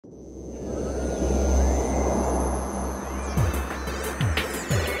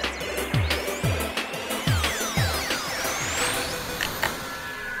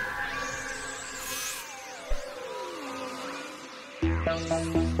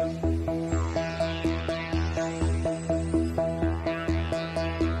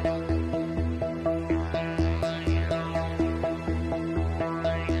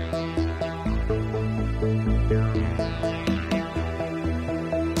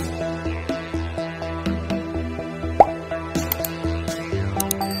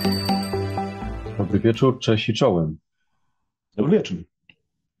Dobry wieczór, cześć i czołem. Dobry wieczór.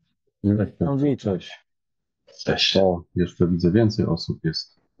 Cześć. Cześć. O, jeszcze widzę więcej osób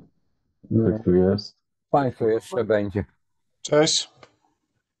jest. No, Ktoś tu jest. Państwo jeszcze będzie. Cześć.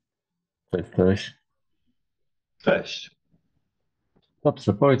 Cześć, cześć. Cześć.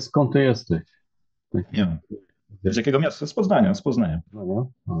 Dobrze, powiedz skąd ty jesteś? Nie. Z jakiego miasta? Z Poznania, z Poznania. No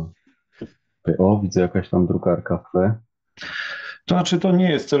nie? O, widzę jakaś tam drukarka w tle. To znaczy, to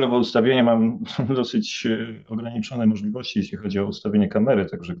nie jest celowe ustawienie. Mam dosyć ograniczone możliwości, jeśli chodzi o ustawienie kamery,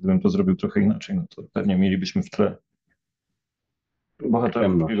 także gdybym to zrobił trochę inaczej, no to pewnie mielibyśmy w tle bohaterów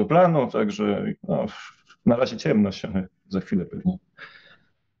Ciemność. drugiego planu, także no, na razie ciemność, ale za chwilę pewnie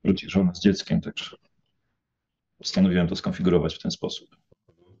wróci żona z dzieckiem, także postanowiłem to skonfigurować w ten sposób.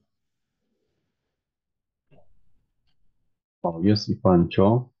 O, jest i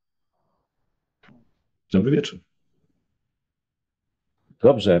Pancio. Dobry wieczór.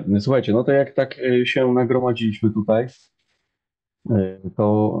 Dobrze, słuchajcie, no to jak tak się nagromadziliśmy tutaj,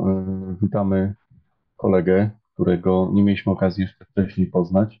 to witamy kolegę, którego nie mieliśmy okazji jeszcze wcześniej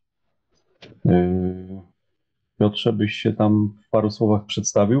poznać. Piotrze, byś się tam w paru słowach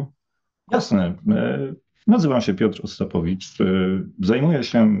przedstawił? Jasne. Nazywam się Piotr Ostapowicz. Zajmuję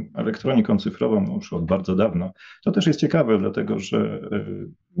się elektroniką cyfrową już od bardzo dawna. To też jest ciekawe, dlatego że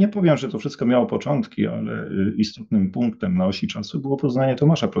nie powiem, że to wszystko miało początki, ale istotnym punktem na osi czasu było poznanie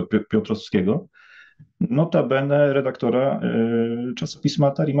Tomasza Piotrowskiego, notabene redaktora czasopisma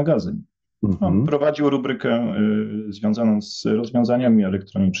Atari Magazyn. On prowadził rubrykę związaną z rozwiązaniami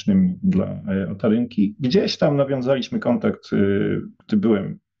elektronicznymi dla Atarynki. Gdzieś tam nawiązaliśmy kontakt, gdy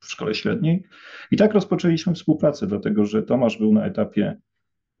byłem w szkole średniej i tak rozpoczęliśmy współpracę, dlatego że Tomasz był na etapie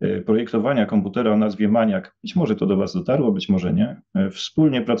projektowania komputera o nazwie Maniak. Być może to do Was dotarło, być może nie.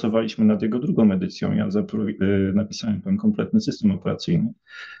 Wspólnie pracowaliśmy nad jego drugą edycją. Ja napisałem tam kompletny system operacyjny.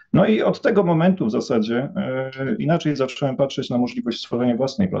 No i od tego momentu w zasadzie inaczej zacząłem patrzeć na możliwość stworzenia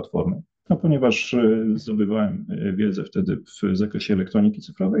własnej platformy. No, ponieważ zdobywałem wiedzę wtedy w zakresie elektroniki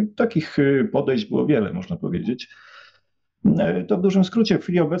cyfrowej, takich podejść było wiele, można powiedzieć. To w dużym skrócie w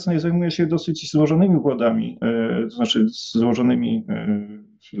chwili obecnej zajmuję się dosyć złożonymi układami, to znaczy złożonymi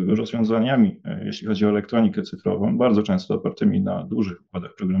rozwiązaniami, jeśli chodzi o elektronikę cyfrową, bardzo często opartymi na dużych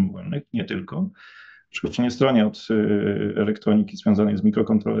układach programowalnych, nie tylko. Oczywiście nie stronie od elektroniki związanej z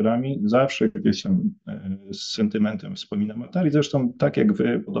mikrokontrolerami, zawsze gdzieś tam z sentymentem wspominam Atari, zresztą tak jak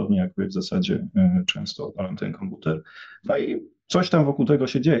wy, podobnie jak wy w zasadzie często odpalam ten komputer. No i coś tam wokół tego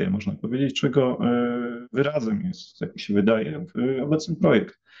się dzieje, można powiedzieć, czego wyrazem jest, jak mi się wydaje, obecny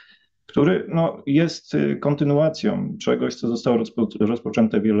projekt, który no, jest kontynuacją czegoś, co zostało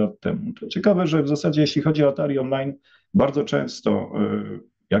rozpoczęte wiele lat temu. To ciekawe, że w zasadzie jeśli chodzi o Atari Online, bardzo często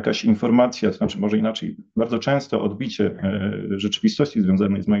jakaś informacja, to znaczy może inaczej, bardzo często odbicie rzeczywistości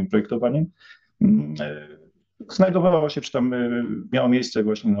związanej z moim projektowaniem znajdowała się, czy tam miało miejsce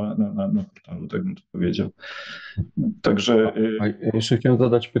właśnie na portalu, tak bym to powiedział. Także... A jeszcze chciałem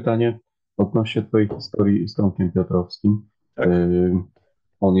zadać pytanie odnośnie twojej historii z Tomkiem Piotrowskim. Tak.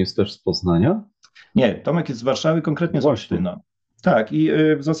 On jest też z Poznania? Nie, Tomek jest z Warszawy, konkretnie z Olsztyna. Tak, i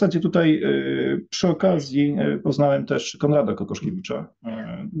w zasadzie tutaj przy okazji poznałem też Konrada Kokoszkiewicza,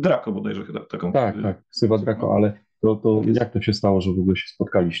 Drako bodajże chyba taką. Tak, ksywa Drako, ale to jak to się stało, że w ogóle się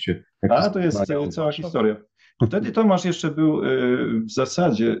spotkaliście? To jest cała historia. Wtedy Tomasz jeszcze był w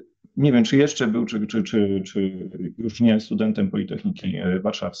zasadzie, nie wiem czy jeszcze był, czy już nie studentem Politechniki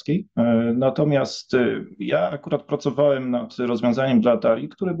Warszawskiej. Natomiast ja akurat pracowałem nad rozwiązaniem dla Atari,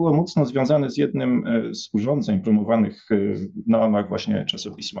 które było mocno związane z jednym z urządzeń promowanych na łamach właśnie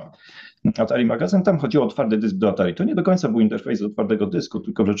czasopisma Atari Magazyn. Tam chodziło o twardy dysk do Atari. To nie do końca był interfejs do twardego dysku,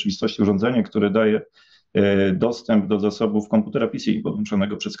 tylko w rzeczywistości urządzenie, które daje dostęp do zasobów komputera PC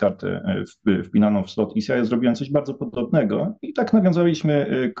podłączonego przez kartę wpinaną w slot ISA. Ja zrobiłem coś bardzo podobnego i tak nawiązaliśmy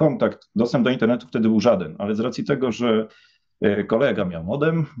kontakt. Dostęp do internetu wtedy był żaden, ale z racji tego, że kolega miał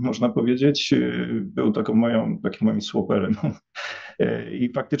modem, można powiedzieć, był takim moim swaperem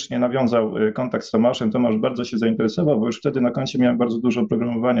i faktycznie nawiązał kontakt z Tomaszem. Tomasz bardzo się zainteresował, bo już wtedy na koncie miałem bardzo dużo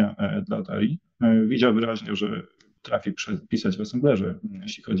oprogramowania dla Atari. Widział wyraźnie, że trafi pisać w assemblerze,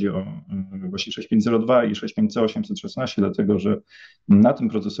 jeśli chodzi o właśnie 6502 i 65C816, dlatego że na tym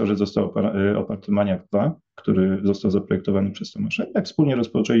procesorze został oparty Maniac 2, który został zaprojektowany przez Tomasza. Jak wspólnie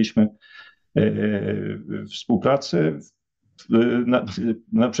rozpoczęliśmy współpracę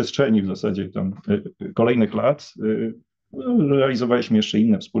na przestrzeni w zasadzie tam kolejnych lat. Realizowaliśmy jeszcze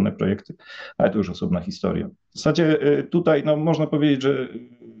inne wspólne projekty, ale to już osobna historia. W zasadzie tutaj no, można powiedzieć, że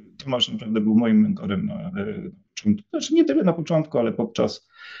Tomasz naprawdę był moim mentorem, znaczy nie tyle na początku, ale podczas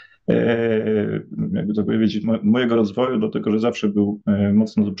jakby to powiedzieć, mojego rozwoju, dlatego że zawsze był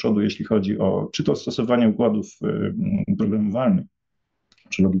mocno do przodu, jeśli chodzi o czy to stosowanie układów programowalnych,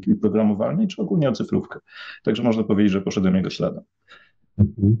 czy logiki programowalnej, czy ogólnie o cyfrówkę. Także można powiedzieć, że poszedłem jego śladem.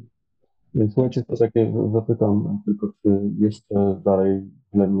 Mhm. Więc słuchajcie, to takie zapytam tylko, czy jeszcze dalej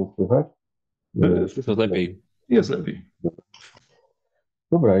źle mnie słychać? To lepiej. Jest lepiej.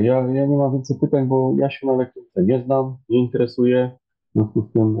 Dobra, ja nie mam więcej pytań, bo ja się na elektronice nie znam, nie interesuję. W związku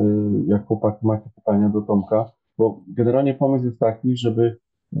z tym, jak chłopaki macie pytania do Tomka, bo generalnie pomysł jest taki, żeby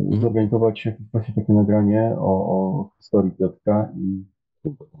zorganizować jakieś właśnie takie nagranie o historii Piotrka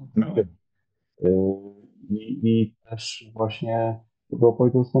No. i też właśnie, żeby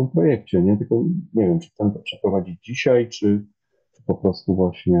opowiedział o swoim projekcie, nie? Tylko nie wiem, czy chcę to przeprowadzić dzisiaj, czy po prostu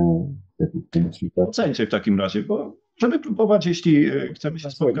właśnie w jakimś pomocnikach. Ocencie w takim razie, bo żeby próbować, jeśli chcemy się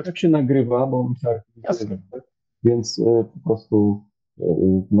spotkać. Jak się nagrywa, bo mi się Jasne. więc po prostu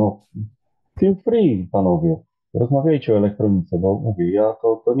no, feel free, panowie. Rozmawiajcie o elektronice, bo mówię,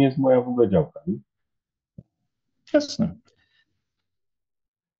 to nie jest moja w ogóle działka. Nie? Jasne.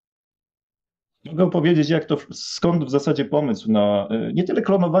 Mogę opowiedzieć, skąd w zasadzie pomysł na nie tyle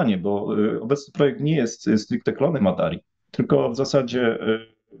klonowanie, bo obecny projekt nie jest stricte klonem Atari, tylko w zasadzie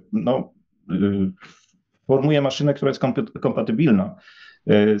formuje maszynę, która jest kompatybilna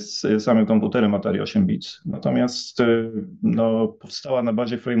z samym komputerem Atari 8 bit. Natomiast powstała na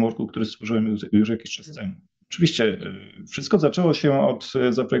bazie frameworku, który stworzyłem już jakiś czas temu. Oczywiście wszystko zaczęło się od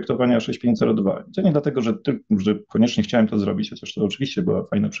zaprojektowania 6502. To nie dlatego, że koniecznie chciałem to zrobić, chociaż to oczywiście była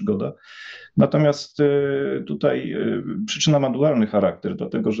fajna przygoda. Natomiast tutaj przyczyna ma dualny charakter,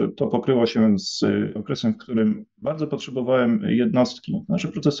 dlatego że to pokryło się z okresem, w którym bardzo potrzebowałem jednostki, znaczy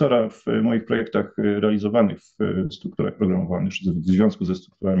procesora w moich projektach realizowanych w strukturach programowalnych, czy w związku ze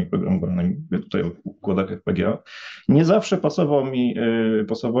strukturami programowalnymi, tutaj o układach FPGA. Nie zawsze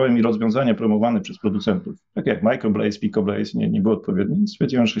pasowały mi rozwiązania promowane przez producentów, takie jak Microblaze, Picoblaze, nie były odpowiednie, więc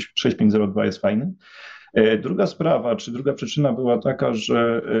stwierdziłem, że 6502 jest fajny. Druga sprawa, czy druga przyczyna była taka,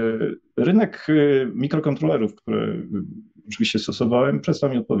 że rynek mikrokontrolerów, które oczywiście stosowałem, przestał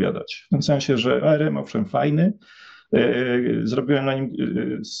mi odpowiadać. W tym sensie, że ARM owszem fajny, zrobiłem na nim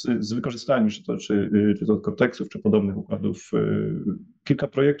z wykorzystaniem czy to Cortexów, czy podobnych układów kilka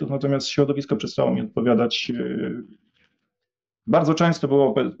projektów, natomiast środowisko przestało mi odpowiadać. Bardzo często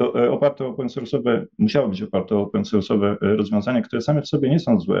było oparte o open source'owe, musiało być oparte o open source'owe rozwiązania, które same w sobie nie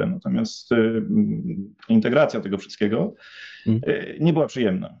są złe, natomiast integracja tego wszystkiego nie była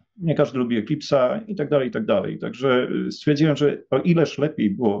przyjemna. Nie każdy lubi Eclipse'a i tak dalej, i tak dalej. Także stwierdziłem, że o ileż lepiej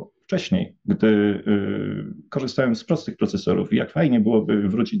było wcześniej, gdy korzystałem z prostych procesorów i jak fajnie byłoby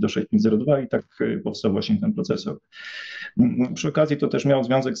wrócić do 6502 i tak powstał właśnie ten procesor. Przy okazji to też miało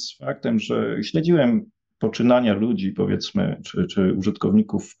związek z faktem, że śledziłem poczynania ludzi, powiedzmy, czy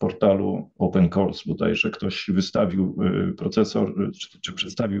użytkowników w portalu Open Course bodajże ktoś wystawił procesor, czy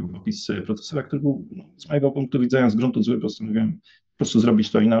przedstawił opis procesora, który był z mojego punktu widzenia z gruntu zły, postanowiłem po prostu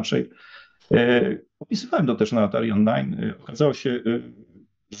zrobić to inaczej. Opisywałem to też na Atari Online. Okazało się,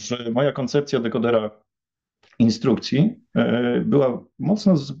 że moja koncepcja dekodera instrukcji była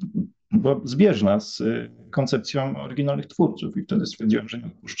mocno zbieżna z koncepcją oryginalnych twórców i wtedy stwierdziłem, że nie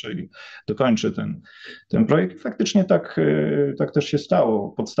odpuszczę i dokończę ten projekt. I faktycznie tak też się stało.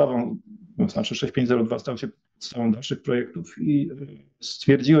 Podstawą, to znaczy 6502 stał się podstawą dalszych projektów i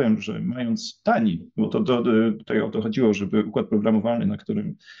stwierdziłem, że mając tani, bo tutaj o to chodziło, żeby układ programowalny, na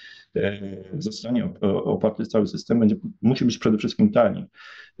którym zostanie oparty cały system, musi być przede wszystkim tani.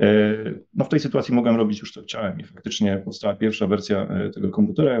 No w tej sytuacji mogłem robić już co chciałem i faktycznie powstała pierwsza wersja tego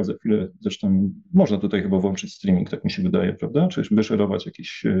komputera. Ja za chwilę zresztą można tutaj chyba włączyć streaming, tak mi się wydaje, prawda? Czy wyszerować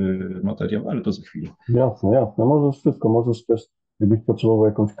jakiś materiał, ale to za chwilę. Jasne. Możesz wszystko, możesz też, jakbyś potrzebował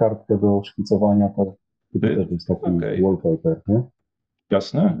jakąś kartkę do szkicowania, to też jest taki wallpaper, nie?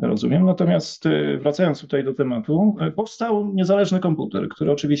 Jasne, rozumiem. Natomiast wracając tutaj do tematu, powstał niezależny komputer,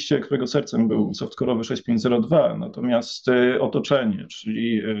 którego sercem był software'owy 6502, natomiast otoczenie,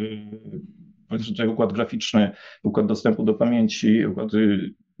 czyli tutaj układ graficzny, układ dostępu do pamięci,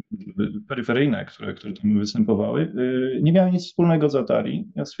 układy peryferyjne, które tam występowały, nie miały nic wspólnego z Atari.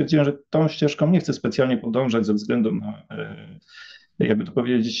 Ja stwierdziłem, że tą ścieżką nie chcę specjalnie podążać ze względu na jakby to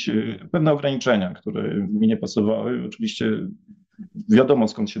powiedzieć, pewne ograniczenia, które mi nie pasowały. Oczywiście wiadomo,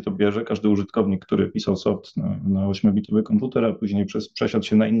 skąd się to bierze. Każdy użytkownik, który pisał soft na 8-bitowy komputer, a później przesiadł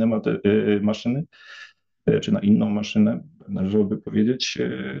się na inne maszyny, czy na inną maszynę, należałoby powiedzieć,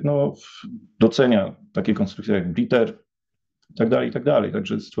 docenia takie konstrukcje jak blitter i tak dalej, i tak dalej.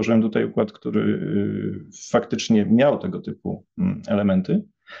 Także stworzyłem tutaj układ, który faktycznie miał tego typu elementy.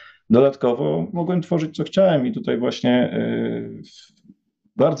 Dodatkowo mogłem tworzyć, co chciałem i tutaj właśnie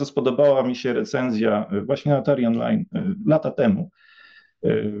Bardzo spodobała mi się recenzja właśnie na Atari Online lata temu.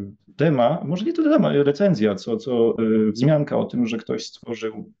 Może nie tyle recenzja, co wzmianka o tym, że ktoś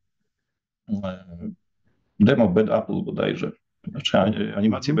stworzył demo Bad Apple bodajże, znaczy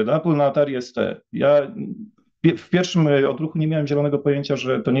animację Bad Apple na Atari ST. Ja w pierwszym odruchu nie miałem zielonego pojęcia,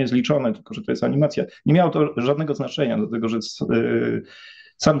 że to nie jest liczone, tylko że to jest animacja. Nie miało to żadnego znaczenia, dlatego że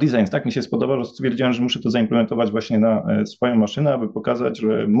sam design tak mi się spodobał, że stwierdziłem, że muszę to zaimplementować właśnie na swoją maszynę, aby pokazać,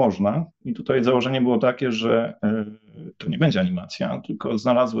 że można. I tutaj założenie było takie, że to nie będzie animacja, tylko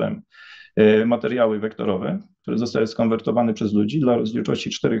znalazłem materiały wektorowe, które zostały skonwertowane przez ludzi dla rozdzielczości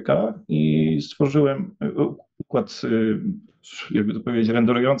 4K i stworzyłem układ, jakby to powiedzieć,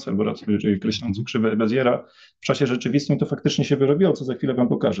 renderujący, albo raczej kreślący krzywę Beziera w czasie rzeczywistym. To faktycznie się wyrobiło, co za chwilę wam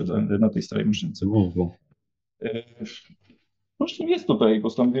pokażę na tej starej maszynce. Właśnie jest tutaj,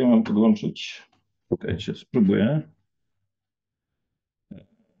 postanowiłem ją podłączyć. Czekajcie, spróbuję.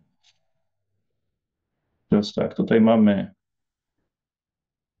 Teraz tak, tutaj mamy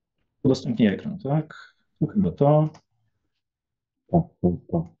udostępnij ekran, tak? To chyba to. Tak,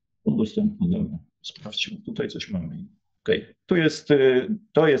 to. Udostępnij, dobra. Sprawdźmy, tutaj coś mamy. Okay.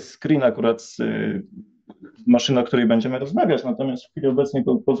 To jest screen akurat z maszyny, o której będziemy rozmawiać, natomiast w chwili obecnej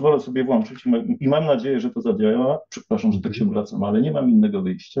pozwolę sobie włączyć i mam nadzieję, że to zadziała. Przepraszam, że tak się wracam, ale nie mam innego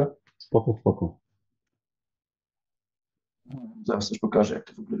wyjścia. Spoko. Zaraz też pokażę, jak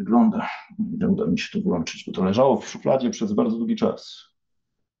to w ogóle wygląda. Ile uda mi się to włączyć, bo to leżało w szufladzie przez bardzo długi czas.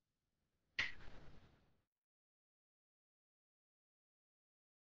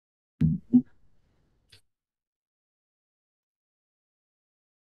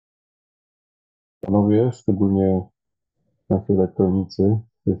 Panowie, szczególnie nasi elektronicy,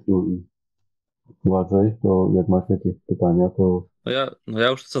 Krzysiu i Błażej, to jak macie jakieś pytania, to No ja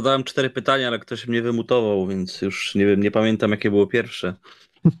już zadałem 4 pytania, ale ktoś mnie wymutował, więc już nie wiem, nie pamiętam jakie było pierwsze.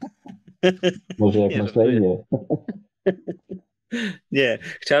 może jak Nie, masz na żartuję. imię. Nie,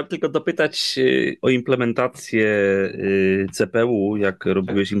 chciałem tylko dopytać o implementację CPU. Jak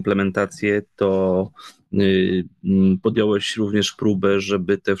robiłeś implementację, to podjąłeś również próbę,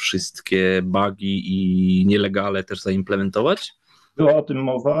 żeby te wszystkie bugi i nielegalne też zaimplementować? Była o tym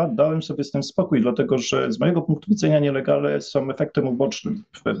mowa, dałem sobie z tym spokój, dlatego że z mojego punktu widzenia nielegalne są efektem ubocznym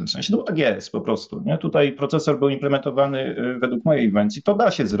w pewnym sensie. No bo tak jest po prostu. Nie? Tutaj procesor był implementowany według mojej inwencji. To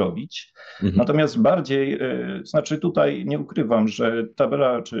da się zrobić. Natomiast bardziej, znaczy tutaj nie ukrywam, że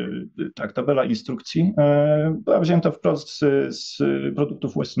tabela instrukcji była wzięta wprost z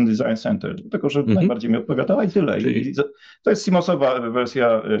produktów Western Design Center, dlatego że najbardziej mi odpowiadała i tyle. I to jest CMOS-owa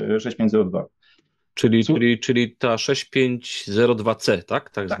wersja 6502. Czyli ta 6502C, tak?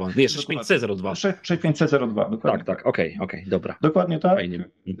 Tak zwana. Nie, 65C02. 65C02, dokładnie. Tak, okej, dobra. Dokładnie tak. Fajnie.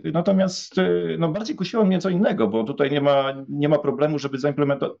 Natomiast bardziej kusiło mnie co innego, bo tutaj nie ma problemu, żeby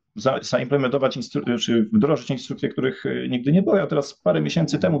zaimplementować czy wdrożyć instrukcje, których nigdy nie było. Ja teraz parę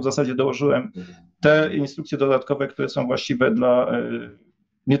miesięcy temu w zasadzie dołożyłem te instrukcje dodatkowe, które są właściwe dla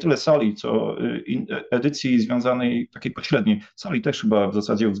nie tyle sali, co edycji związanej, takiej pośredniej. Sali też chyba w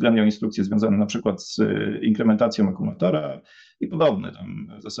zasadzie uwzględniał instrukcje związane na przykład z inkrementacją akumulatora i podobne tam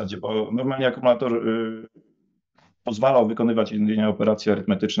w zasadzie, bo normalnie akumulator pozwalał wykonywać jedynie operacje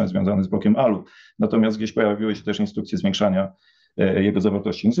arytmetyczne związane z blokiem ALU, natomiast gdzieś pojawiły się też instrukcje zwiększania jego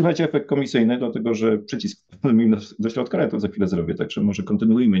zawartości. No, słuchajcie, efekt komisyjny, dlatego że przycisk do środka, ja to za chwilę zrobię, także może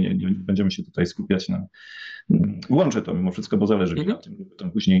kontynuujmy, nie będziemy się tutaj skupiać na... Łączę to mimo wszystko, bo zależy mi na tym, żeby to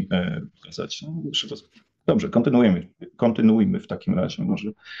później pokazać. No, dobrze, kontynuujmy w takim razie,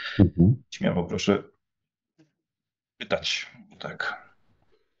 może śmiało proszę pytać. Tak.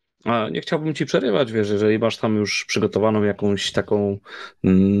 A nie chciałbym ci przerywać, wiesz, jeżeli masz tam już przygotowaną jakąś taką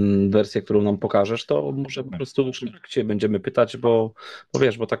wersję, którą nam pokażesz, to może po prostu w trakcie będziemy pytać, bo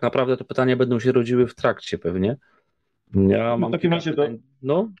wiesz, bo tak naprawdę te pytania będą się rodziły w trakcie pewnie. Ja mam w takim razie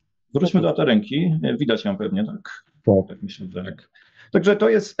wróćmy do Atarenki. Widać ją pewnie, tak? Tak myślę, tak. Także to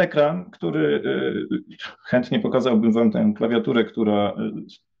jest ekran, który chętnie pokazałbym wam tę klawiaturę, która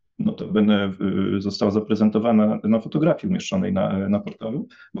notabene została zaprezentowana na fotografii umieszczonej na portalu,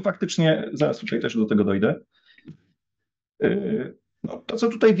 bo faktycznie, zaraz tutaj też do tego dojdę. To, co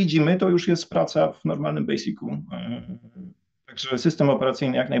tutaj widzimy, to już jest praca w normalnym Basicu. Także system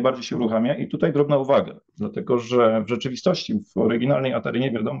operacyjny jak najbardziej się uruchamia i tutaj drobna uwaga, dlatego że w rzeczywistości w oryginalnej Atari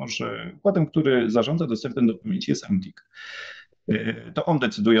nie wiadomo, że układem, który zarządza dostępem do pamięci jest ANTIC. To on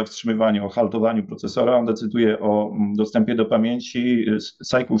decyduje o wstrzymywaniu, o haltowaniu procesora, on decyduje o dostępie do pamięci.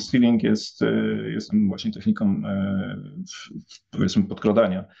 Cycle stealing jest właśnie techniką, powiedzmy,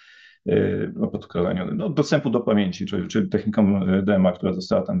 podkradania o podkradaniu, no, dostępu do pamięci, czy techniką DMA, która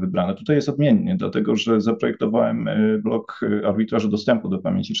została tam wybrana. Tutaj jest odmiennie, dlatego że zaprojektowałem blok arbitrażu dostępu do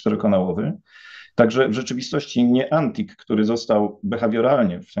pamięci czterokanałowy. Także w rzeczywistości nie ANTIC, który został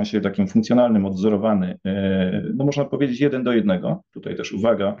behawioralnie, w sensie takim funkcjonalnym, odwzorowany, no można powiedzieć 1:1. Tutaj też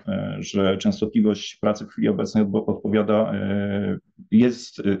uwaga, że częstotliwość pracy w chwili obecnej odpowiada,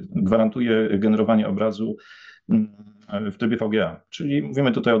 gwarantuje generowanie obrazu w trybie VGA, czyli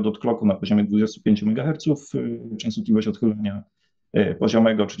mówimy tutaj o dot clocku na poziomie 25 MHz, częstotliwość odchylenia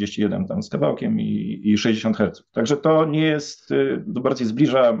poziomego 31 tam z kawałkiem i 60 Hz. Także to nie jest, to bardziej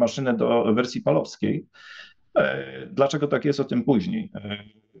zbliża maszynę do wersji palowskiej. Dlaczego tak jest, o tym później.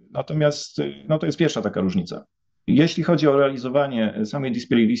 Natomiast no to jest pierwsza taka różnica. Jeśli chodzi o realizowanie samej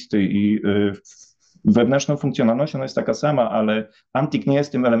display listy i wewnętrzną funkcjonalność, ona jest taka sama, ale ANTIC nie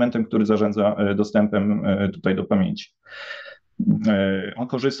jest tym elementem, który zarządza dostępem tutaj do pamięci. On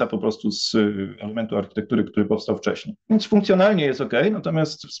korzysta po prostu z elementu architektury, który powstał wcześniej. Więc funkcjonalnie jest OK,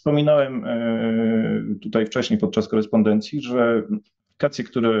 natomiast wspominałem tutaj wcześniej podczas korespondencji, że aplikacje,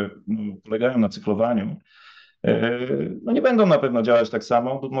 które polegają na cyklowaniu, no nie będą na pewno działać tak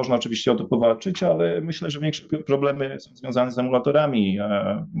samo. Tu można oczywiście o to powalczyć, ale myślę, że większe problemy są związane z emulatorami,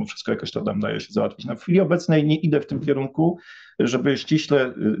 a mimo wszystko jakoś to tam daje się załatwić. Na chwili obecnej nie idę w tym kierunku, żeby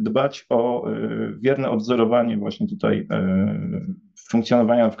ściśle dbać o wierne odwzorowanie właśnie tutaj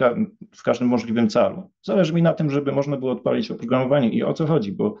funkcjonowania w każdym możliwym calu. Zależy mi na tym, żeby można było odpalić oprogramowanie i o co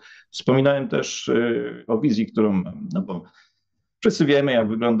chodzi, bo wspominałem też o wizji, którą mam, no bo wszyscy wiemy, jak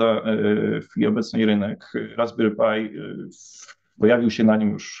wygląda w chwili obecnej rynek. Raspberry Pi pojawił się na nim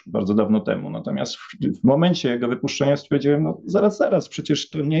już bardzo dawno temu, natomiast w momencie jego wypuszczenia stwierdziłem, no zaraz, przecież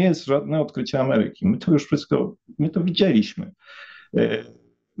to nie jest żadne odkrycie Ameryki. My to już wszystko, my to widzieliśmy.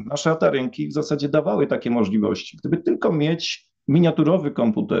 Nasze atarynki w zasadzie dawały takie możliwości. Gdyby tylko mieć miniaturowy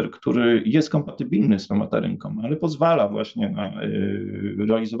komputer, który jest kompatybilny z tą atarynką, ale pozwala właśnie na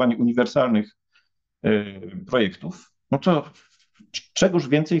realizowanie uniwersalnych projektów, no to czegoż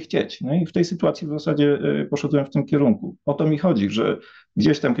więcej chcieć. No i w tej sytuacji w zasadzie poszedłem w tym kierunku. O to mi chodzi, że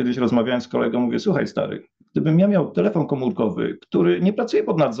gdzieś tam kiedyś rozmawiałem z kolegą, mówię, słuchaj stary, gdybym ja miał telefon komórkowy, który nie pracuje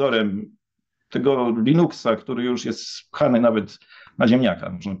pod nadzorem tego Linuxa, który już jest pchany nawet na ziemniaka,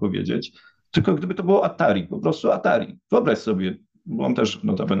 można powiedzieć, tylko gdyby to było Atari, po prostu Atari. Wyobraź sobie, bo on też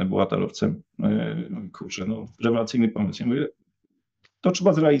notabene był atarowcem, kurczę, no rewelacyjny pomysł. Ja mówię, to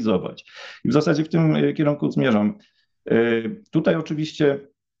trzeba zrealizować. I w zasadzie w tym kierunku zmierzam. Tutaj oczywiście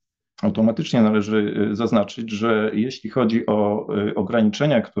automatycznie należy zaznaczyć, że jeśli chodzi o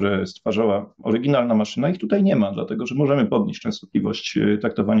ograniczenia, które stwarzała oryginalna maszyna, ich tutaj nie ma, dlatego że możemy podnieść częstotliwość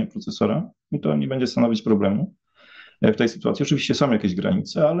taktowania procesora i to nie będzie stanowić problemu. W tej sytuacji oczywiście są jakieś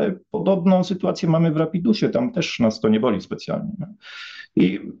granice, ale podobną sytuację mamy w Rapidusie, tam też nas to nie boli specjalnie.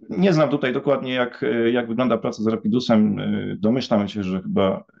 I nie znam tutaj dokładnie, jak wygląda praca z Rapidusem. Domyślam się, że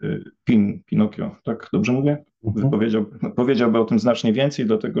chyba Pinokio, tak dobrze mówię? Powiedziałby o tym znacznie więcej,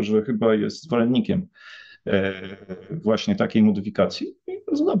 dlatego że chyba jest zwolennikiem właśnie takiej modyfikacji. I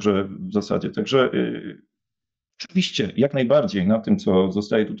bardzo dobrze w zasadzie. Także oczywiście jak najbardziej na tym, co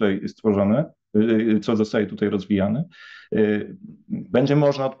zostaje tutaj stworzone, co zostaje tutaj rozwijane, będzie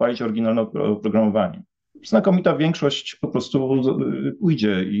można odpalić oryginalne oprogramowanie. Znakomita większość po prostu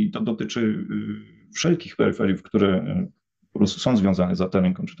pójdzie i to dotyczy wszelkich peryferiów, które po prostu są związane z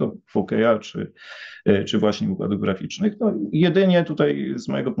atarynką, czy to POKEY, czy właśnie układów graficznych. No, jedynie tutaj z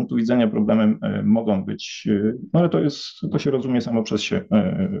mojego punktu widzenia problemem mogą być, no ale to się rozumie samo przez się,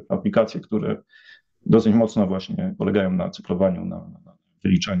 aplikacje, które dosyć mocno właśnie polegają na cyklowaniu, na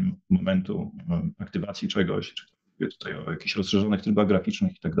wyliczaniu momentu aktywacji czegoś, czy tutaj o jakichś rozszerzonych trybach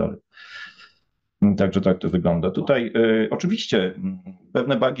graficznych i tak dalej. Także tak to wygląda. Tutaj oczywiście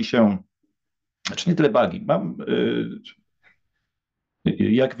pewne bugi się, znaczy nie tyle bugi, mam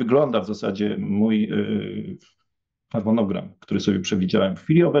jak wygląda w zasadzie mój harmonogram, który sobie przewidziałem w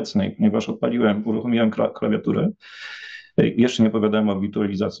chwili obecnej, ponieważ uruchomiłem klawiaturę. Jeszcze nie opowiadałem o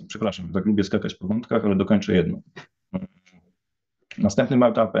wirtualizacji. Przepraszam, tak lubię skakać po wątkach, ale dokończę jedno. Następnym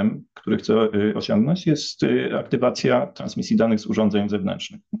etapem, który chcę osiągnąć, jest aktywacja transmisji danych z urządzeń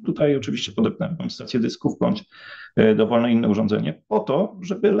zewnętrznych. Tutaj oczywiście podepnę stację dysków bądź dowolne inne urządzenie po to,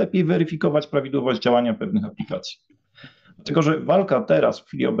 żeby lepiej weryfikować prawidłowość działania pewnych aplikacji. Dlatego, że walka teraz w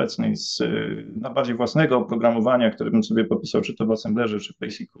chwili obecnej na bazie własnego oprogramowania, które bym sobie popisał, czy to w assemblerze, czy w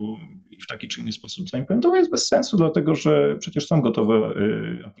Basicu i w taki czy inny sposób zaimplementował, jest bez sensu, dlatego że przecież są gotowe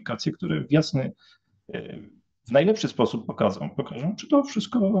aplikacje, które w jasny, w najlepszy sposób pokażą, czy to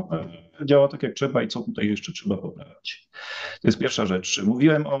wszystko działa tak jak trzeba i co tutaj jeszcze trzeba poprawiać. To jest pierwsza rzecz.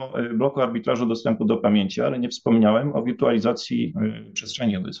 Mówiłem o bloku arbitrażu dostępu do pamięci, ale nie wspomniałem o wirtualizacji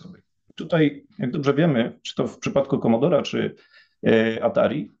przestrzeni adresowej. Tutaj, jak dobrze wiemy, czy to w przypadku Commodora, czy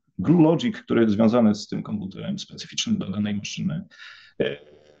Atari, glue logic, który jest związany z tym komputerem specyficznym do danej maszyny,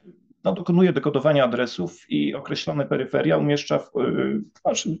 no, dokonuje dekodowania adresów i określone peryferia umieszcza,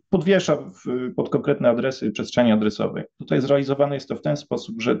 podwiesza pod konkretne adresy przestrzeni adresowej. Tutaj zrealizowane jest to w ten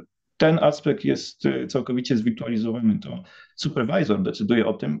sposób, że ten aspekt jest całkowicie zwirtualizowany. To supervisor decyduje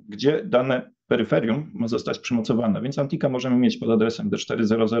o tym, gdzie dane peryferium ma zostać przymocowane. Więc Antika możemy mieć pod adresem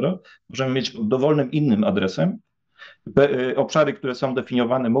D400, możemy mieć pod dowolnym innym adresem. Obszary, które są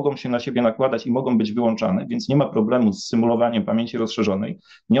definiowane, mogą się na siebie nakładać i mogą być wyłączane, więc nie ma problemu z symulowaniem pamięci rozszerzonej,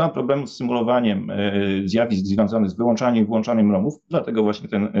 nie ma problemu z symulowaniem zjawisk związanych z wyłączaniem i włączaniem ROMów, dlatego właśnie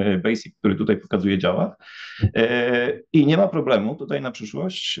ten basic, który tutaj pokazuje, działa. I nie ma problemu tutaj na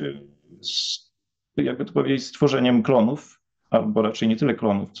przyszłość jakby to powiedzieć, z tworzeniem klonów, albo raczej nie tyle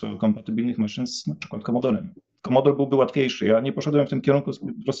klonów, co kompatybilnych maszyn z na przykład Commodorem. Commodore byłby łatwiejszy. Ja nie poszedłem w tym kierunku z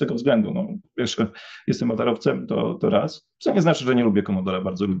prostego względu. No, wiesz, jestem atarowcem, to raz. Co nie znaczy, że nie lubię Commodora,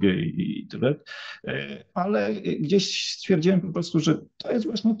 bardzo lubię i tyle. Ale gdzieś stwierdziłem po prostu, że to jest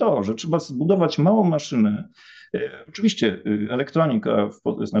właśnie to, że trzeba zbudować małą maszynę. Oczywiście elektronika,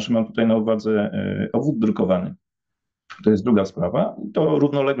 znaczy mam tutaj na uwadze obwód drukowany. To jest druga sprawa. To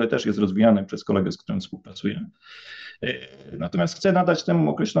równolegle też jest rozwijane przez kolegę, z którym współpracuję. Natomiast chcę nadać temu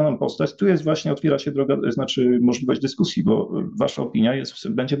określoną postać. Tu jest właśnie, otwiera się droga, znaczy możliwość dyskusji, bo wasza opinia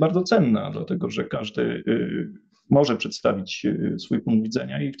będzie bardzo cenna, dlatego że każdy może przedstawić swój punkt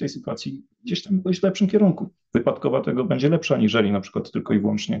widzenia i w tej sytuacji gdzieś tam pójść w lepszym kierunku. Wypadkowa tego będzie lepsza, aniżeli na przykład tylko i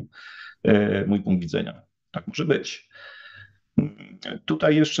wyłącznie mój punkt widzenia. Tak może być.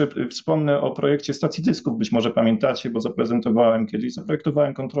 Tutaj jeszcze wspomnę o projekcie stacji dysków. Być może pamiętacie, bo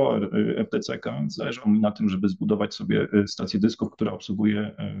zaprojektowałem kontroler FTC-ka. Zależało mi na tym, żeby zbudować sobie stację dysków, która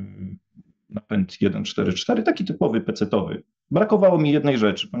obsługuje napęd 1.4.4, taki typowy PC-towy. Brakowało mi jednej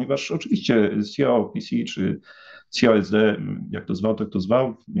rzeczy, ponieważ oczywiście CIO PC czy CIOSD, jak to zwał, tak to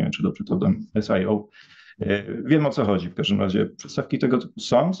zwał, nie wiem, czy dobrze to dam, SIO, wiem, o co chodzi. W każdym razie przystawki tego typu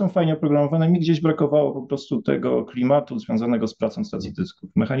są fajnie oprogramowane. Mi gdzieś brakowało po prostu tego klimatu związanego z pracą stacji dysków.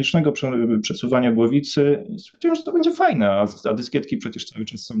 Mechanicznego przesuwania głowicy. Stwierdziłem, że to będzie fajne, a dyskietki przecież cały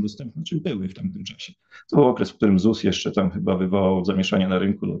czas są dostępne, czy były w tamtym czasie. To był okres, w którym ZUS jeszcze tam chyba wywołał zamieszanie na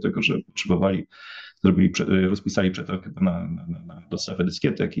rynku, dlatego że potrzebowali, rozpisali przetarg chyba na dostawę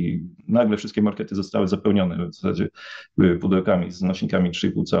dyskietek i nagle wszystkie markety zostały zapełnione w zasadzie pudełkami z nośnikami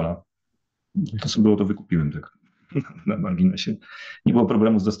 3,5 cala. To sobie było, to wykupiłem tak na marginesie. Nie było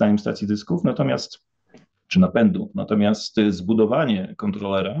problemu z dostaniem stacji dysków, czy napędu. Natomiast zbudowanie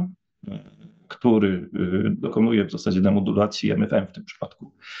kontrolera, który dokonuje w zasadzie demodulacji MFM w tym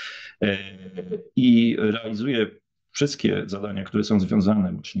przypadku i realizuje wszystkie zadania, które są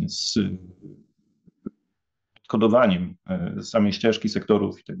związane właśnie z kodowaniem samej ścieżki,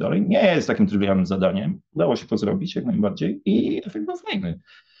 sektorów i tak dalej, nie jest takim trywialnym zadaniem. Udało się to zrobić jak najbardziej i efekt był fajny.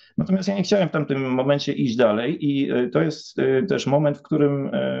 Natomiast ja nie chciałem w tamtym momencie iść dalej i to jest też moment, w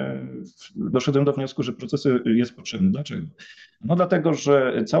którym doszedłem do wniosku, że procesor jest potrzebny. Dlaczego? No dlatego,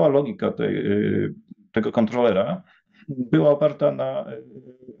 że cała logika tego kontrolera była oparta na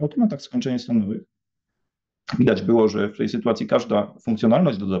automatach skończenia stanowych. Widać było, że w tej sytuacji każda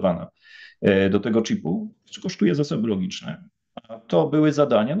funkcjonalność dodawana do tego chipu kosztuje zasoby logiczne. A to były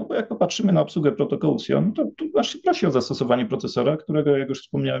zadania, no bo jak popatrzymy na obsługę protokołu CION, to tu właśnie prosi o zastosowanie procesora, którego, jak już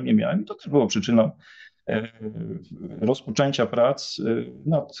wspomniałem, nie miałem. I to też było przyczyną rozpoczęcia prac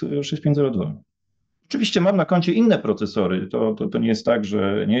nad 6502. Oczywiście mam na koncie inne procesory. To nie jest tak,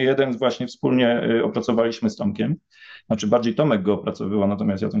 że nie jeden właśnie wspólnie opracowaliśmy z Tomkiem. Znaczy bardziej Tomek go opracowywał,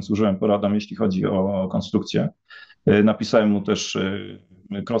 natomiast ja tym służyłem poradą, jeśli chodzi o konstrukcję. Napisałem mu też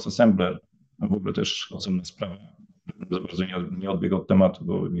cross assembler, w ogóle też osobna sprawa. Za bardzo nie odbiegł od tematu,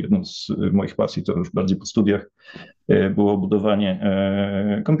 bo jedną z moich pasji to już bardziej po studiach było budowanie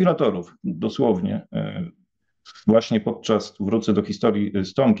kompilatorów. Dosłownie właśnie wrócę do historii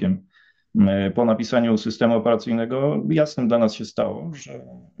z Tomkiem, po napisaniu systemu operacyjnego jasnym dla nas się stało, że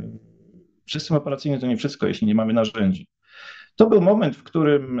system operacyjny to nie wszystko, jeśli nie mamy narzędzi. To był moment, w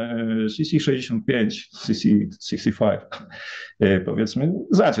którym CC65, CC65, powiedzmy,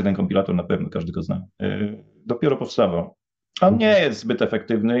 znacie ten kompilator na pewno, każdy go zna, dopiero powstawał. On nie jest zbyt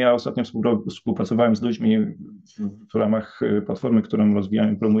efektywny. Ja ostatnio współpracowałem z ludźmi w ramach platformy, którą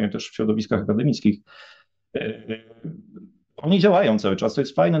rozwijałem, promuję też w środowiskach akademickich. Oni działają cały czas, to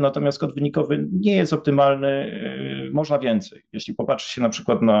jest fajne, natomiast kod wynikowy nie jest optymalny, można więcej. Jeśli popatrzy się na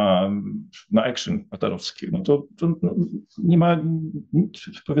przykład na action atarowski, no to nie ma,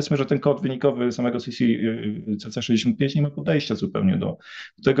 powiedzmy, że ten kod wynikowy samego CC65 nie ma podejścia zupełnie do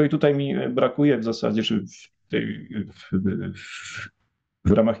tego i tutaj mi brakuje w zasadzie, czy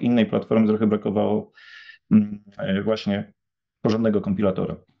w ramach innej platformy trochę brakowało właśnie porządnego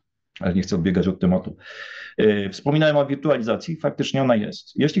kompilatora, ale nie chcę odbiegać od tematu. Wspominałem o wirtualizacji, faktycznie ona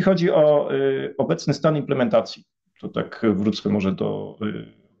jest. Jeśli chodzi o obecny stan implementacji, to tak wrócę może do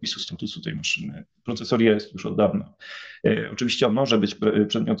opisu statusu tej maszyny. Procesor jest już od dawna. Oczywiście on może być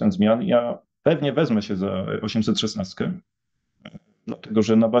przedmiotem zmian. Ja pewnie wezmę się za 816, dlatego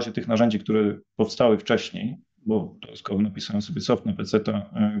że na bazie tych narzędzi, które powstały wcześniej, bo dodatkowo napisałem sobie soft na PC-ta,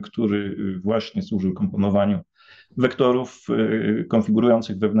 który właśnie służył komponowaniu wektorów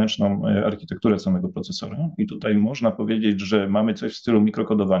konfigurujących wewnętrzną architekturę samego procesora. I tutaj można powiedzieć, że mamy coś w stylu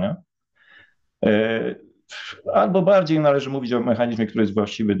mikrokodowania. Albo bardziej należy mówić o mechanizmie, który jest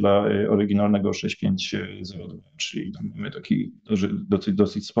właściwy dla oryginalnego 6502, czyli tam mamy taki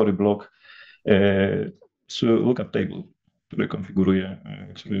dosyć spory blok lookup table, który konfiguruje,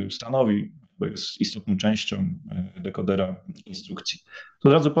 który stanowi, bo jest istotną częścią dekodera instrukcji. To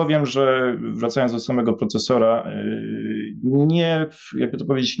od razu powiem, że wracając do samego procesora, nie, jakby to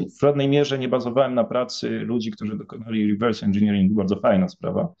powiedzieć, w żadnej mierze nie bazowałem na pracy ludzi, którzy dokonali reverse engineering, bardzo fajna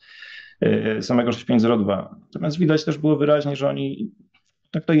sprawa, samego 6502. Natomiast widać też było wyraźnie, że oni,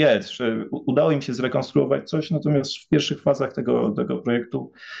 tak to jest, że udało im się zrekonstruować coś, natomiast w pierwszych fazach tego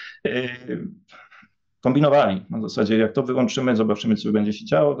projektu kombinowali. Na zasadzie, jak to wyłączymy, zobaczymy, co będzie się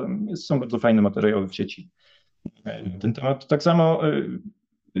działo. Tam są bardzo fajne materiały w sieci na ten temat. Tak samo,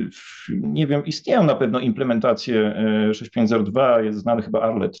 nie wiem, istnieją na pewno implementacje 6502, jest znany chyba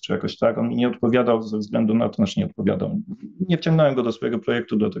Arlet, czy jakoś tak. On mi nie odpowiadał ze względu na to, znaczy nie odpowiadał. Nie wciągnąłem go do swojego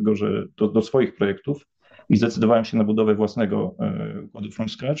projektu, dlatego że do swoich projektów i zdecydowałem się na budowę własnego układu from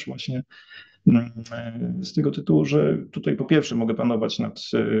scratch właśnie. Z tego tytułu, że tutaj po pierwsze mogę panować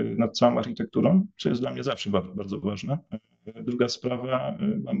nad całą architekturą, co jest dla mnie zawsze bardzo, bardzo ważne. Druga sprawa,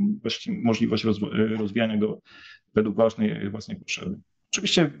 mam właściwie możliwość rozwijania go według własnej potrzeby.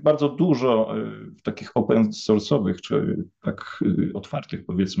 Oczywiście bardzo dużo takich open source'owych, czy tak otwartych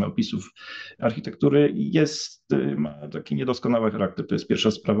powiedzmy opisów architektury ma taki niedoskonały charakter, to jest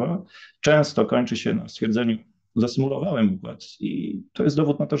pierwsza sprawa. Często kończy się na stwierdzeniu, zasymulowałem układ i to jest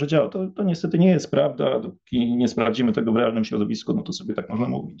dowód na to, że działa. To niestety nie jest prawda, dopóki nie sprawdzimy tego w realnym środowisku, no to sobie tak można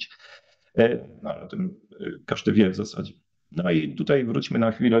mówić. No, ale o tym każdy wie w zasadzie. No i tutaj wróćmy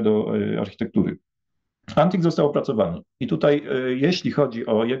na chwilę do architektury. ANTIC został opracowany i tutaj jeśli chodzi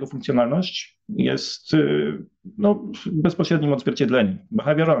o jego funkcjonalność, jest bezpośrednim odzwierciedleniem,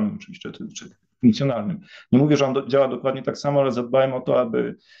 behawioralnym oczywiście, czy funkcjonalnym. Nie mówię, że on działa dokładnie tak samo, ale zadbałem o to,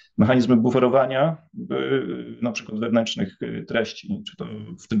 aby mechanizmy buferowania na przykład wewnętrznych treści, czy to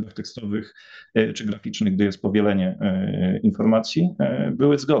w trybach tekstowych, czy graficznych, gdy jest powielenie informacji,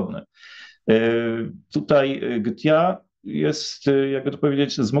 były zgodne. Tutaj GTIA jest, jakby to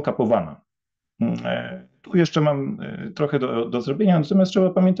powiedzieć, zmokapowana. Tu jeszcze mam trochę do zrobienia, natomiast trzeba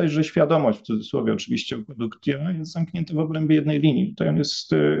pamiętać, że świadomość, w cudzysłowie oczywiście, układu GTIA jest zamknięta w obrębie jednej linii. Tutaj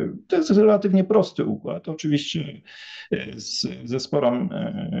to jest relatywnie prosty układ, oczywiście ze sporą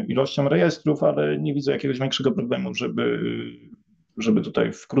ilością rejestrów, ale nie widzę jakiegoś większego problemu, żeby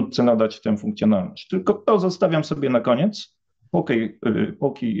tutaj wkrótce nadać tę funkcjonalność. Tylko to zostawiam sobie na koniec.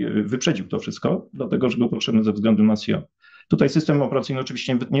 POKEY wyprzedził to wszystko, dlatego że był potrzebny ze względu na SEO. Tutaj system operacyjny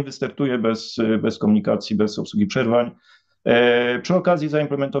oczywiście nie wystartuje bez komunikacji, bez obsługi przerwań. Przy okazji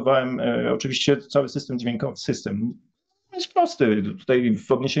zaimplementowałem oczywiście cały system dźwiękowy. System jest prosty. Tutaj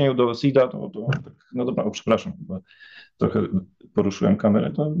w odniesieniu do SID-a, no dobra, przepraszam, chyba trochę poruszyłem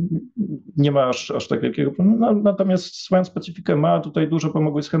kamerę. To nie ma aż tak wielkiego problemu. No, natomiast swoją specyfikę ma. Tutaj dużo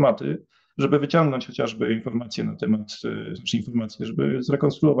pomogły schematy, żeby wyciągnąć chociażby informacje na temat, żeby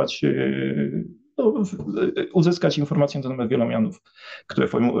zrekonstruować, uzyskać informacje na temat wielomianów, które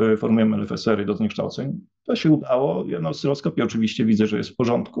formują LFSR-y do zniekształceń. To się udało. Ja na oscyloskopie oczywiście widzę, że jest w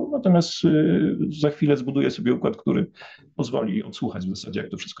porządku, natomiast za chwilę zbuduję sobie układ, który pozwoli odsłuchać w zasadzie, jak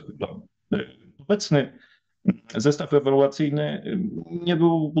to wszystko wygląda. Obecny zestaw ewaluacyjny nie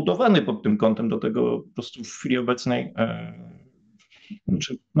był budowany pod tym kątem, do tego po prostu w chwili obecnej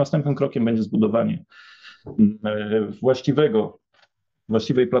następnym krokiem będzie zbudowanie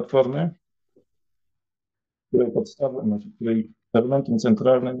właściwej platformy, której elementem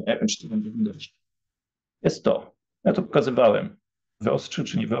centralnym, nie wiem, czy to będzie widać, jest to. Ja to pokazywałem. Wyostrzy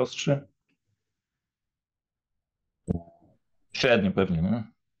czy nie wyostrzy? Średnio pewnie, nie?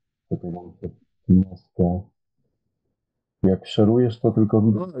 Jak szerujesz, to tylko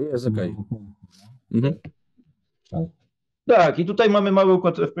widać. No, jest okej. Tak, i tutaj mamy mały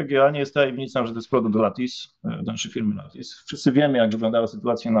układ FPGA, nie jest tajemnicą, że to jest produkt Lattice, znaczy firmy Lattice. Wszyscy wiemy, jak wyglądała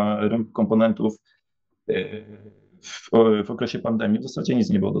sytuacja na rynku komponentów w okresie pandemii w zasadzie nic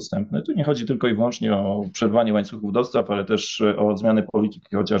nie było dostępne. Tu nie chodzi tylko i wyłącznie o przerwanie łańcuchów dostaw, ale też o zmiany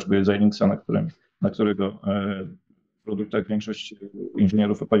polityki, chociażby Xilinxa, na którego produktach większość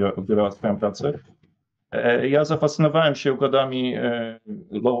inżynierów opierała swoją pracę. Ja zafascynowałem się układami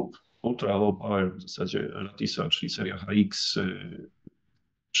ultra low power, w zasadzie Lattice'a, czyli seria HX,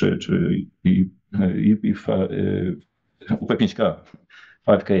 czy UP5K,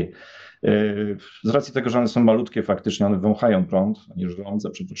 5K. Z racji tego, że one są malutkie, faktycznie one wąchają prąd, nie żrą, za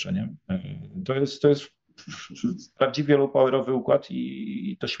przeproszeniem. To jest prawdziwie low-powerowy układ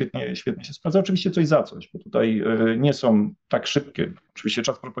i to świetnie się sprawdza. Oczywiście coś za coś, bo tutaj nie są tak szybkie. Oczywiście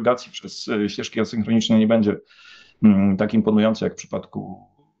czas propagacji przez ścieżki asynchroniczne nie będzie tak imponujący jak w przypadku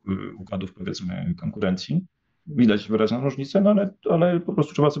układów, powiedzmy, konkurencji. Widać wyraźną różnicę, no ale po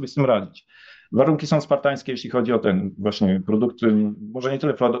prostu trzeba sobie z tym radzić. Warunki są spartańskie, jeśli chodzi o ten właśnie produkt, może nie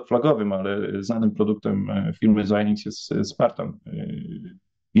tyle flagowym, ale znanym produktem firmy Xilinx jest Spartan.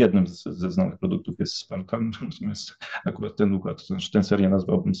 Jednym ze znanych produktów jest Spartan, natomiast akurat ten układ, znaczy tę serię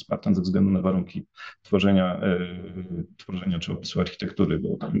nazwałbym Spartan ze względu na warunki tworzenia czy opisu architektury,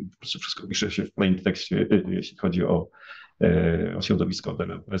 bo tam po prostu wszystko pisze się w plain tekście, jeśli chodzi o środowisko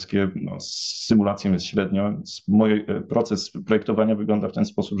deweloperskie. No, z symulacją jest średnio. Mój proces projektowania wygląda w ten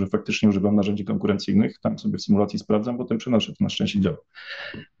sposób, że faktycznie używam narzędzi konkurencyjnych, tam sobie w symulacji sprawdzam, potem przenoszę, to na szczęście działa.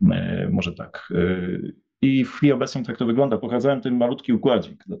 Może tak. I w chwili obecnej tak to wygląda. Pokazałem ten malutki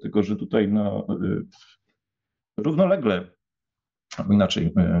układzik, dlatego że tutaj równolegle, albo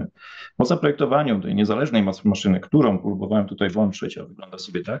inaczej, po zaprojektowaniu tej niezależnej maszyny, którą próbowałem tutaj włączyć, a wygląda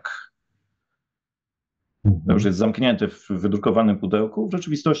sobie tak, to już jest zamknięte w wydrukowanym pudełku. W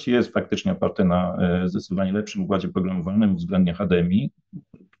rzeczywistości jest faktycznie oparte na zdecydowanie lepszym układzie programowalnym względnie HDMI.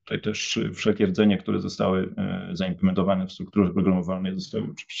 Tutaj też wszelkie rdzenie, które zostały zaimplementowane w strukturze programowalnej, zostały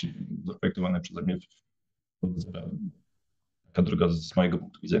oczywiście zaprojektowane przeze mnie od zera. Taka droga z mojego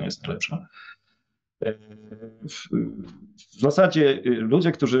punktu widzenia jest najlepsza. W zasadzie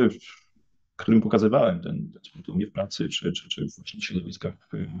ludzie, którym pokazywałem ten sport u mnie w pracy, czy właśnie w środowiskach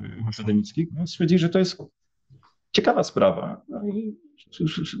akademickich, no, stwierdzili, że to jest ciekawa sprawa. No i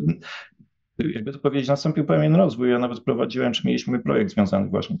jakby to powiedzieć, nastąpił pewien rozwój. Ja nawet prowadziłem, czy mieliśmy projekt związany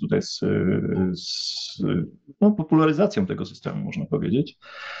właśnie tutaj z popularyzacją tego systemu, można powiedzieć.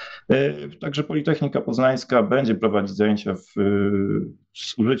 Także Politechnika Poznańska będzie prowadzić zajęcia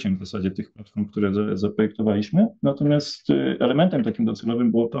z użyciem w zasadzie tych platform, które zaprojektowaliśmy. Natomiast elementem takim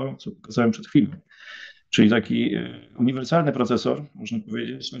docelowym było to, co pokazałem przed chwilą. Czyli taki uniwersalny procesor, można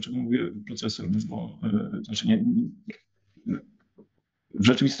powiedzieć. Dlaczego mówię procesor? Bo w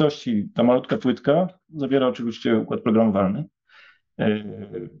rzeczywistości ta malutka płytka zawiera oczywiście układ programowalny,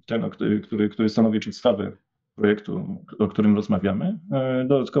 ten, który stanowi podstawę projektu, o którym rozmawiamy.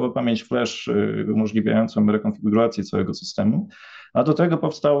 Dodatkowo pamięć flash umożliwiającą rekonfigurację całego systemu, a do tego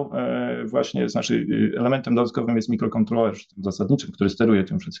powstał właśnie, elementem dodatkowym jest mikrokontroler zasadniczy, który steruje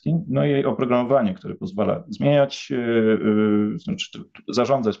tym wszystkim, no i oprogramowanie, które pozwala zmieniać,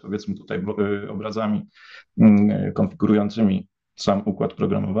 zarządzać, powiedzmy tutaj obrazami konfigurującymi sam układ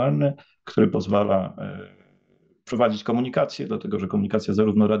programowalny, który pozwala prowadzić komunikację, dlatego że komunikacja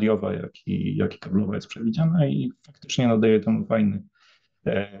zarówno radiowa, jak i kablowa jest przewidziana i faktycznie nadaje temu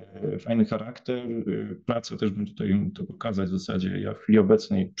fajny charakter. Pracę też bym tutaj to pokazać w zasadzie. Ja w chwili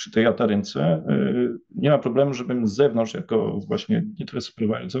obecnej przy tej Atarynce nie ma problemu, żebym z zewnątrz jako właśnie nie tyle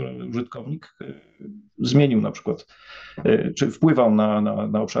supervisor, ale użytkownik zmienił na przykład, czy wpływał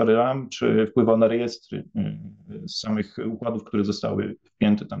na obszary RAM, czy wpływał na rejestry z samych układów, które zostały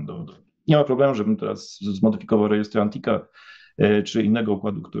wpięte tam nie ma problemu, żebym teraz zmodyfikował rejestry ANTIC'a czy innego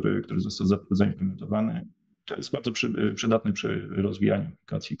układu, który został zaimplementowany. To jest bardzo przydatne przy rozwijaniu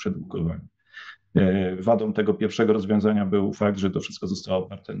aplikacji i przedrukowaniu. Wadą tego pierwszego rozwiązania był fakt, że to wszystko zostało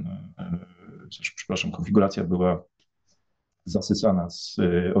oparte konfiguracja była zasysana z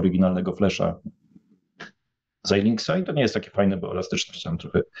oryginalnego flasha Xilinxa i to nie jest takie fajne, bo elastyczność tam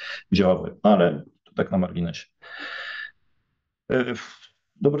trochę działała, ale to tak na marginesie.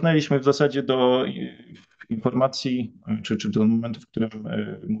 Dobrnęliśmy w zasadzie do informacji, czy do momentu, w którym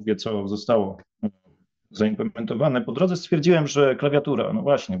mówię, co zostało zaimplementowane. Po drodze stwierdziłem, że klawiatura, no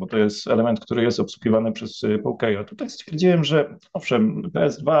właśnie, bo to jest element, który jest obsługiwany przez POKEY, a tutaj stwierdziłem, że owszem,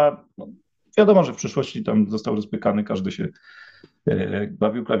 PS2, no, wiadomo, że w przyszłości tam został rozpykany, każdy się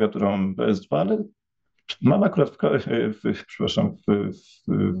bawił klawiaturą PS2, ale mam akurat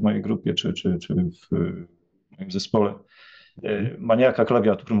w mojej grupie, czy w moim zespole maniaka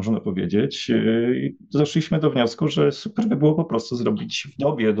klawiatur, można powiedzieć. I doszliśmy do wniosku, że super by było po prostu zrobić w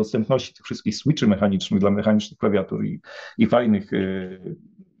dobie dostępności tych wszystkich switchy mechanicznych dla mechanicznych klawiatur i fajnych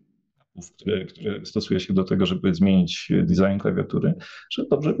które stosuje się do tego, żeby zmienić design klawiatury, że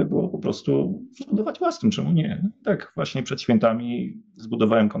dobrze by było po prostu zbudować własnym, czemu nie? Tak właśnie przed świętami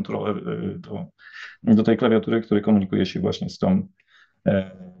zbudowałem kontroler do tej klawiatury, który komunikuje się właśnie z tą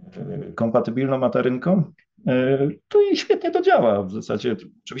kompatybilną atarynką. To i świetnie to działa w zasadzie.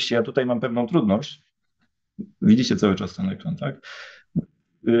 Oczywiście ja tutaj mam pewną trudność. Widzicie cały czas ten ekran, tak?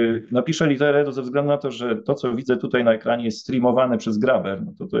 Napiszę literę to ze względu na to, że to, co widzę tutaj na ekranie jest streamowane przez grabber,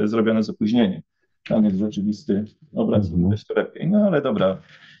 no to jest zrobione z opóźnieniem. Tam jest rzeczywisty obraz, widać to lepiej. No ale dobra,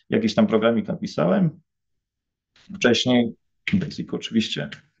 jakiś tam programik napisałem wcześniej, Basic oczywiście,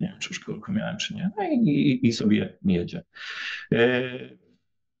 nie wiem, czy już go uruchomiałem, czy nie, no i sobie jedzie.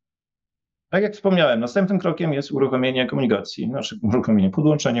 Tak jak wspomniałem, następnym krokiem jest uruchomienie komunikacji, znaczy uruchomienie,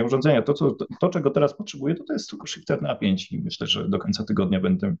 podłączenie urządzenia. To, czego teraz potrzebuję, to jest tylko Shift F5 i myślę, że do końca tygodnia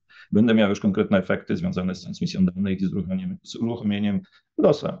będę miał już konkretne efekty związane z transmisją danych i z uruchomieniem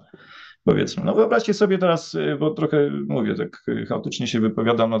DOS-a. Powiedzmy. No wyobraźcie sobie teraz, bo trochę mówię, tak chaotycznie się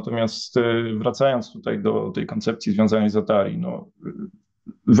wypowiadam, natomiast wracając tutaj do tej koncepcji związanej z Atari, no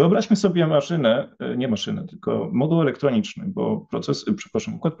wyobraźmy sobie nie maszynę, tylko moduł elektroniczny, bo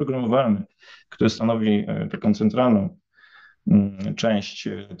układ programowalny, który stanowi taką centralną część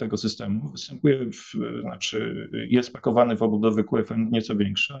tego systemu, jest pakowany w obudowy QFN nieco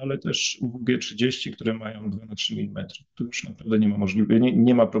większe, ale też UWG-30, które mają 2×3 mm. Tu już naprawdę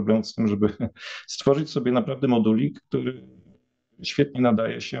nie ma problemu z tym, żeby stworzyć sobie naprawdę modulik, który świetnie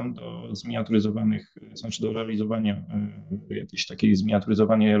nadaje się do zminiaturyzowanych, znaczy do realizowania jakiejś takiej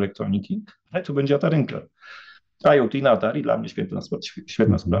zminiaturyzowanej elektroniki, ale tu będzie atarynka. IoT na Atari dla mnie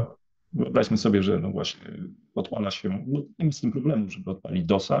świetna sprawa. Wyobraźmy sobie, że no właśnie odpala się, no nie ma z tym problemu, żeby odpalić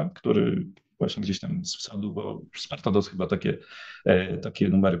DOS-a, który właśnie gdzieś tam z wsadu, bo Sparta DOS chyba takie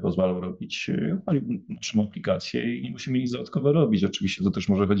numery pozwalał robić, odpalił naszą aplikację i nie musimy nic dodatkowo robić. Oczywiście to też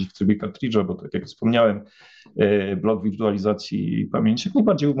może chodzić w trybie kartridża, bo tak jak wspomniałem, blok wirtualizacji pamięci jak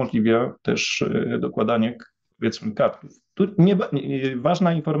najbardziej umożliwia też dokładanie, powiedzmy, kartów. Tu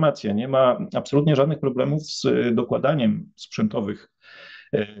ważna informacja, nie ma absolutnie żadnych problemów z dokładaniem sprzętowych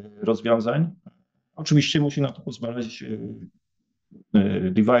rozwiązań. Oczywiście musi na to pozwalać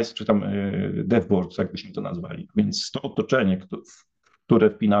device, czy tam devboard, jak byśmy to nazwali. Więc to otoczenie, w które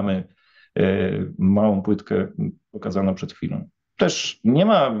wpinamy małą płytkę pokazaną przed chwilą. Też nie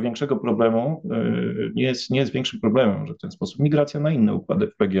ma większego problemu, nie jest większym problemem, że w ten sposób migracja na inne układy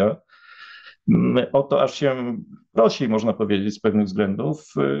FPGA. O to aż się prosi, można powiedzieć, z pewnych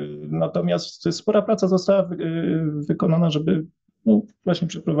względów. Natomiast spora praca została wykonana, żeby właśnie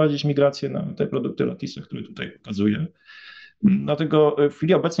przeprowadzić migrację na te produkty Lattice'a, które tutaj pokazuję. Dlatego w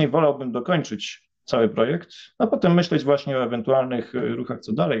chwili obecnej wolałbym dokończyć cały projekt, a potem myśleć właśnie o ewentualnych ruchach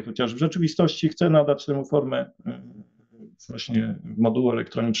co dalej, chociaż w rzeczywistości chcę nadać temu formę właśnie modułu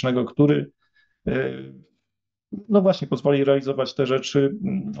elektronicznego, który no właśnie pozwoli realizować te rzeczy,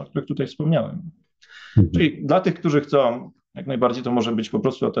 o których tutaj wspomniałem. Czyli dla tych, którzy chcą, jak najbardziej to może być po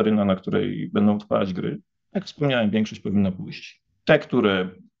prostu Ataryna, na której będą odpalać gry. Jak wspomniałem, większość powinna pójść. Te, które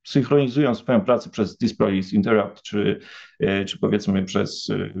synchronizują swoją pracę przez display interrupt, czy powiedzmy przez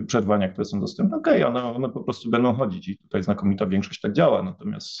przerwania, które są dostępne, okej, one po prostu będą chodzić i tutaj znakomita większość tak działa.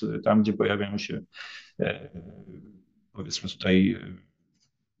 Natomiast tam, gdzie pojawiają się powiedzmy tutaj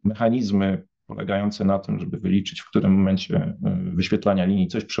mechanizmy polegające na tym, żeby wyliczyć, w którym momencie wyświetlania linii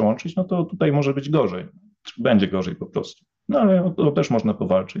coś przełączyć, no to tutaj może być gorzej. Będzie gorzej po prostu. No ale o to też można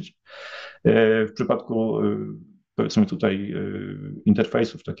powalczyć. W przypadku powiedzmy tutaj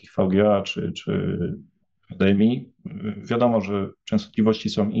interfejsów takich VGA czy HDMI, wiadomo, że częstotliwości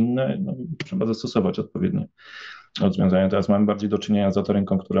są inne, no, trzeba zastosować odpowiednie rozwiązania. Teraz mamy bardziej do czynienia z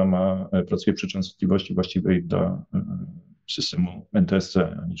atarynką, która pracuje przy częstotliwości właściwej dla systemu NTSC,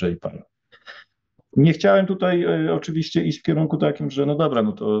 aniżeli PAL. Nie chciałem tutaj oczywiście iść w kierunku takim, że no dobra,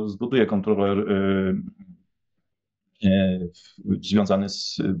 no to zbuduję kontroler związany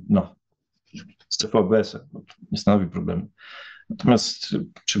z CVBS-em. Nie stanowi problemu. Natomiast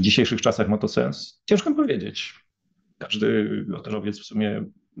czy w dzisiejszych czasach ma to sens? Ciężko powiedzieć. Każdy atorowiec w sumie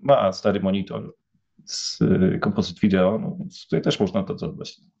ma stary monitor z kompozyt wideo, no więc tutaj też można to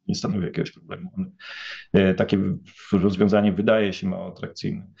zadbać. Nie stanowi jakiegoś problemu. Takie rozwiązanie wydaje się mało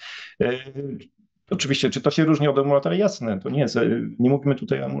atrakcyjne. Oczywiście, czy to się różni od emulatora? Jasne, to nie mówimy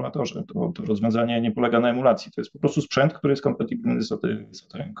tutaj o emulatorze. To rozwiązanie nie polega na emulacji. To jest po prostu sprzęt, który jest kompatybilny z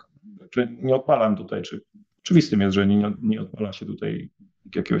atarynką. Nie odpalam tutaj, oczywistym jest, że nie odpala się tutaj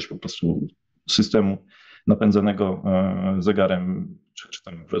jakiegoś po prostu systemu napędzanego zegarem, czy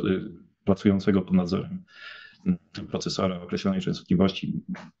tam pracującego pod nadzorem procesora określonej częstotliwości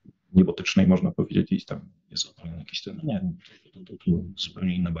niebotycznej, można powiedzieć, i tam jest odpalony jakiś ten, nie, to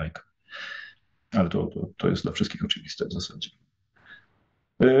zupełnie inna bajka. Ale to jest dla wszystkich oczywiste w zasadzie.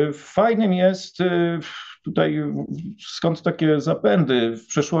 Fajnym jest tutaj, skąd takie zapędy w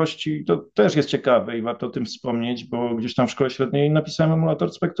przeszłości, to też jest ciekawe i warto o tym wspomnieć, bo gdzieś tam w szkole średniej napisałem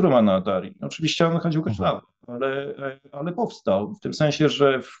emulator Spectruma na Atari. Oczywiście on chodził koślawo, ale powstał, w tym sensie,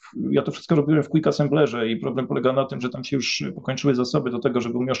 że ja to wszystko robiłem w Quick Assemblerze i problem polegał na tym, że tam się już pokończyły zasoby do tego,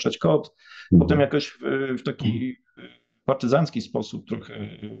 żeby umieszczać kod. Potem jakoś w taki partyzancki sposób trochę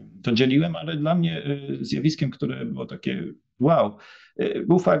to dzieliłem, ale dla mnie zjawiskiem, które było takie wow,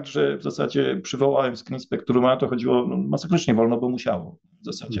 był fakt, że w zasadzie przywołałem screen Spectruma, to chodziło masakrycznie wolno, bo musiało w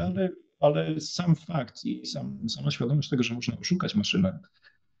zasadzie, ale sam fakt i sama świadomość tego, że można oszukać maszynę,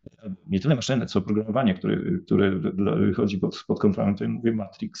 nie tyle maszynę, co oprogramowanie, które chodzi pod kontrolą, to ja mówię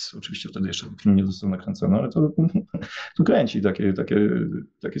Matrix, oczywiście wtedy jeszcze film nie został nakręcony, ale to kręci takie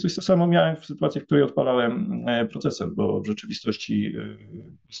coś. To samo miałem w sytuacji, w której odpalałem procesor, bo w rzeczywistości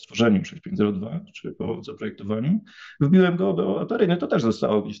po stworzeniu 6502, czy po zaprojektowaniu, wbiłem go do Atari, no to też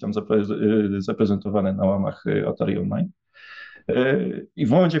zostało gdzieś tam zaprezentowane na łamach Atari Online. I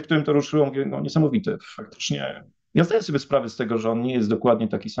w momencie, w którym to ruszyło, mówię, no niesamowite, faktycznie. Ja zdaję sobie sprawę z tego, że on nie jest dokładnie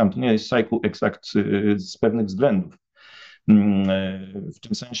taki sam. To nie jest cycle exact z pewnych względów. W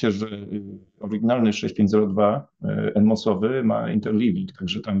tym sensie, że oryginalny 6502 NMOS-owy ma interleaving,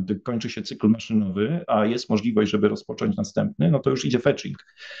 także tam, gdy kończy się cykl maszynowy, a jest możliwość, żeby rozpocząć następny, no to już idzie fetching.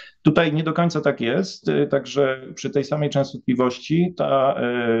 Tutaj nie do końca tak jest, także przy tej samej częstotliwości ta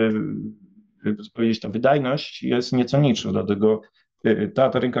wydajność jest nieco niższa, dlatego ta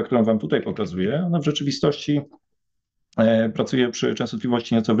atarynka, którą wam tutaj pokazuję, ona w rzeczywistości pracuje przy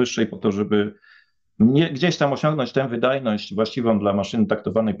częstotliwości nieco wyższej po to, żeby gdzieś tam osiągnąć tę wydajność właściwą dla maszyny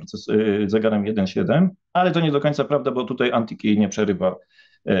taktowanej zegarem 1.7, ale to nie do końca prawda, bo tutaj ANTIC jej nie przerywa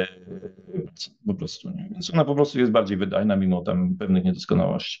po prostu. Nie? Więc ona po prostu jest bardziej wydajna mimo tam pewnych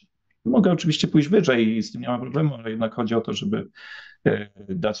niedoskonałości. Mogę oczywiście pójść wyżej i z tym nie ma problemu, ale jednak chodzi o to, żeby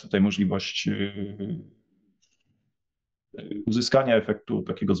dać tutaj możliwość uzyskania efektu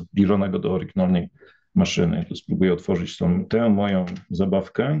takiego zbliżonego do oryginalnej maszyny. Tu spróbuję otworzyć tę moją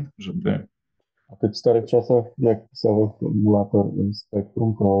zabawkę, żeby... A ty w starych czasach, jak pisałeś emulator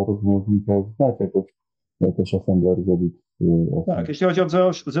Spectrum, to rozumiem, że znać jakoś assembler zrobić. Tak, jeśli chodzi o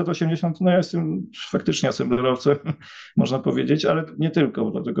Z80, no ja jestem faktycznie assemblerowcem, można powiedzieć, ale nie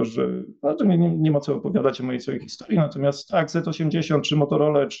tylko, dlatego że no to nie ma co opowiadać o mojej swojej historii, natomiast tak, Z80, czy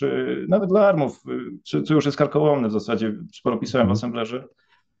Motorola, czy nawet dla ARMów, co już jest karkołomne w zasadzie, sporo pisałem w assemblerze.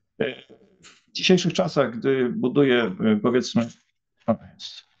 W dzisiejszych czasach, gdy buduję, powiedzmy,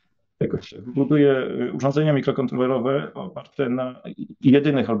 buduję urządzenia mikrokontrolerowe oparte na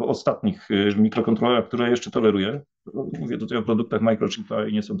jedynych albo ostatnich mikrokontrolerach, które jeszcze toleruję. Mówię tutaj o produktach microchipa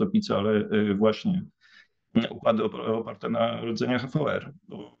i nie są to pizze, ale właśnie układy oparte na rdzeniach HVR.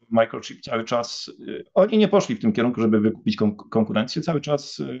 Bo microchip cały czas, oni nie poszli w tym kierunku, żeby wykupić konkurencję, cały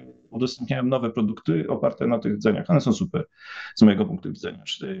czas udostępniają nowe produkty oparte na tych rdzeniach. One są super z mojego punktu widzenia.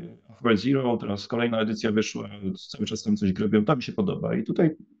 Czyli HVR Zero, teraz kolejna edycja wyszła, cały czas tam coś grabią, to mi się podoba. I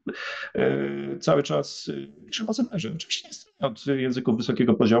tutaj cały czas piszę w assemblerze. Oczywiście nie stronię od języków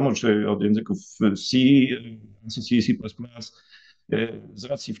wysokiego poziomu, czy od języków C, C++, z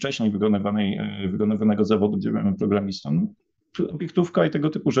racji wcześniej wykonywanego zawodu, gdzie byłem programistą, obiektówka i tego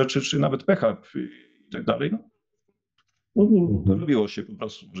typu rzeczy, czy nawet PHP i tak dalej, no, robiło się po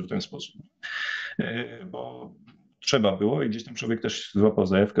prostu może w ten sposób. Bo trzeba było i gdzieś tam człowiek też złapał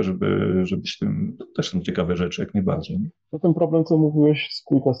zajawkę, żeby się tym, to też są ciekawe rzeczy, jak najbardziej. No ten problem, co mówiłeś z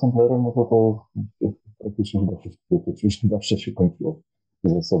Quick Assemblerem, no to praktycznie zawsze się kończyło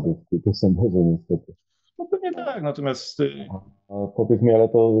zasoby w Quick Assemblerze niestety. No pewnie tak, natomiast... A powiedz mi, ale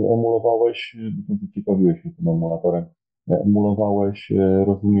to emulowałeś, ciekawiłeś się tym emulatorem, emulowałeś,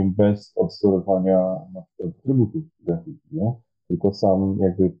 rozumiem, bez odwzorowania na przykład atrybutów grafiki, nie? Tylko sam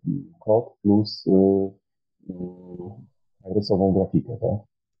jakby kod plus rysową grafikę,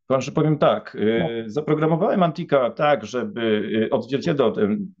 tak? Że powiem tak, zaprogramowałem ANTICa tak, żeby odzwierciedlał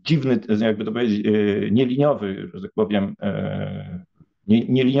ten dziwny, jakby to powiedzieć, nieliniowy, że tak powiem,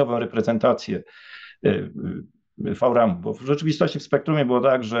 nieliniową reprezentację VRAM, bo w rzeczywistości w Spectrumie było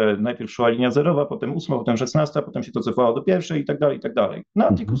tak, że najpierw szła linia zerowa, potem 8, potem 16, potem się to cofało do pierwszej i tak dalej, i tak dalej. Na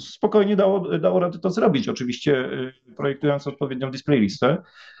ANTICu spokojnie dało radę to zrobić, oczywiście projektując odpowiednią display listę,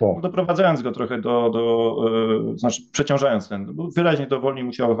 doprowadzając go trochę znaczy przeciążając ten, bo wyraźnie to wolniej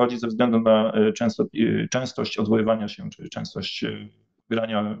musiało chodzić ze względu na częstość odwoływania się, czy częstość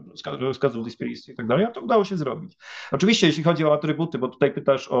grania rozkazów display listy i tak dalej, a to udało się zrobić. Oczywiście jeśli chodzi o atrybuty, bo tutaj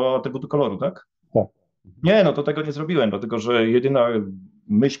pytasz o atrybuty koloru, tak? Tak. Nie, no to tego nie zrobiłem, dlatego że jedyna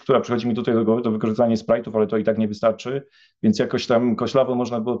myśl, która przychodzi mi tutaj do głowy, to wykorzystanie sprite'ów, ale to i tak nie wystarczy, więc jakoś tam koślawo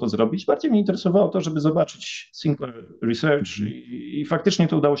można było to zrobić. Bardziej mnie interesowało to, żeby zobaczyć single research i faktycznie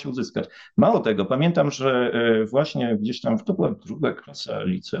to udało się uzyskać. Mało tego, pamiętam, że właśnie gdzieś tam, to była druga klasa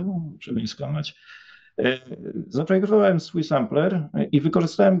liceum, żeby nie skłamać, zaprojektowałem swój sampler i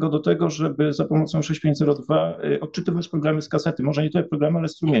wykorzystałem go do tego, żeby za pomocą 6502 odczytywać programy z kasety. Może nie te programy, ale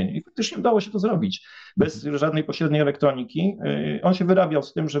strumienie. I faktycznie udało się to zrobić. Bez żadnej pośredniej elektroniki. On się wyrabiał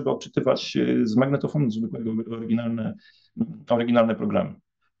z tym, żeby odczytywać z magnetofonu zwykłego oryginalne programy.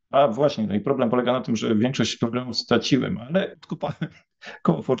 A właśnie, no i problem polega na tym, że większość programów straciłem, ale kupałem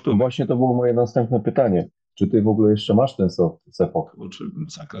koło fortuny. Właśnie to było moje następne pytanie. Czy ty w ogóle jeszcze masz ten soft z epoki?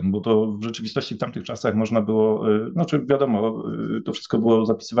 Bo to w rzeczywistości w tamtych czasach można było, znaczy wiadomo, to wszystko było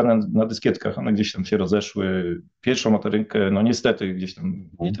zapisywane na dyskietkach, one gdzieś tam się rozeszły. Pierwszą materynkę, no niestety gdzieś tam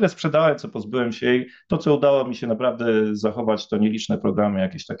nie tyle sprzedałem, co pozbyłem się jej. To, co udało mi się naprawdę zachować, to nieliczne programy,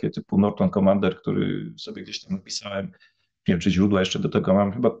 jakieś takie typu Norton Commander, który sobie gdzieś tam napisałem. Nie wiem, czy źródła jeszcze do tego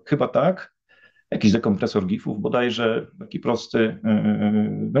mam, chyba tak. Jakiś dekompresor GIF-ów bodajże, taki prosty.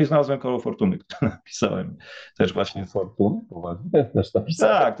 No i znalazłem koło fortuny, które napisałem też właśnie. Fortuny? Poważnie? Też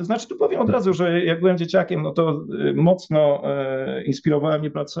napisałem. Tak, to znaczy tu powiem od razu, że jak byłem dzieciakiem, no to mocno inspirowała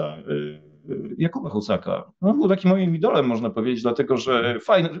mnie praca Jakuba Husaka. No, był takim moim idolem, można powiedzieć, dlatego że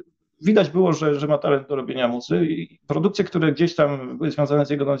fajny, widać było, że ma talent do robienia muzy i produkcje, które gdzieś tam były związane z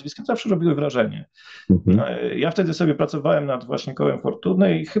jego nazwiskiem, zawsze robiły wrażenie. Ja wtedy sobie pracowałem nad właśnie kołem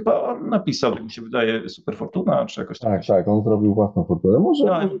fortuny i chyba on napisał, mi się wydaje, Super Fortuna, czy jakoś tak. Tak, on zrobił własną fortunę.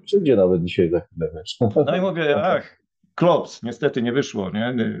 Może przyjdzie nawet dzisiaj za chwilę, wiesz. No i mówię, klops, niestety nie wyszło,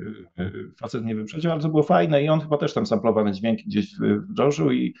 nie? Facet nie wyprzedził, ale to było fajne i on chyba też tam samplowane dźwięki gdzieś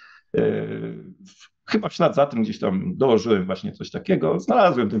wdrożył i chyba w ślad za tym gdzieś tam dołożyłem właśnie coś takiego.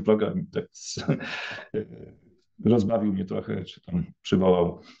 Znalazłem ten program, tak rozbawił mnie trochę, czy tam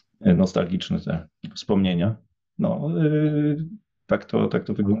przywołał nostalgiczne te wspomnienia. No, tak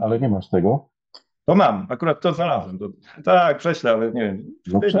to wygląda. Ale nie masz tego? To mam, akurat to znalazłem. Tak, prześlę, ale nie wiem.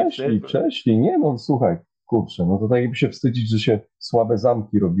 No prześlij. Nie no, słuchaj, kurczę, no to tak jakby się wstydzić, że się słabe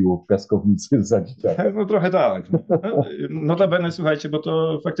zamki robiło w piaskownicy za dzieciaka. No trochę tak. Notabene, słuchajcie, bo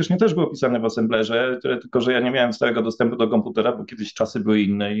to faktycznie też było pisane w assemblerze, tylko że ja nie miałem stałego dostępu do komputera, bo kiedyś czasy były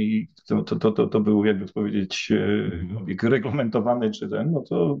inne i to był, jakby to powiedzieć, obieg reglamentowany, czy ten, no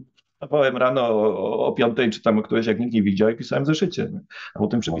to wstawałem rano o 5:00 czy tam o którejś, jak nikt nie widział i pisałem w zeszycie, nie? A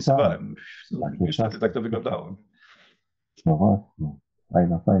potem przepisywałem. Niestety tak to wyglądało. No właśnie,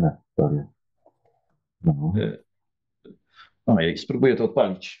 fajna historia. No. No i spróbuję to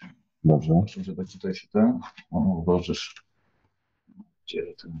odpalić. Dobrze. Proszę, że tak tutaj się ten ułożysz.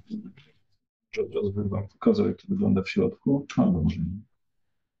 Gdzie ten? Może od razu wam pokazał, jak to wygląda w środku. Albo może nie.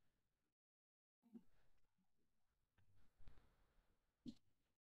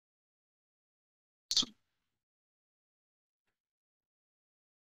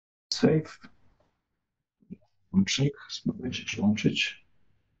 Save. Łącznik. Spróbuję się przyłączyć.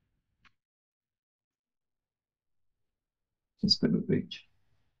 Co z tego wyjdzie?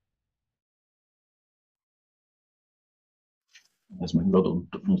 Wezmę lodą,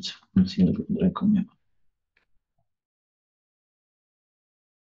 to nic innego pod ręką nie ma.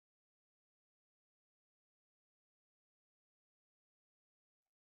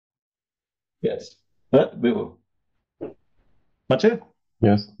 Jest. Było. Macie?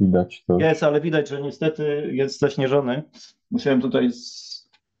 Jest, widać to. Jest, ale widać, że niestety jest zaśnieżony. Musiałem tutaj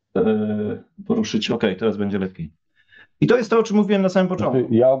poruszyć. Okej, teraz będzie lepiej. I to jest to, o czym mówiłem na samym początku.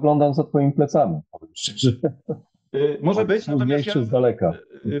 Znaczy, ja oglądam za twoimi plecami, powiem szczerze. Może być, natomiast z daleka.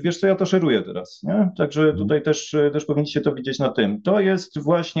 Wiesz co, ja to szeruję teraz, nie? Także tutaj też powinniście to widzieć na tym. To jest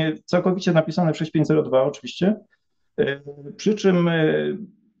właśnie całkowicie napisane w 6502 oczywiście, przy czym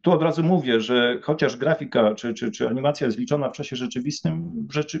tu od razu mówię, że chociaż grafika czy animacja jest liczona w czasie rzeczywistym,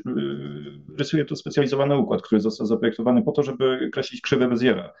 rysuje to specjalizowany układ, który został zaprojektowany po to, żeby kreślić krzywe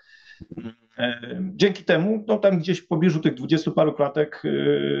Beziera. Dzięki temu, no tam gdzieś w pobliżu tych 20 paru klatek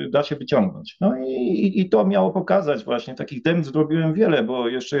da się wyciągnąć. No i to miało pokazać właśnie, takich dem zrobiłem wiele, bo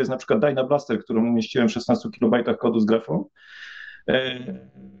jeszcze jest na przykład Dyna Blaster, którą umieściłem w 16 KB kodu z grafą.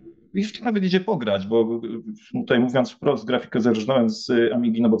 I nawet idzie pograć, bo tutaj mówiąc wprost, grafikę zerżnąłem z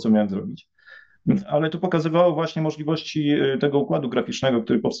Amigi, no bo co miałem zrobić. Ale to pokazywało właśnie możliwości tego układu graficznego,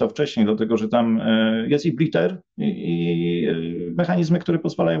 który powstał wcześniej, dlatego że tam jest i blitter, i mechanizmy, które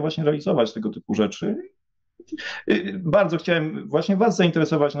pozwalają właśnie realizować tego typu rzeczy. Bardzo chciałem właśnie was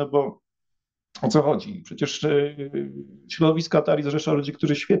zainteresować, no bo o co chodzi? Przecież środowisko Atari zrzesza ludzi,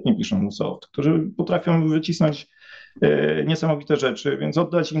 którzy świetnie piszą soft, którzy potrafią wycisnąć niesamowite rzeczy, więc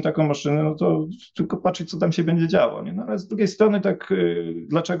oddać im taką maszynę, no to tylko patrzeć, co tam się będzie działo. Nie? No ale z drugiej strony tak,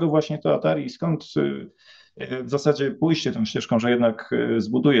 dlaczego właśnie to Atari, skąd w zasadzie pójście tą ścieżką, że jednak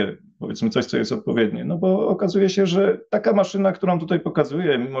zbuduje, powiedzmy, coś, co jest odpowiednie. No bo okazuje się, że taka maszyna, którą tutaj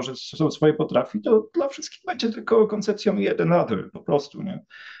pokazuje, mimo że swoje potrafi, to dla wszystkich będzie tylko koncepcją jeden other, po prostu, nie?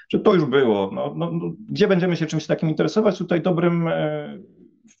 Że to już było. Gdzie będziemy się czymś takim interesować? Tutaj dobrym,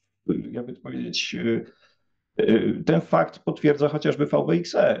 jakby to powiedzieć, ten fakt potwierdza chociażby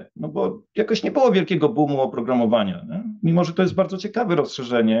VWXE, no bo jakoś nie było wielkiego boomu oprogramowania, nie? Mimo że to jest bardzo ciekawe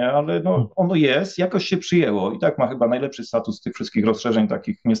rozszerzenie, ale no, ono jest, jakoś się przyjęło i tak ma chyba najlepszy status tych wszystkich rozszerzeń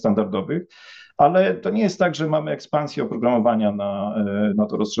takich niestandardowych, ale to nie jest tak, że mamy ekspansję oprogramowania na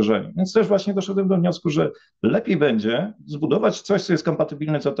to rozszerzenie. Więc też właśnie doszedłem do wniosku, że lepiej będzie zbudować coś, co jest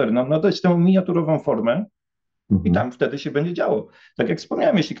kompatybilne z Atari, nadać tę miniaturową formę, i tam wtedy się będzie działo. Tak jak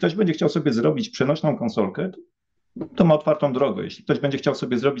wspomniałem, jeśli ktoś będzie chciał sobie zrobić przenośną konsolkę, to ma otwartą drogę. Jeśli ktoś będzie chciał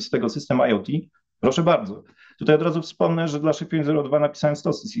sobie zrobić z tego system IoT, proszę bardzo. Tutaj od razu wspomnę, że dla 6502 napisałem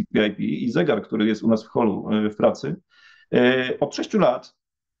stosy TCP/IP i zegar, który jest u nas w holu w pracy. Od 6 lat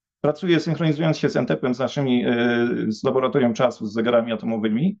pracuję synchronizując się z NTP-em, z laboratorium czasu, z zegarami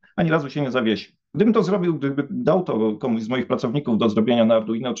atomowymi, ani razu się nie zawiesił. Gdybym to zrobił, gdybym dał to komuś z moich pracowników do zrobienia na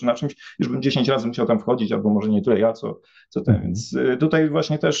Arduino czy na czymś, już bym 10 razy musiał tam wchodzić, albo może nie tyle ja, co ten. Więc tutaj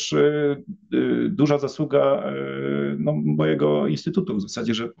właśnie też duża zasługa mojego instytutu w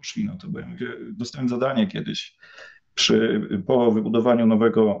zasadzie, że poszli na to, bo ja mówię, dostałem zadanie kiedyś po wybudowaniu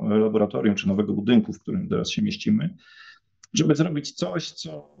nowego laboratorium czy nowego budynku, w którym teraz się mieścimy, żeby zrobić coś,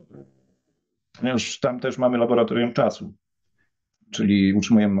 co już tam też mamy laboratorium czasu, czyli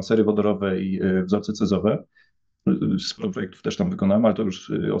utrzymujemy masery wodorowe i wzorce cezowe. Sporo projektów też tam wykonałem, ale to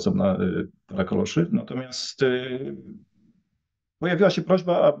już osobna para koloszy. Natomiast pojawiła się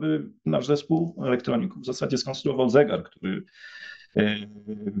prośba, aby nasz zespół elektroników w zasadzie skonstruował zegar, który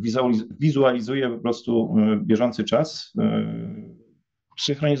wizualizuje po prostu bieżący czas,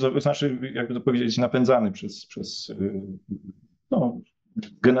 synchronizowany, znaczy, jakby to powiedzieć, napędzany przez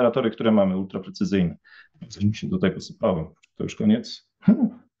generatory, które mamy, ultraprecyzyjne. Coś mi się tutaj posypało. To już koniec?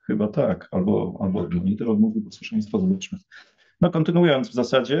 Chyba tak. Albo monitor odmówił posłuszeństwa, zobaczmy. No kontynuując w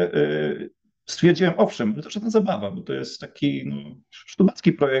zasadzie, stwierdziłem, owszem, to żadna zabawa, bo to jest taki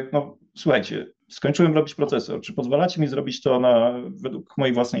sztubacki projekt. No słuchajcie, skończyłem robić procesor. Czy pozwalacie mi zrobić to według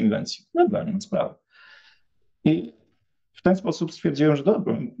mojej własnej inwencji? Dobra, nie ma sprawy. I w ten sposób stwierdziłem, że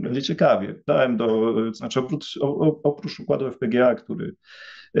dobra, będzie ciekawie. Dałem oprócz układu FPGA,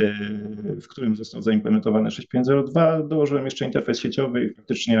 w którym został zaimplementowany 6502, dołożyłem jeszcze interfejs sieciowy i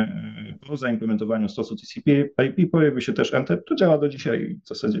faktycznie po zaimplementowaniu stosu TCP/IP pojawił się też NTP, to działa do dzisiaj i w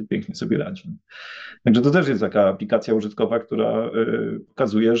zasadzie pięknie sobie radzi. Także to też jest taka aplikacja użytkowa, która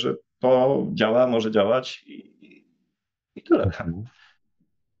pokazuje, że to działa, może działać i tyle.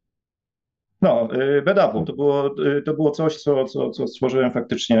 No, bed-upu to było coś, co stworzyłem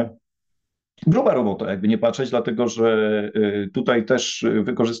faktycznie. Gruba robota, jakby nie patrzeć, dlatego że tutaj też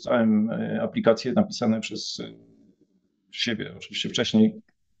wykorzystałem aplikacje napisane przez siebie, oczywiście wcześniej,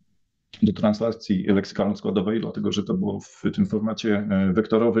 do translacji leksykalno-składowej, dlatego że to było w tym formacie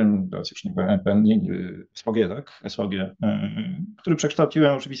wektorowym, teraz już nie pamiętam, SVG, tak? SVG, który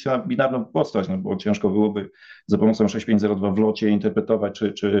przekształciłem oczywiście na binarną postać, no bo ciężko byłoby za pomocą 6502 w locie interpretować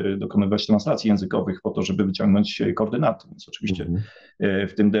czy dokonywać translacji językowych po to, żeby wyciągnąć koordynaty. Więc oczywiście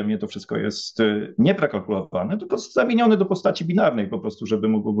w tym demie to wszystko jest nie prekalkulowane, tylko zamienione do postaci binarnej po prostu, żeby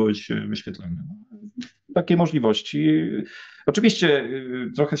mogło być wyświetlone. Takie możliwości. Oczywiście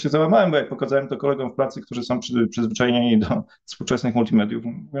trochę się załamałem, bo jak pokazałem to kolegom w pracy, którzy są przyzwyczajeni do współczesnych multimediów,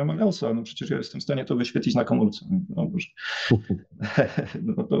 mówiłem, ale no przecież ja jestem w stanie to wyświetlić na komórce. No,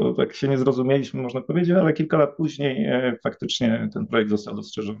 no to tak się nie zrozumieliśmy, można powiedzieć, ale kilka lat później faktycznie ten projekt został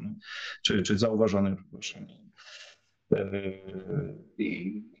dostrzeżony, czy zauważony, przepraszam.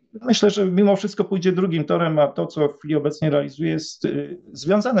 I myślę, że mimo wszystko pójdzie drugim torem, a to, co w chwili obecnej realizuję, jest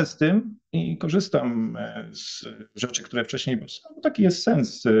związane z tym i korzystam z rzeczy, które wcześniej powstały. Taki jest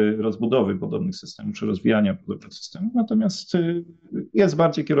sens rozbudowy podobnych systemów, czy rozwijania podobnych systemów. Natomiast jest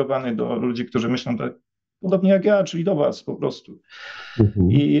bardziej kierowany do ludzi, którzy myślą tak podobnie jak ja, czyli do was po prostu.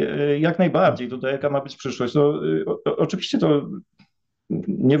 I jak najbardziej tutaj, jaka ma być przyszłość. No, oczywiście to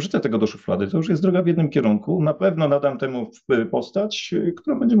nie wrzucę tego do szuflady, to już jest droga w jednym kierunku. Na pewno nadam temu postać,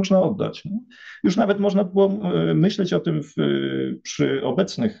 którą będzie można oddać. Już nawet można było myśleć o tym przy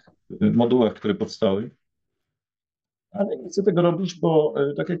obecnych modułach, które powstały, ale nie chcę tego robić, bo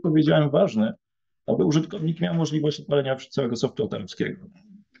tak jak powiedziałem, ważne, aby użytkownik miał możliwość odpalenia całego softu atarowskiego.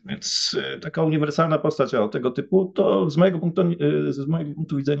 Więc taka uniwersalna postać tego typu to z mojego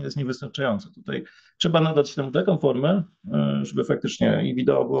punktu widzenia jest niewystarczająca. Tutaj trzeba nadać temu taką formę, żeby faktycznie i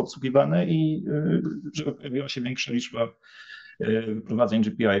wideo było obsługiwane i żeby pojawiła się większa liczba wyprowadzeń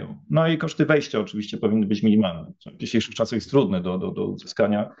GPIO. No i koszty wejścia oczywiście powinny być minimalne, co w dzisiejszych czasach jest trudne do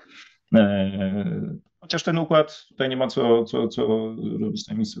uzyskania. Chociaż ten układ, tutaj nie ma co robić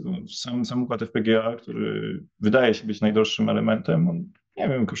tajemnicy. Sam układ FPGA, który wydaje się być najdroższym elementem, on, nie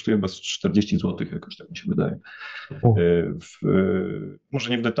wiem, kosztuje chyba 40 zł, jakoś tak mi się wydaje. Może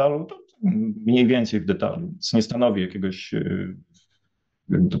nie w detalu, to mniej więcej w detalu, więc nie stanowi jakiegoś,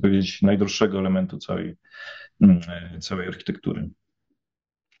 jakby to powiedzieć, najdroższego elementu całej architektury,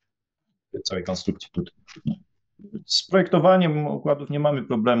 całej konstrukcji tutaj. Z projektowaniem układów nie mamy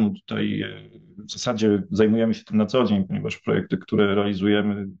problemu. Tutaj w zasadzie zajmujemy się tym na co dzień, ponieważ projekty, które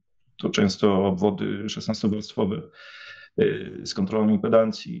realizujemy, to często obwody 16-warstwowe z kontrolą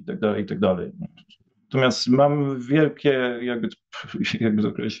impedancji i tak dalej. Natomiast mam jakby to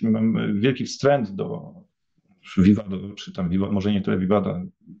określić, mam wielki wstręt do Vivado, czy tam może nie tyle Vivado,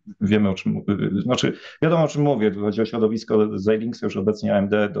 wiemy o czym, znaczy wiadomo o czym mówię, tu chodzi o środowisko Xilinxa, już obecnie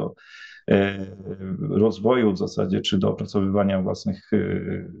AMD, do rozwoju w zasadzie, czy do opracowywania własnych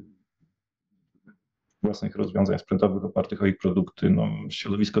rozwiązań sprzętowych opartych o ich produkty. No,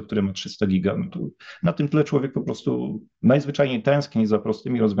 środowisko, które ma 300 giga, no to na tym tle człowiek po prostu najzwyczajniej tęskni za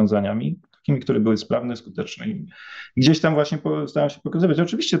prostymi rozwiązaniami, takimi, które były sprawne, skuteczne. I gdzieś tam właśnie staram się pokazywać.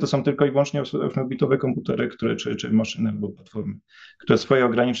 Oczywiście to są tylko i wyłącznie 8-bitowe komputery, czy maszyny albo platformy, które swoje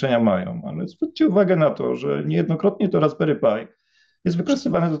ograniczenia mają, ale zwróćcie uwagę na to, że niejednokrotnie to Raspberry Pi jest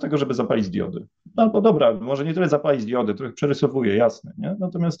wykorzystywane do tego, żeby zapalić diody. No bo dobra, może nie tyle zapalić diody, trochę przerysowuje, jasne, nie?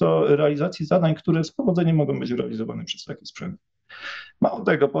 Natomiast do realizacji zadań, które z powodzeniem mogą być realizowane przez taki sprzęt. Mało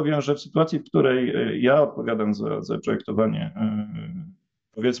tego, powiem, że w sytuacji, w której ja odpowiadam za projektowanie,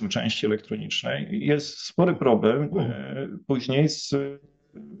 powiedzmy, części elektronicznej, jest spory problem później z,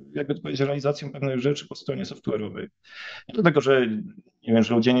 jakby to powiedzieć, realizacją pewnych rzeczy po stronie software'owej. Nie dlatego, że nie wiem,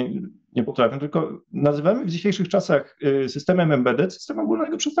 że ludzie nie potrafią, tylko nazywamy w dzisiejszych czasach systemem embedded systemem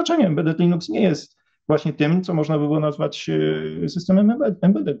ogólnego przeznaczenia. Embedded Linux nie jest właśnie tym, co można by było nazwać systemem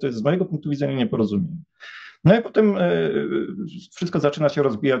embedded. To jest z mojego punktu widzenia nieporozumienie. No i potem wszystko zaczyna się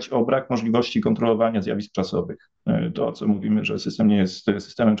rozbijać o brak możliwości kontrolowania zjawisk czasowych. To, o co mówimy, że system nie jest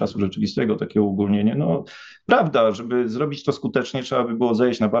systemem czasu rzeczywistego, takie uogólnienie. No prawda, żeby zrobić to skutecznie, trzeba by było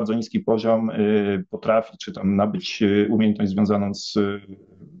zejść na bardzo niski poziom, potrafić, czy tam nabyć umiejętność związaną z,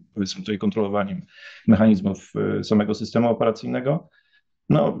 powiedzmy tutaj, kontrolowaniem mechanizmów samego systemu operacyjnego.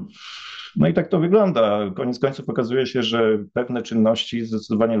 No i tak to wygląda. Koniec końców okazuje się, że pewne czynności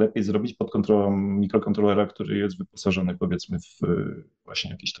zdecydowanie lepiej zrobić pod kontrolą mikrokontrolera, który jest wyposażony, powiedzmy, w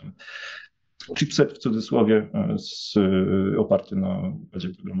właśnie jakiś tam chipset w cudzysłowie, oparty na bazie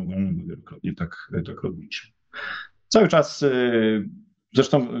programowanej, bo wielokrotnie tak robiliśmy. Cały czas,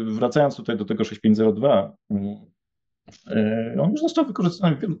 zresztą wracając tutaj do tego 6502, on już został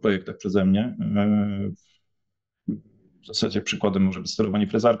wykorzystany w wielu projektach przeze mnie. W zasadzie przykładem może być sterowanie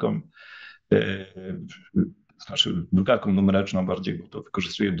frezarką, znaczy drukarką numeryczną bardziej, bo to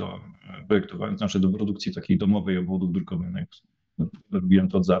wykorzystuje do projektowania, znaczy do produkcji takiej domowej obwodów drukowanych. Robiłem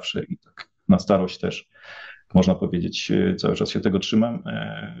to od zawsze i tak na starość też, można powiedzieć, cały czas się tego trzymam.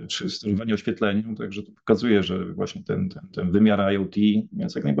 Czy sterowanie oświetleniem, także to pokazuje, że właśnie ten wymiar IoT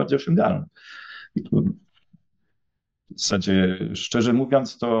jest jak najbardziej osiągalny. I tu w zasadzie, szczerze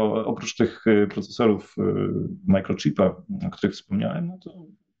mówiąc, to oprócz tych procesorów microchipa, o których wspomniałem, no to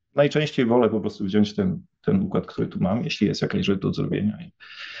najczęściej wolę po prostu wziąć ten układ, który tu mam, jeśli jest jakaś rzecz do zrobienia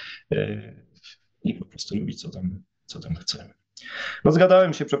i po prostu robić, co tam chcemy.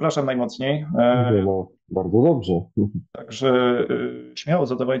 Rozgadałem się, przepraszam najmocniej. No, bardzo dobrze. Także śmiało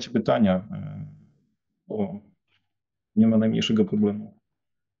zadawajcie pytania, bo nie ma najmniejszego problemu.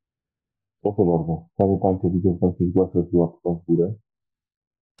 Proszę bardzo. Panie Pancie, widzę, że pan się zgłasza z łapką w górę.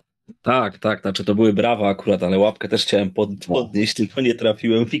 Tak, znaczy to były brawa akurat, ale łapkę też chciałem podnieść, tylko nie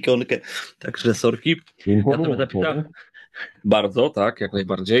trafiłem w ikonkę, także sorki. Bardzo, tak, jak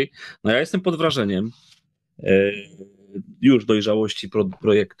najbardziej. No ja jestem pod wrażeniem już dojrzałości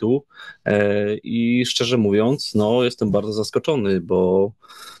projektu i szczerze mówiąc, no jestem bardzo zaskoczony, bo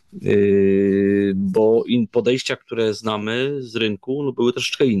podejścia, które znamy z rynku, no były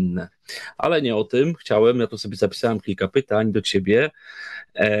troszeczkę inne. Ale nie o tym chciałem, ja tu sobie zapisałem kilka pytań do ciebie.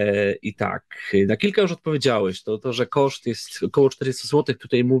 I tak, na kilka już odpowiedziałeś. To, że koszt jest około 400 zł.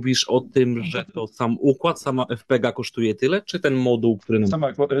 Tutaj mówisz o tym, że to sam układ, sama FPGA kosztuje tyle, czy ten moduł, który nam...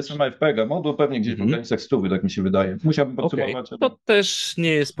 Sama FPGA, moduł pewnie gdzieś w granicach 100, tak mi się wydaje. Musiałbym podsumować. To też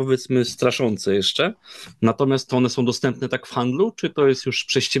nie jest, powiedzmy, straszące jeszcze. Natomiast to one są dostępne tak w handlu, czy to jest już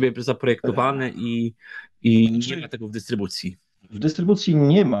przez ciebie zaprojektowane i nie ma tego w dystrybucji? W dystrybucji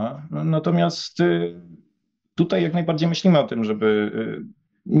nie ma, natomiast tutaj jak najbardziej myślimy o tym, żeby...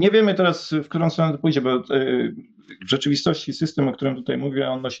 Nie wiemy teraz, w którą stronę to pójdzie, bo w rzeczywistości system, o którym tutaj mówię,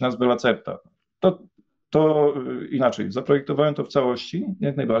 on nosi nazwę Lacerta. To inaczej, zaprojektowałem to w całości,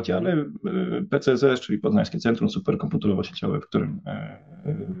 jak najbardziej, ale PCZ, czyli Poznańskie Centrum Superkomputerowo-Sieciowe, w którym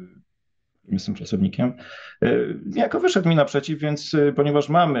jestem pracownikiem, niejako wyszedł mi naprzeciw, więc ponieważ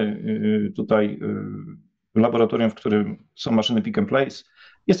mamy tutaj laboratorium, w którym są maszyny pick and place,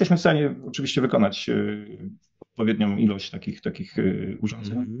 jesteśmy w stanie oczywiście wykonać odpowiednią ilość takich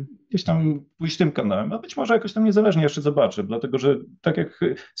urządzeń. Gdzieś tam pójść tym kanałem, a być może jakoś tam niezależnie jeszcze zobaczę, dlatego że tak jak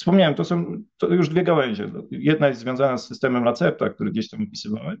wspomniałem, to już dwie gałęzie. Jedna jest związana z systemem Lacerta, który gdzieś tam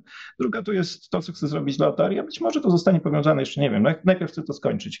opisywałem, druga to jest to, co chcę zrobić dla Atari, a być może to zostanie powiązane, jeszcze nie wiem. Najpierw chcę to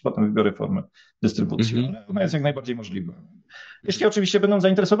skończyć, potem wybiorę formę dystrybucji, ale ona jest jak najbardziej możliwa. Jeśli oczywiście będą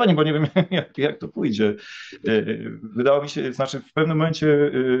zainteresowani, bo nie wiem, jak to pójdzie. Wydało mi się, znaczy w pewnym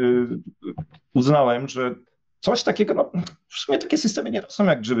momencie uznałem, że coś takiego, no, w sumie takie systemy nie rosną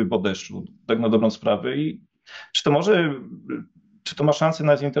jak grzyby po deszczu, tak na dobrą sprawę. I czy to ma szansę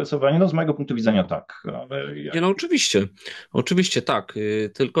na zainteresowanie? No z mojego punktu widzenia tak, ale... Nie, no oczywiście tak,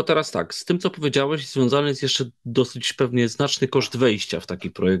 tylko teraz tak, z tym co powiedziałeś związany jest jeszcze dosyć pewnie znaczny koszt wejścia w taki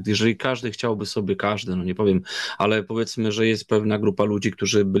projekt. Jeżeli każdy chciałby sobie, no nie powiem, ale powiedzmy, że jest pewna grupa ludzi,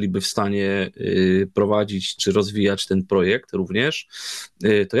 którzy byliby w stanie prowadzić czy rozwijać ten projekt również,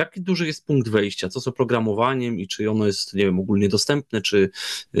 to jaki duży jest punkt wejścia? Co z oprogramowaniem i czy ono jest, nie wiem, ogólnie dostępne,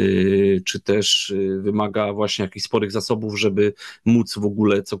 czy też wymaga właśnie jakichś sporych zasobów, żeby móc w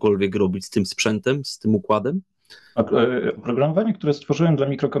ogóle cokolwiek robić z tym sprzętem, z tym układem? Oprogramowanie, które stworzyłem dla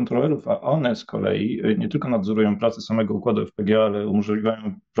mikrokontrolerów, a one z kolei nie tylko nadzorują pracę samego układu FPGA, ale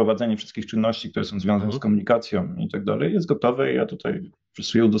umożliwiają prowadzenie wszystkich czynności, które są związane z komunikacją i tak dalej, jest gotowe i ja tutaj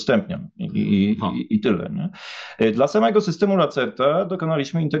wszystko je udostępniam i tyle. Nie? Dla samego systemu Lacerta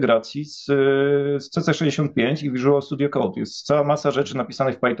dokonaliśmy integracji z CC65 i Visual Studio Code. Jest cała masa rzeczy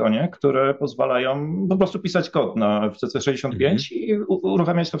napisanych w Pythonie, które pozwalają po prostu pisać kod w CC65 i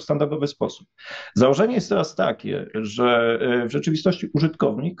uruchamiać to w standardowy sposób. Założenie jest teraz takie, że w rzeczywistości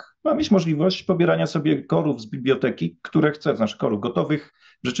użytkownik ma mieć możliwość pobierania sobie korów z biblioteki, które chce, znaczy korów gotowych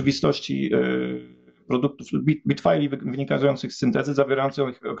w rzeczywistości produktów, bitfili wynikających z syntezy,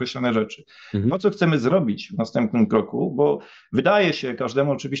 zawierających określone rzeczy. To, co chcemy zrobić w następnym kroku, bo wydaje się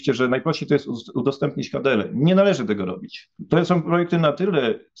każdemu oczywiście, że najprościej to jest udostępnić HDL. Nie należy tego robić. To są projekty na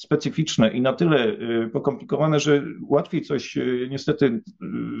tyle specyficzne i na tyle pokomplikowane, że łatwiej coś niestety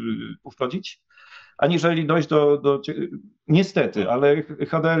uszkodzić, aniżeli dojść niestety, ale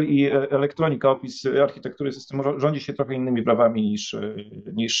HDL i elektronika, opis architektury systemu rządzi się trochę innymi prawami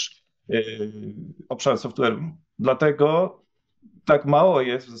niż obszar software'u. Dlatego tak mało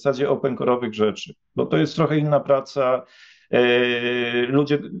jest w zasadzie open-core'owych rzeczy, bo to jest trochę inna praca.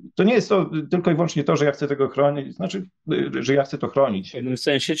 Ludzie, to nie jest to tylko i wyłącznie to, że ja chcę tego chronić, znaczy, że ja chcę to chronić. W pewnym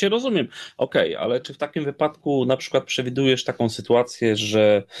sensie cię rozumiem. Okej, ale czy w takim wypadku na przykład przewidujesz taką sytuację,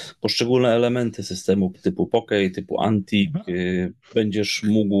 że poszczególne elementy systemu typu POKEY, typu ANTIC będziesz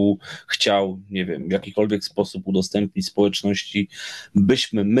chciał, nie wiem, w jakikolwiek sposób udostępnić społeczności,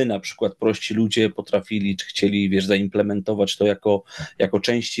 byśmy my na przykład prości ludzie potrafili, czy chcieli, wiesz, zaimplementować to jako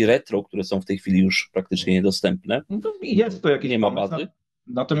części retro, które są w tej chwili już praktycznie niedostępne? Jest to jakiś nie ma pomysł. bazy.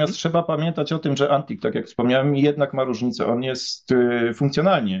 Natomiast trzeba pamiętać o tym, że ANTIC, tak jak wspomniałem, jednak ma różnicę. On jest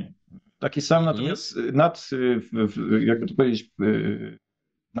funkcjonalnie taki sam, natomiast jakby to powiedzieć,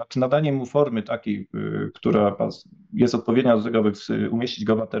 nad nadaniem mu formy takiej, która jest odpowiednia do tego, aby umieścić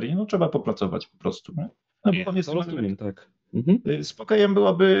go w baterii, no trzeba popracować po prostu. Nie? No, bo on jest rozumiem, tak. Z POKEYem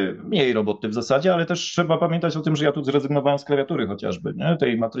byłoby mniej roboty w zasadzie, ale też trzeba pamiętać o tym, że ja tu zrezygnowałem z klawiatury chociażby, nie?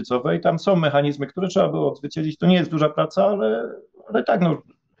 Tej matrycowej. Tam są mechanizmy, które trzeba było odzwierciedlić. To nie jest duża praca, ale tak, no.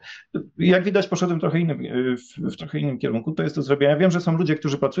 Jak widać, poszedłem w trochę innym kierunku, to jest do zrobienia. Wiem, że są ludzie,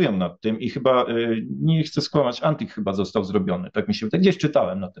 którzy pracują nad tym i chyba, nie chcę skłamać, ANTIC chyba został zrobiony, tak mi się wydaje. Gdzieś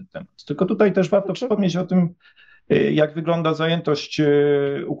czytałem na ten temat. Tylko tutaj też warto wspomnieć o tym, jak wygląda zajętość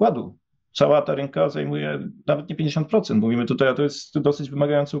układu. Cała ta rynka zajmuje nawet nie 50%. Mówimy tutaj, a to jest dosyć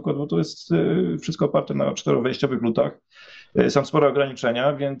wymagający układ, bo to jest wszystko oparte na 4-wejściowych lutach. Są spore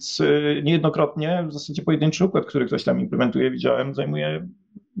ograniczenia, więc niejednokrotnie w zasadzie pojedynczy układ, który ktoś tam implementuje, widziałem, zajmuje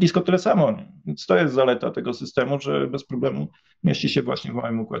blisko tyle samo. Nie? Więc to jest zaleta tego systemu, że bez problemu mieści się właśnie w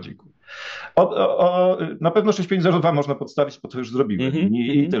małym układziku. Na pewno 6502 można podstawić, bo to już zrobiłem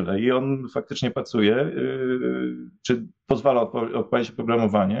i tyle. I on faktycznie pracuje, czy pozwala odpalić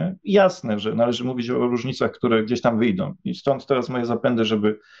oprogramowanie. Jasne, że należy mówić o różnicach, które gdzieś tam wyjdą. I stąd teraz moje zapędy,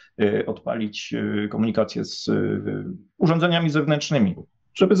 żeby odpalić komunikację z urządzeniami zewnętrznymi,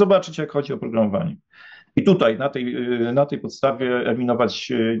 żeby zobaczyć, jak chodzi o programowanie. I tutaj na tej podstawie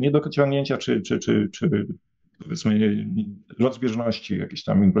eliminować niedociągnięcia czy powiedzmy rozbieżności jakieś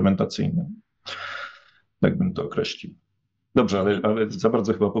tam implementacyjne. Tak bym to określił. Dobrze, ale za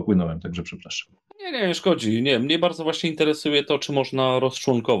bardzo chyba popłynąłem, także przepraszam. Nie szkodzi. Nie, mnie bardzo właśnie interesuje to, czy można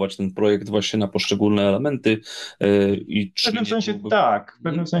rozczłonkować ten projekt właśnie na poszczególne elementy i czy W pewnym sensie byłby... tak, w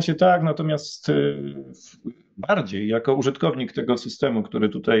pewnym sensie tak, natomiast bardziej jako użytkownik tego systemu, który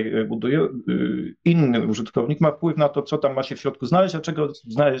tutaj buduje, inny użytkownik ma wpływ na to, co tam ma się w środku znaleźć, a czego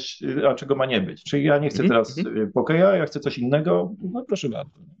znaleźć, a czego ma nie być. Czyli ja nie chcę teraz POKEY'a, ja chcę coś innego, no proszę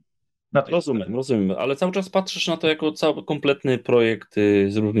bardzo. Rozumiem, ale cały czas patrzysz na to jako cały kompletny projekt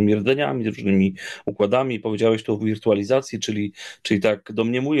z różnymi rdzeniami, z różnymi układami. Powiedziałeś tu o wirtualizacji, czyli tak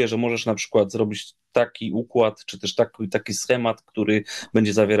domniemuję, że możesz na przykład zrobić taki układ, czy też taki schemat, który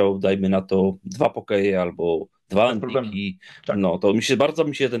będzie zawierał, dajmy na to, 2 POKEY'e albo 2 ANTIC'i. Tak. No to bardzo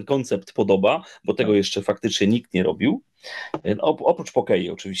mi się ten koncept podoba, bo tego jeszcze faktycznie nikt nie robił. Oprócz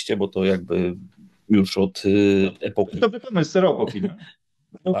POKEY'i oczywiście, bo to jakby już od epoki. Dobry pomysł, zero epoki.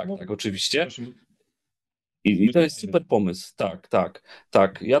 Tak, oczywiście. I to jest super pomysł,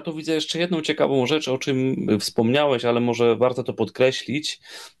 tak. Ja tu widzę jeszcze jedną ciekawą rzecz, o czym wspomniałeś, ale może warto to podkreślić,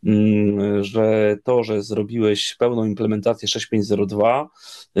 że to, że zrobiłeś pełną implementację 6502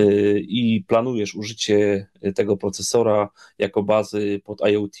 i planujesz użycie tego procesora jako bazy pod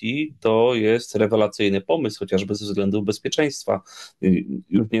IoT, to jest rewelacyjny pomysł, chociażby ze względu bezpieczeństwa.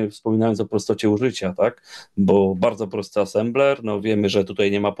 Już nie wspominając o prostocie użycia, tak? Bo bardzo prosty assembler, no wiemy, że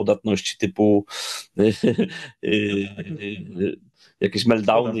tutaj nie ma podatności typu jakieś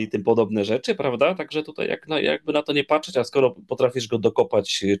meltdowny i tym podobne rzeczy, prawda? Także tutaj jakby na to nie patrzeć, a skoro potrafisz go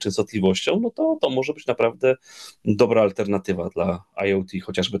dokopać częstotliwością, no to może być naprawdę dobra alternatywa dla IoT,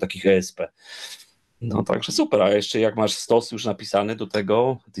 chociażby takich ESP. No także super, a jeszcze jak masz stos już napisany do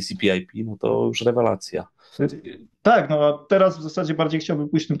tego TCP/IP, no to już rewelacja. Tak, no a teraz w zasadzie bardziej chciałbym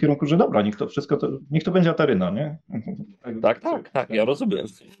pójść w tym kierunku, że dobra, niech to będzie Ataryna, nie? Tak, ja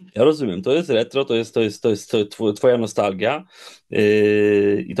rozumiem. To jest retro, to jest twoja nostalgia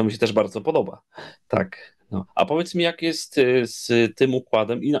i to mi się też bardzo podoba. Tak. No. A powiedz mi, jak jest z tym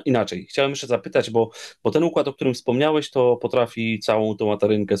układem, inaczej, chciałem jeszcze zapytać, bo ten układ, o którym wspomniałeś, to potrafi całą tą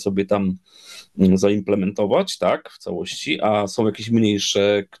atarynkę sobie tam zaimplementować, tak, w całości, a są jakieś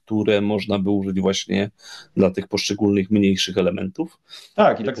mniejsze, które można by użyć właśnie dla tych poszczególnych mniejszych elementów?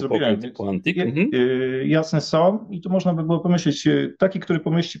 Tak, i tak zrobiłem. ANTIC. Jasne są i tu można by było pomyśleć, taki, który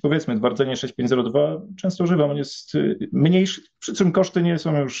pomieści powiedzmy w rdzenie 6502, często używam, on jest mniejszy, przy czym koszty nie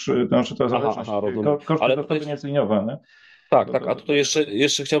są już, znaczy to zależność, koszty dostawienia jest liniowe, nie? Tak, a tutaj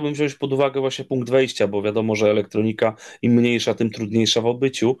jeszcze chciałbym wziąć pod uwagę właśnie punkt wejścia, bo wiadomo, że elektronika im mniejsza, tym trudniejsza w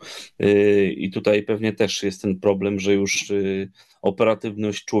obyciu i tutaj pewnie też jest ten problem, że już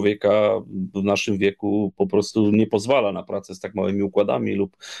operatywność człowieka w naszym wieku po prostu nie pozwala na pracę z tak małymi układami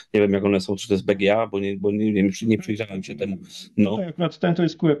lub nie wiem jak one są, czy to jest BGA, bo nie przyjrzałem się temu. No tak, akurat ten to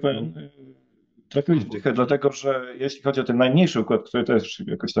jest QFN. Trafiłeś w dychę, dlatego że jeśli chodzi o ten najmniejszy układ, który też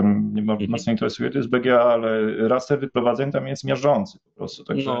jakoś tam nie mocno interesuje, to jest BGA, ale raster wyprowadzeń tam jest miażdżący po prostu.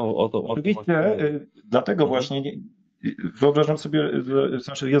 Także oczywiście dlatego właśnie wyobrażam sobie,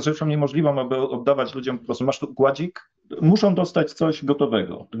 znaczy jest rzeczą niemożliwą, aby oddawać ludziom po prostu, masz tu układzik, muszą dostać coś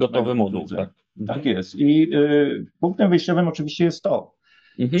gotowego. Gotowy moduł, tak. Tak jest. I punktem wyjściowym oczywiście jest to.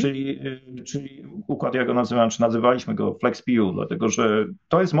 Czyli układ, jak go nazywam, czy nazywaliśmy go FlexPU, dlatego że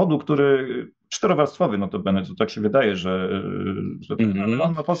to jest moduł, który czterowarstwowy, notabene, to tak się wydaje, że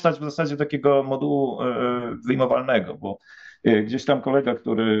on ma postać w zasadzie takiego modułu wyjmowalnego, bo gdzieś tam kolega,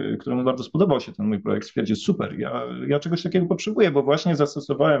 któremu bardzo spodobał się ten mój projekt, stwierdził, super, ja czegoś takiego potrzebuję, bo właśnie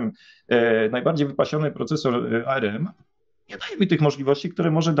zastosowałem najbardziej wypasiony procesor ARM, nie daje mi tych możliwości,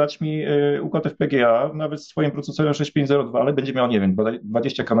 które może dać mi układ FPGA, nawet z swoim procesorem 6502, ale będzie miał, nie wiem,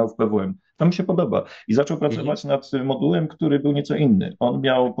 20 kanałów PWM. To mi się podoba. I zaczął pracować nad modułem, który był nieco inny. On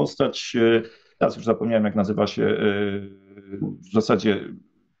miał postać, teraz już zapomniałem, jak nazywa się, w zasadzie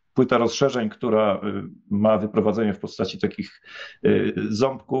płyta rozszerzeń, która ma wyprowadzenie w postaci takich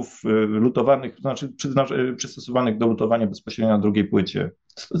ząbków lutowanych, znaczy przystosowanych do lutowania bezpośrednio na drugiej płycie.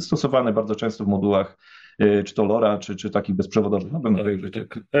 Stosowane bardzo często w modułach czy to LoRa, czy takich bezprzewodowych. No bym powiedzieć.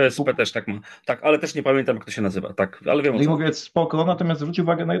 SP też tak ma. Tak, ale też nie pamiętam, jak to się nazywa. Tak, ale wiem o No i co. mówię, spoko, natomiast zwróć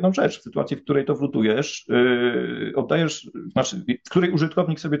uwagę na jedną rzecz. W sytuacji, w której to wrutujesz, oddajesz, znaczy, w której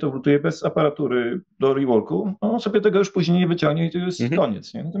użytkownik sobie to wrutuje bez aparatury do reworku, no on sobie tego już później nie wyciągnie i to jest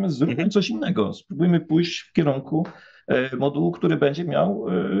koniec. Nie? Natomiast zróbmy coś innego. Spróbujmy pójść w kierunku modułu, który będzie miał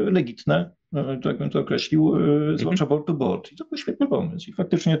legitne, tak bym to określił, złącza board to board. I to był świetny pomysł. I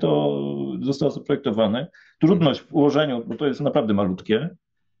faktycznie to zostało zaprojektowane. Trudność w ułożeniu, bo to jest naprawdę malutkie,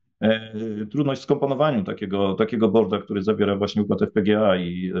 trudność w skomponowaniu takiego boarda, który zawiera właśnie układ FPGA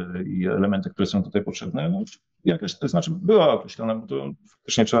i elementy, które są tutaj potrzebne, no jakaś, to znaczy była określona, bo to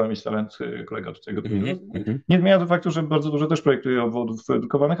faktycznie trzeba mieć talent, kolega tutaj go Nie zmienia to faktu, że bardzo dużo też projektuje obwodów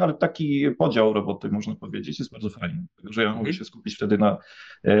drukowanych, ale taki podział roboty, można powiedzieć, jest bardzo fajny, że ja mogę się skupić wtedy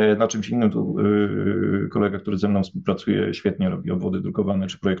na czymś innym. Tu kolega, który ze mną współpracuje, świetnie robi obwody drukowane,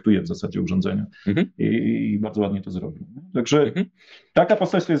 czy projektuje w zasadzie urządzenia i bardzo ładnie to zrobił. Także taka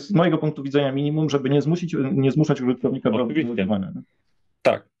postać to jest z mojego punktu widzenia minimum, żeby nie zmuszać użytkownika do drukowania.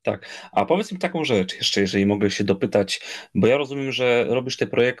 Tak, tak. A powiedz mi taką rzecz jeszcze, jeżeli mogę się dopytać, bo ja rozumiem, że robisz te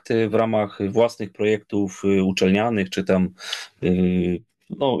projekty w ramach własnych projektów uczelnianych, czy tam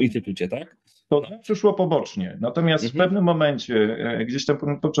instytucie, tak? To przyszło pobocznie. Natomiast w pewnym momencie, gdzieś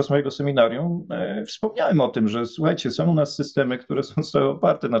tam podczas mojego seminarium, wspomniałem o tym, że słuchajcie, są u nas systemy, które są stałe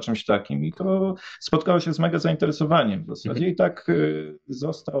oparte na czymś takim i to spotkało się z mega zainteresowaniem w zasadzie i tak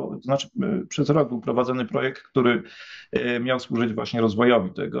został, to znaczy przez rok był prowadzony projekt, który miał służyć właśnie rozwojowi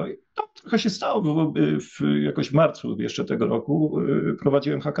tego. I to trochę się stało, bo jakoś w marcu jeszcze tego roku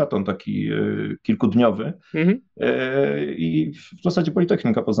prowadziłem hackathon taki kilkudniowy i w zasadzie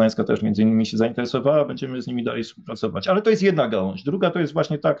Politechnika Poznańska też między innymi się zainteresowała, będziemy z nimi dalej współpracować. Ale to jest jedna gałąź. Druga to jest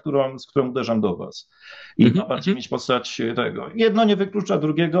właśnie ta, z którą uderzam do was. I ma bardziej mieć postać tego. Jedno nie wyklucza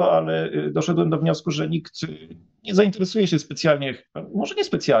drugiego, ale doszedłem do wniosku, że nikt nie zainteresuje się specjalnie, może nie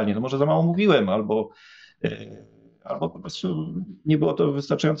specjalnie, no może za mało mówiłem, albo po prostu nie było to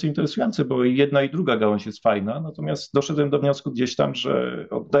wystarczająco interesujące, bo i jedna i druga gałąź jest fajna, natomiast doszedłem do wniosku gdzieś tam, że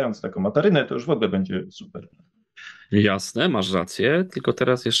oddając taką matarynę, to już w ogóle będzie super. Jasne, masz rację, tylko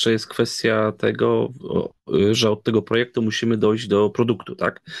teraz jeszcze jest kwestia tego, że od tego projektu musimy dojść do produktu,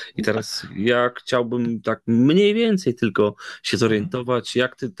 tak? I teraz ja chciałbym tak mniej więcej tylko się zorientować,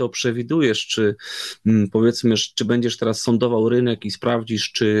 jak ty to przewidujesz, czy powiedzmy, czy będziesz teraz sondował rynek i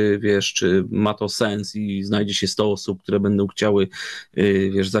sprawdzisz, czy wiesz, czy ma to sens i znajdzie się 100 osób, które będą chciały,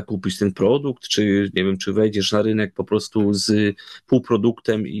 wiesz, zakupić ten produkt, czy nie wiem, czy wejdziesz na rynek po prostu z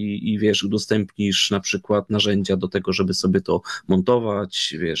półproduktem i wiesz, udostępnisz na przykład narzędzia do tego, żeby sobie to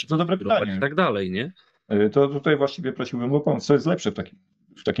montować, wiesz, to dobre pytanie. I tak dalej, nie? To tutaj właściwie prosiłbym o pomoc. Co jest lepsze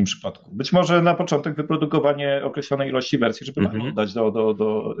w takim przypadku? Być może na początek wyprodukowanie określonej ilości wersji, żeby wam oddać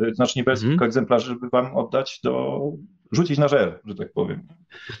znaczy nie wersji, tylko egzemplarzy, żeby wam oddać rzucić na żer, że tak powiem.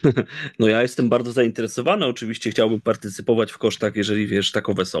 No ja jestem bardzo zainteresowany, oczywiście chciałbym partycypować w kosztach, jeżeli wiesz,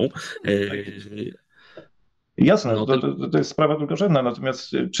 takowe są. Jasne, to jest sprawa drugorzędna,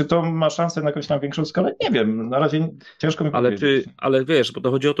 natomiast czy to ma szansę na jakąś tam większą skalę? Nie wiem, na razie ciężko mi powiedzieć. Ale wiesz, bo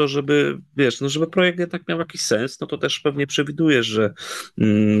to chodzi o to, żeby, wiesz, no żeby projekt jednak miał jakiś sens, no to też pewnie przewidujesz, że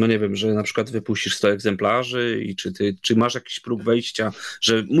no nie wiem, że na przykład wypuścisz 100 egzemplarzy i czy masz jakiś próg wejścia,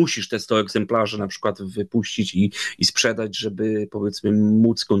 że musisz te 100 egzemplarzy na przykład wypuścić i sprzedać, żeby powiedzmy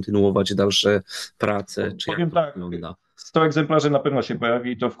móc kontynuować dalsze prace, czy powiem jak to tak, wygląda? 100 egzemplarzy na pewno się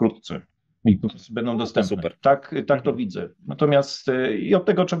pojawi i to wkrótce. I będą dostępne. Super. Tak to widzę. Natomiast i od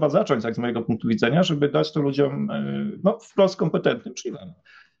tego trzeba zacząć, tak z mojego punktu widzenia, żeby dać to ludziom wprost kompetentnym, czyli wam.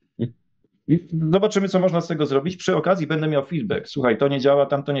 Zobaczymy, co można z tego zrobić. Przy okazji będę miał feedback. Słuchaj, to nie działa,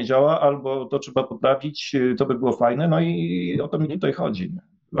 tam to nie działa, albo to trzeba poprawić, to by było fajne. No i o to mi tutaj chodzi.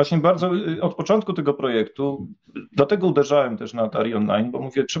 Właśnie bardzo od początku tego projektu, do tego uderzałem też na Atari Online, bo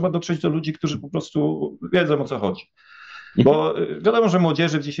mówię, trzeba dotrzeć do ludzi, którzy po prostu wiedzą, o co chodzi. Bo wiadomo, że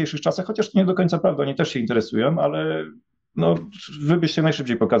młodzieży w dzisiejszych czasach, chociaż to nie do końca prawda, oni też się interesują, ale no, wy byście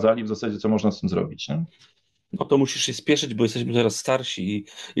najszybciej pokazali w zasadzie, co można z tym zrobić. Nie? No to musisz się spieszyć, bo jesteśmy teraz starsi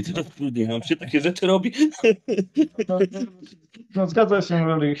i to trudniej nam się takie rzeczy robi. No zgadza się,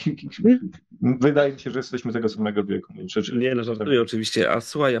 ale wydaje mi się, że jesteśmy tego samego wieku. Nie, no żartuję oczywiście. A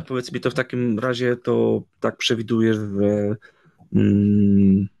słuchaj, a powiedz mi to w takim razie, to tak przewidujesz, że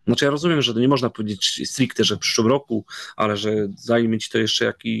znaczy ja rozumiem, że to nie można powiedzieć stricte, że w przyszłym roku, ale że zajmie ci to jeszcze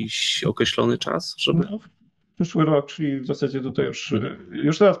jakiś określony czas, żeby... No, przyszły rok, czyli w zasadzie tutaj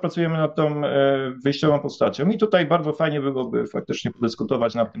już teraz pracujemy nad tą wyjściową postacią i tutaj bardzo fajnie byłoby faktycznie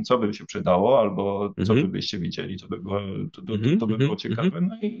podyskutować nad tym, co by się przydało, albo co byście widzieli, to by było ciekawe.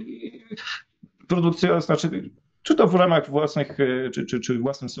 No i produkcja, znaczy czy to w ramach własnych, czy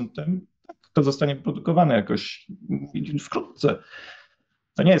własnym sumptem, tak to zostanie wyprodukowane jakoś wkrótce.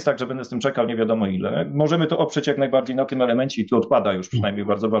 To nie jest tak, że będę z tym czekał nie wiadomo ile. Możemy to oprzeć jak najbardziej na tym elemencie i tu odpada już przynajmniej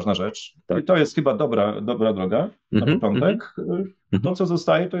bardzo ważna rzecz. I to jest chyba dobra droga na początek. To, co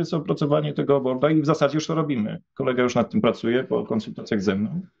zostaje, to jest opracowanie tego boarda i w zasadzie już to robimy. Kolega już nad tym pracuje po konsultacjach ze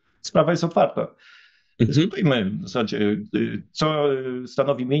mną. Sprawa jest otwarta. Dyskutujmy w zasadzie, co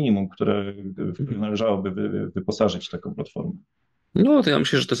stanowi minimum, w które należałoby wyposażyć taką platformę. No to ja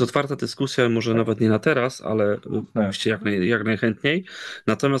myślę, że to jest otwarta dyskusja, może nawet nie na teraz, ale oczywiście jak najchętniej.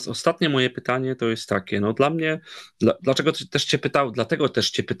 Natomiast ostatnie moje pytanie to jest takie, no dla mnie, dlatego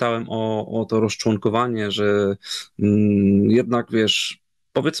też cię pytałem o to rozczłonkowanie, że jednak wiesz,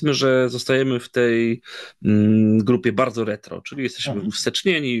 powiedzmy, że zostajemy w tej grupie bardzo retro, czyli jesteśmy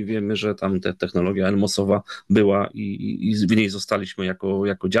uwstecznieni, wiemy, że tam ta technologia NMOS-owa była i w niej zostaliśmy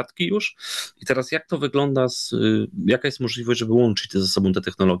jako dziadki już. I teraz jak to wygląda, jaka jest możliwość, żeby łączyć ze sobą te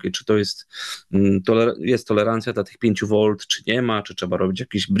technologie? Czy to jest tolerancja dla tych 5 V, czy nie ma, czy trzeba robić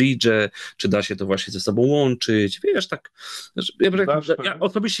jakieś bridge, czy da się to właśnie ze sobą łączyć? Wiesz, tak, ja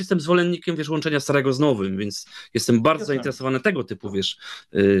osobiście jestem zwolennikiem, wiesz, łączenia starego z nowym, więc jestem bardzo zainteresowany tego typu, wiesz,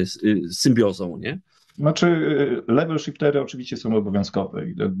 symbiozą, nie? Znaczy, level shiftery oczywiście są obowiązkowe.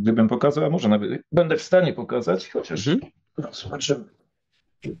 Gdybym pokazał, a może nawet będę w stanie pokazać, chociaż zobaczymy.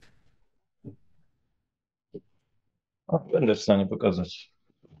 Będę w stanie pokazać.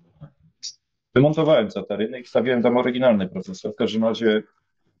 Wymontowałem Atary i wstawiłem tam oryginalny procesor. W każdym razie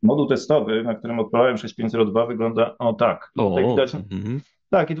moduł testowy, na którym odpalałem 6502, wygląda tak. Tutaj widać,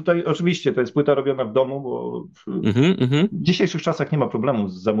 tak, i tutaj oczywiście to jest płyta robiona w domu, bo w dzisiejszych czasach nie ma problemu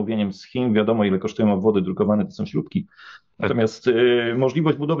z zamówieniem z Chin. Wiadomo, ile kosztują obwody drukowane, to są śrubki. Natomiast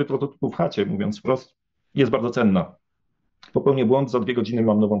możliwość budowy prototypu w chacie, mówiąc wprost, jest bardzo cenna. Popełnię błąd, za 2 godziny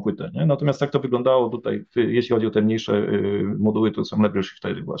mam nową płytę. Nie? Natomiast tak to wyglądało tutaj, jeśli chodzi o te mniejsze moduły, to są level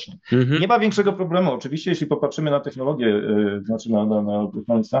shiftery właśnie. Nie ma większego problemu. Oczywiście, jeśli popatrzymy na technologię, znaczy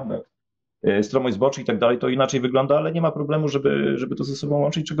na standard, stromość zbocz i tak dalej, to inaczej wygląda, ale nie ma problemu, żeby to ze sobą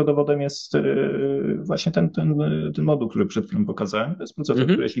łączyć, czego dowodem jest właśnie ten moduł, który przed chwilą pokazałem. To jest procesor,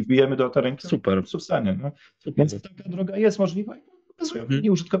 który jeśli wbijemy do Atarenki, super powstanie. No. Więc taka droga jest możliwa i pokazują inni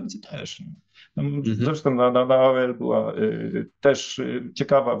użytkownicy też. No. Zresztą na AOL była też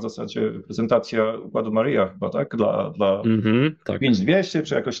ciekawa w zasadzie prezentacja układu Maria chyba, tak? Dla 5200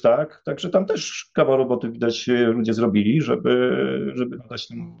 czy jakoś tak. Także tam też kawał roboty widać ludzie zrobili, żeby nadać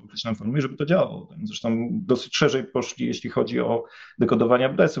temu określoną formę i żeby to działało. Zresztą dosyć szerzej poszli, jeśli chodzi o dekodowanie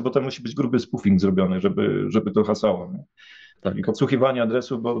adresów, bo tam musi być gruby spoofing zrobiony, żeby to hasało. Nie? Tak. I podsłuchiwanie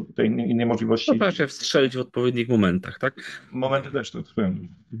adresów, bo tutaj innej możliwości. No trzeba się wstrzelić w odpowiednich momentach, tak? Momenty też to trwają.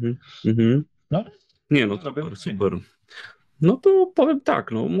 No, nie, no super. No to powiem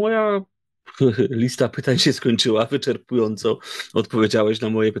tak, no moja lista pytań się skończyła, wyczerpująco odpowiedziałeś na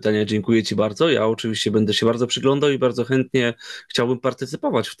moje pytania, dziękuję Ci bardzo. Ja oczywiście będę się bardzo przyglądał i bardzo chętnie chciałbym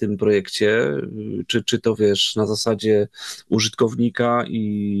partycypować w tym projekcie, czy to wiesz, na zasadzie użytkownika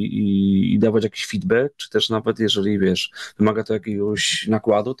i dawać jakiś feedback, czy też nawet jeżeli wiesz, wymaga to jakiegoś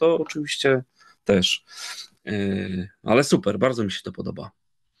nakładu, to oczywiście też. Ale super, bardzo mi się to podoba.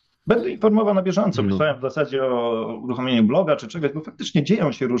 Będę informował na bieżąco. Myślałem w zasadzie o uruchomieniu bloga czy czegoś, bo faktycznie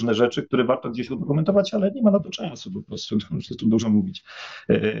dzieją się różne rzeczy, które warto gdzieś udokumentować, ale nie ma na to czasu po prostu, że tu dużo mówić.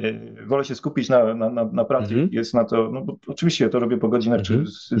 Wolę się skupić na pracy, jest na to, no bo oczywiście to robię po godzinach, czy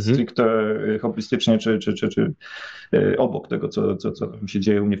stricte hobbystycznie, czy obok tego, co się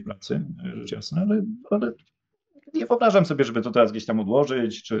dzieje u mnie w pracy, rzecz jasna, ale nie wyobrażam sobie, żeby to teraz gdzieś tam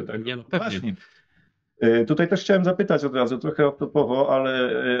odłożyć, czy tak. Nie, no pewnie. Właśnie. Tutaj też chciałem zapytać od razu, trochę off-topowo,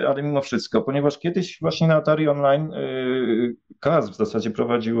 ale mimo wszystko, ponieważ kiedyś właśnie na Atari Online Kaz w zasadzie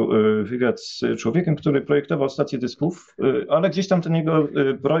prowadził wywiad z człowiekiem, który projektował stację dysków, ale gdzieś tam ten jego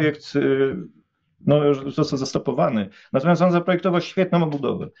projekt został zastopowany. Natomiast on zaprojektował świetną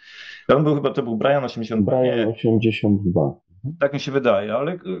obudowę. To był Brian 82. Brian 82. Tak mi się wydaje,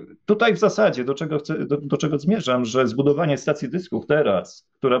 ale tutaj w zasadzie do czego zmierzam, że zbudowanie stacji dysków teraz,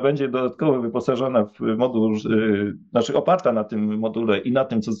 która będzie dodatkowo wyposażona w moduł, znaczy oparta na tym module i na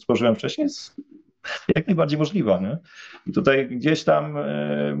tym, co stworzyłem wcześniej, jest jak najbardziej możliwa. Nie? I tutaj gdzieś tam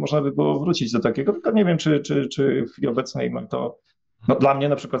można by było wrócić do takiego, tylko nie wiem, czy w chwili obecnej ma to. No, dla mnie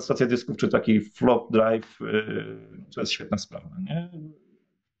na przykład stacja dysków, czy taki flop drive, to jest świetna sprawa. Nie?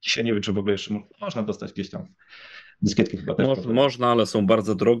 Dzisiaj nie wiem, czy w ogóle jeszcze można dostać gdzieś tam Dyskietki chyba też. Można, ale są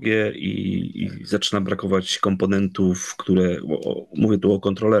bardzo drogie i zaczyna brakować komponentów, które, mówię tu o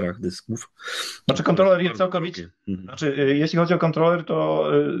kontrolerach dysków. Znaczy kontroler jest całkowicie, jeśli chodzi o kontroler, to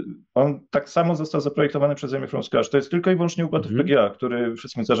on tak samo został zaprojektowany przeze mnie from scratch. To jest tylko i wyłącznie układ FPGA, który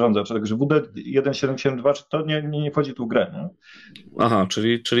wszystkim zarządza. Także WD1772, czy to nie wchodzi tu w grę. Nie? Aha,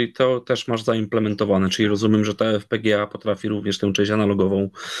 czyli to też masz zaimplementowane, czyli rozumiem, że ta FPGA potrafi również tę część analogową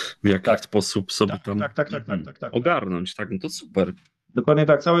w jakiś sposób sobie tam ogarnąć. Tak, no to super. Dokładnie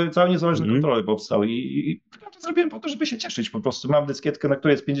tak, cały niezależny kontroler powstał i to zrobiłem po to, żeby się cieszyć po prostu. Mam dyskietkę, na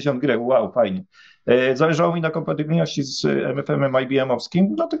której jest 50 gier, wow, fajnie. Zależało mi na kompatybilności z MFM-em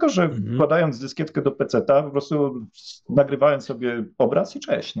IBM-owskim, dlatego że wkładając dyskietkę do PC-ta, po prostu nagrywałem sobie obraz i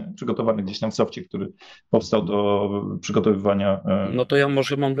cześć, nie? Przygotowany gdzieś tam w softie, który powstał do przygotowywania. No to ja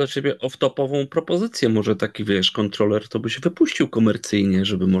może mam dla ciebie off-topową propozycję, może taki, wiesz, kontroler to byś wypuścił komercyjnie,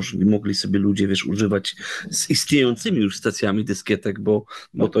 żeby mogli sobie ludzie, wiesz, używać z istniejącymi już stacjami dyskietek, bo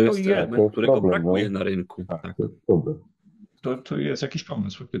to jest element, którego brakuje na rynku. Tak. To jest jakiś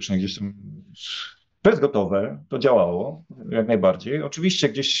pomysł faktycznie gdzieś tam. To jest gotowe, to działało jak najbardziej. Oczywiście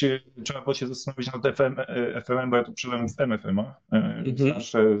gdzieś trzeba było się zastanowić nad FM-em, bo ja tu przyszedłem w MFM-a.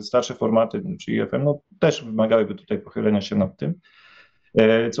 Starsze formaty, czyli FM, no też wymagałyby tutaj pochylenia się nad tym.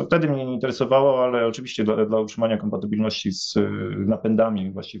 Co wtedy mnie nie interesowało, ale oczywiście dla utrzymania kompatybilności z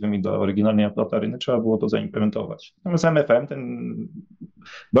napędami właściwymi do oryginalnej Ataryny trzeba było to zaimplementować. Natomiast MFM, ten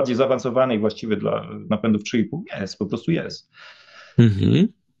bardziej zaawansowany i właściwy dla napędów 3,5 jest, po prostu jest.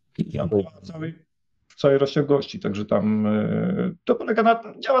 I on działa w całej rozciągłości, także tam to polega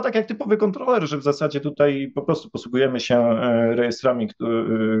działa tak jak typowy kontroler, że w zasadzie tutaj po prostu posługujemy się rejestrami,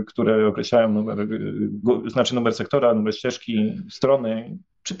 które określają numer sektora, numer ścieżki, strony,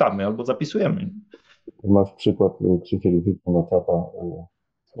 czytamy albo zapisujemy. Masz przykład, Krzysiek, wrzucił na czata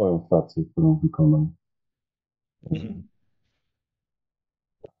swoją stację, którą wykonał.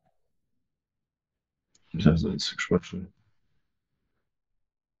 Zaraz już patrzę.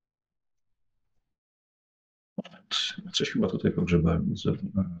 Coś chyba tutaj pogrzebałem.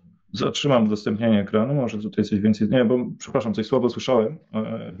 Zatrzymam udostępnienie ekranu, może tutaj coś więcej. Nie, bo przepraszam, coś słabo słyszałem.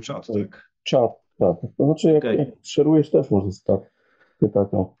 Czat, tak. Czat, tak. To znaczy, jak szerujesz też może pytać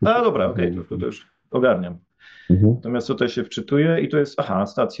o... A dobra, okej, to już ogarniam. Natomiast tutaj się wczytuję i to jest,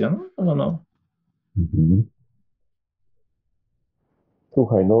 stacja. No.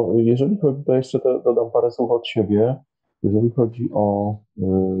 Słuchaj, no jeżeli chodzi, to jeszcze dodam parę słów od siebie. Jeżeli chodzi o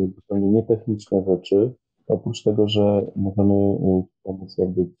zupełnie nietechniczne rzeczy, oprócz tego, że możemy pomóc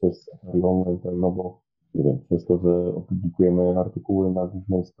jakby przez AtariOnline.pl, no bo nie wiem, przez to, że opublikujemy artykuły na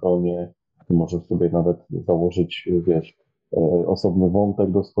głównej stronie, możesz sobie nawet założyć, wiesz, osobny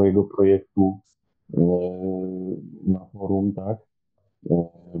wątek do swojego projektu na forum, tak?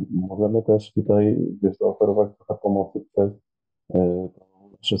 Możemy też tutaj, wiesz, zaoferować trochę pomocy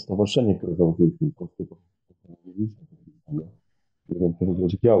przez stowarzyszenie, które założyliśmy. Nie wiem, czy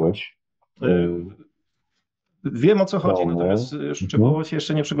widziałeś. Wiem, o co chodzi, natomiast szczegółowo się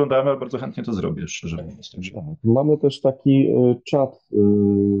jeszcze nie przyglądałem, ale bardzo chętnie to zrobię, szczerze mówiąc. Mamy też taki czat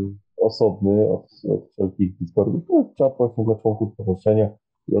osobny od wszelkich Discordów. To jest czat właśnie dla członków stowarzyszenia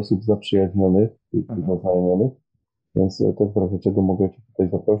i osób zaprzyjaźnionych, zaznajomionych. Więc też w razie czego mogę Cię tutaj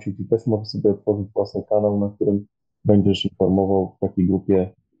zaprosić i też możesz sobie otworzyć własny kanał, na którym będziesz informował w takiej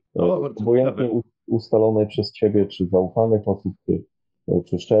grupie obojętnie ustalonej przez Ciebie, czy zaufanych osób,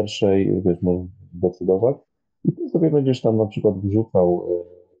 czy szerszej, wiesz, możesz zdecydować. I Ty sobie będziesz tam na przykład wrzucał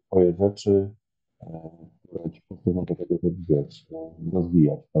swoje rzeczy, które Ci posłużą do tego, żeby wiesz,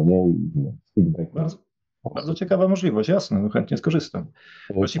 rozwijać, no nie? I feedback. Bardzo ciekawa możliwość, jasne, chętnie skorzystam.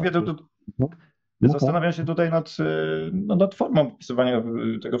 Właściwie to zastanawiam się tutaj nad formą opisywania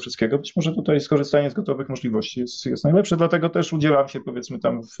tego wszystkiego. Być może tutaj skorzystanie z gotowych możliwości jest najlepsze, dlatego też udzielam się, powiedzmy,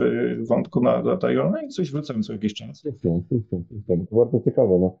 tam w wątku na AtariOnline i coś wrzucam co jakiś czas. To bardzo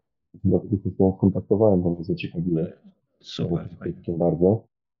ciekawe, no. Dlatego się z tą skontaktowałem, bo mnie zaciekawiło. Super. Bardzo.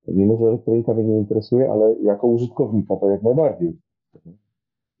 Mimo, że elektronika mnie nie interesuje, ale jako użytkownika to jak najbardziej.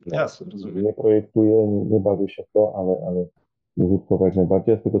 Jasne, rozumiem. Nie projektuję, nie bawię się w to, ale użytkowo jak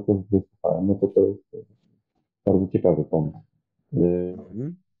najbardziej. Z tego, co wysłuchałem, no to jest bardzo ciekawy pomysł.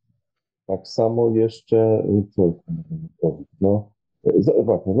 Tak samo jeszcze coś zrobić. No,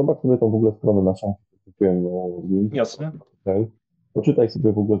 właśnie, zobacz sobie tą w ogóle stronę naszą, kupiłem link. Jasne. Poczytaj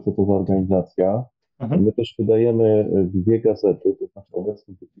sobie w ogóle, co to za organizacja. My też wydajemy 2 gazety, to znaczy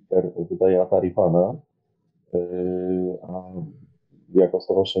obecny Jupiter wydaje Atari Pana, a jako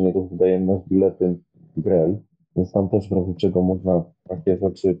stowarzyszenie też wydajemy nasz biuletyn GREL, więc tam też w razie czego można takie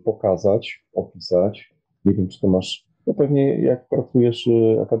rzeczy pokazać, opisać. Nie wiem, czy to masz, no pewnie jak pracujesz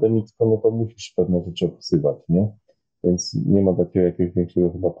akademicko, no to musisz pewne rzeczy opisywać, nie? więc nie ma takiego jakiegoś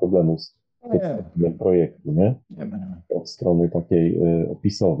większego chyba problemu z tym projektu, nie? Nie. Od strony takiej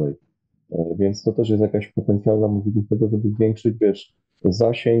opisowej. Więc to też jest jakaś potencjalna możliwość tego, żeby zwiększyć, wiesz,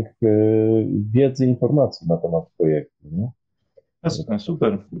 zasięg wiedzy, informacji na temat projektu, nie? Jasne,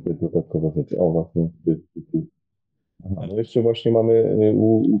 super. Dodatkowe rzeczy. O, właśnie. Aha, no jeszcze właśnie mamy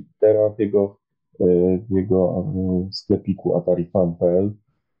u Petera w jego sklepiku AtariFan.pl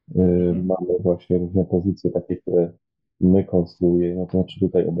mamy właśnie różne pozycje takie, które my konstruujemy, no to znaczy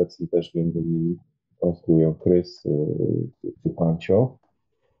tutaj obecnie też między innymi konstruują Krys czy Pancio.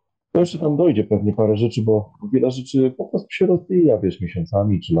 To jeszcze tam dojdzie pewnie parę rzeczy, bo wiele rzeczy po prostu się rozwija, wiesz,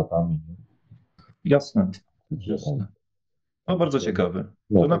 miesiącami czy latami. Nie? Jasne. No bardzo ciekawe.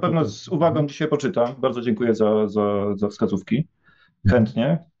 To na pewno z uwagą dzisiaj poczytam. Bardzo dziękuję za wskazówki.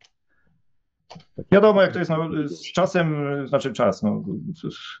 Chętnie. Wiadomo, jak to jest z czasem, znaczy czas,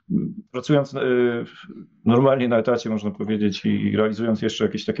 pracując normalnie na etacie, można powiedzieć, i realizując jeszcze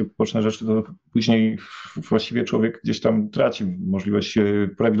jakieś takie poboczne rzeczy, to później właściwie człowiek gdzieś tam traci możliwość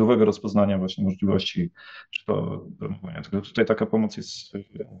prawidłowego rozpoznania właśnie możliwości, czy to promowania. Tylko tutaj taka pomoc jest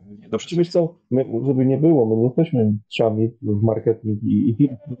nie do Wiesz co, my, żeby nie było, my nie jesteśmy mistrzami w marketing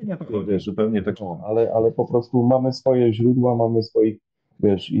nie to chodzi, zupełnie tak. ale po prostu mamy swoje źródła, mamy swoich,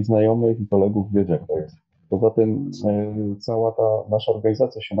 wiesz, i znajomych, i kolegów, wiesz jak to jest. Poza tym cała ta nasza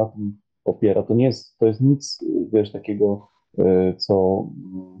organizacja się na tym opiera. To jest nic, wiesz, takiego, co,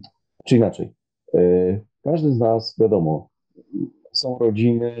 czy inaczej. Każdy z nas, wiadomo, są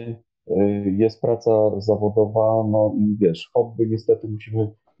rodziny, jest praca zawodowa, no i wiesz, hobby niestety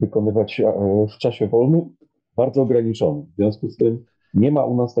musimy wykonywać w czasie wolnym, bardzo ograniczonym. W związku z tym nie ma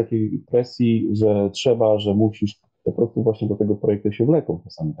u nas takiej presji, że trzeba, że musisz. Po prostu właśnie do tego projektu się wleką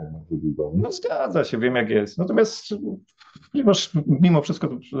czasami tak bardzo długo. No zgadza się, wiem jak jest. Natomiast ponieważ mimo wszystko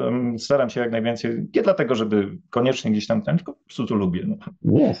staram się jak najwięcej, nie dlatego, żeby koniecznie gdzieś tam ten, tylko po prostu to lubię.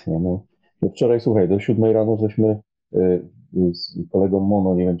 No. Jasne, no. Wczoraj, słuchaj, do 7 rano żeśmy z kolegą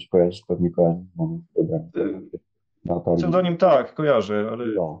Mono, nie wiem czy kojarzysz, pewnie kojarzysz Mono, na Atari. Pseudonim tak, kojarzę, ale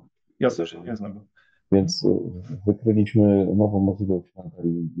No. ja też nie znam. Więc wykryliśmy nową możliwość na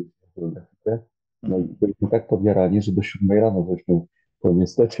Atari grafikę. No i byliśmy tak podjarani, że do 7 rano żeśmy to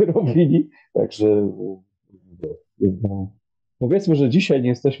niestety robili. Także no, powiedzmy, że dzisiaj nie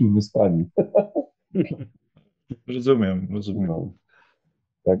jesteśmy wyspani. Rozumiem. No,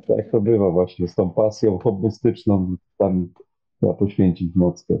 tak to bywa właśnie z tą pasją hobbystyczną, tam trzeba poświęcić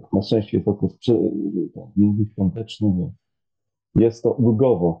nockę. Na szczęście jest okres międzyświąteczny, więc jest to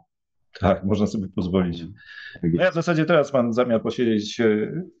ulgowo. Tak, można sobie pozwolić. No ja w zasadzie teraz mam zamiar posiedzieć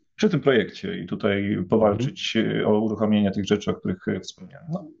przy tym projekcie i tutaj powalczyć o uruchomienie tych rzeczy, o których wspomniałem.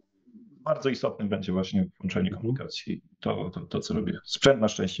 No, bardzo istotnym będzie właśnie włączenie komunikacji, to co robię. Sprzęt na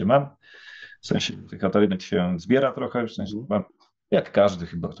szczęście mam, w sensie tych atarynek się zbiera trochę, w sensie mam, jak każdy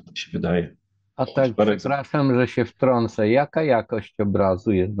chyba, to mi się wydaje. A tak, przepraszam, że się wtrącę. Jaka jakość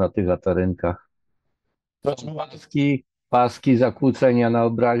obrazu jest na tych atarynkach? Paski zakłócenia na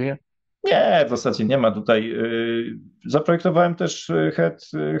obrazie? Nie, w zasadzie nie ma tutaj. Zaprojektowałem też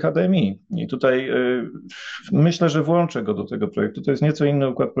head HDMI i tutaj myślę, że włączę go do tego projektu. To jest nieco inny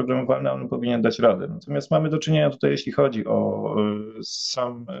układ programowalny, on powinien dać radę. Natomiast mamy do czynienia tutaj, jeśli chodzi o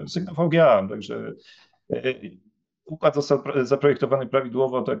sam sygnał VGA, także układ został zaprojektowany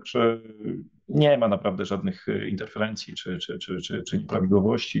prawidłowo, także nie ma naprawdę żadnych interferencji czy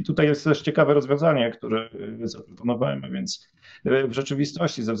nieprawidłowości. Tutaj jest też ciekawe rozwiązanie, które zaproponowałem, a więc w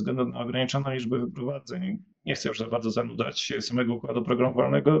rzeczywistości ze względu na ograniczoną liczbę wyprowadzeń, nie chcę już za bardzo zanudzać samego układu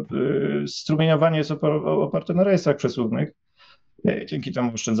programowalnego, strumieniowanie jest oparte na rejestach przesuwnych. Dzięki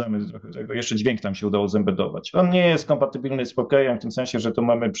temu oszczędzamy trochę tego. Jeszcze dźwięk nam się udało zembedować. On nie jest kompatybilny z POKEYem w tym sensie, że tu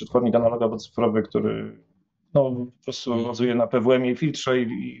mamy przetwornik analogowo-cyfrowy, który no, po prostu bazuje na PWM-ie i filtrze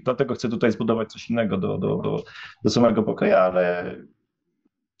i dlatego chcę tutaj zbudować coś innego do samego POKEYa, ale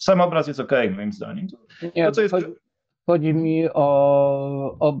sam obraz jest ok, moim zdaniem. Nie, co jest... Chodzi mi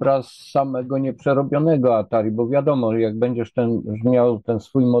o obraz samego nieprzerobionego Atari, bo wiadomo, jak będziesz miał ten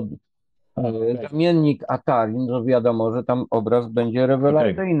swój zamiennik Atari, no wiadomo, że tam obraz będzie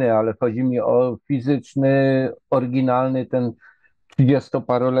rewelacyjny, ale chodzi mi o fizyczny, oryginalny, ten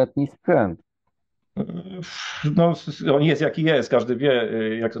 30-paroletni sprzęt. No, on jest jaki jest, każdy wie,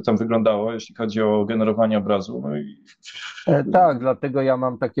 jak to tam wyglądało, jeśli chodzi o generowanie obrazu. No i... Tak, dlatego ja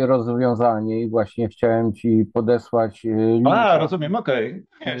mam takie rozwiązanie i właśnie chciałem Ci podesłać linka rozumiem, okej.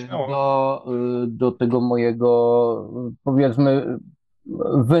 do tego mojego, powiedzmy,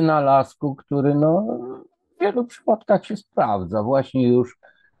 wynalazku, który no, w wielu przypadkach się sprawdza. Właśnie już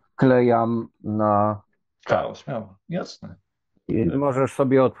klejam na... Śmiało, jasne. I możesz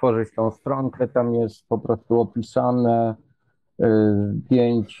sobie otworzyć tą stronkę, tam jest po prostu opisane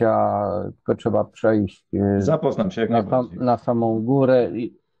zdjęcia, tylko trzeba przejść Zapoznam się jak najbardziej. na samą górę.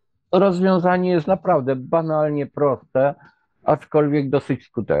 I rozwiązanie jest naprawdę banalnie proste, aczkolwiek dosyć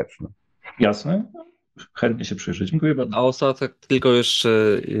skuteczne. Jasne? Chętnie się przyjrzeć. Dziękuję bardzo. A ostatnio tylko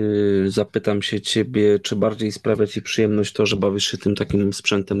jeszcze zapytam się ciebie, czy bardziej sprawia ci przyjemność to, że bawisz się tym takim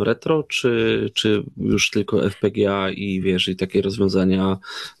sprzętem retro, czy już tylko FPGA i wiesz, i takie rozwiązania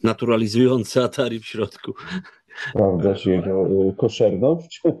naturalizujące Atari w środku? Sprawdzasz jego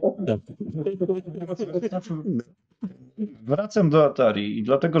koszerność? Wracam do Atari i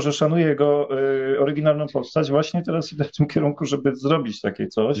dlatego, że szanuję jego oryginalną postać, właśnie teraz idę w tym kierunku, żeby zrobić takie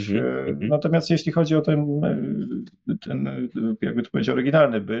coś. Natomiast jeśli chodzi o ten jakby to powiedzieć,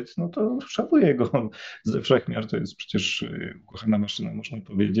 oryginalny byt, no to szanuję go ze wszechmiar. To jest przecież ukochana maszyna, można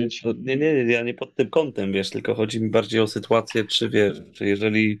powiedzieć. No, nie, ja nie pod tym kątem, wiesz, tylko chodzi mi bardziej o sytuację, czy wiesz, czy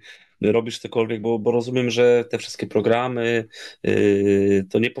jeżeli robisz cokolwiek, bo rozumiem, że te wszystkie programy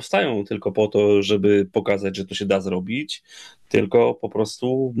to nie powstają tylko po to, żeby pokazać, że to się da zrobić, tylko po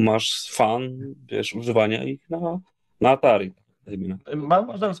prostu masz fan, wiesz, używania ich na Atari.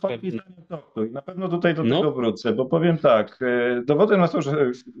 Mam zaraz pytanie doktor i na pewno tutaj do tego wrócę, bo powiem tak, dowodem na to,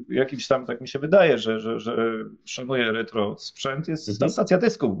 że jakiś tam, tak mi się wydaje, że szanuję retro sprzęt, jest ta stacja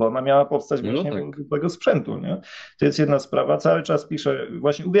dysków, bo ona miała powstać właśnie do tego sprzętu, nie? To jest jedna sprawa, cały czas piszę,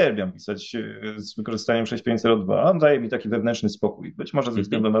 właśnie uwielbiam pisać z wykorzystaniem 6502, on daje mi taki wewnętrzny spokój, być może ze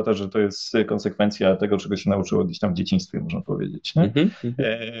względu na to, że to jest konsekwencja tego, czego się nauczyło gdzieś tam w dzieciństwie, można powiedzieć, nie?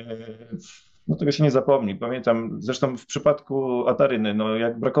 No tego się nie zapomni. Pamiętam, zresztą w przypadku Ataryny, no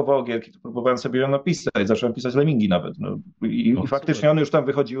jak brakowało gierki, to próbowałem sobie ją napisać. Zacząłem pisać Lemmingi nawet. No, i faktycznie one już tam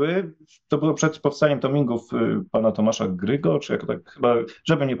wychodziły. To było przed powstaniem tomingów pana Tomasza Grygo, czy jak tak chyba,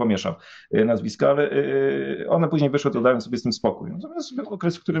 żebym nie pomieszał nazwiska, ale one później wyszły, to dałem sobie z tym spokój. Natomiast był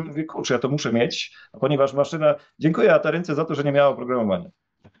okres, w którym mówię, kurczę, ja to muszę mieć, a ponieważ maszyna, dziękuję Atarynce za to, że nie miała oprogramowania.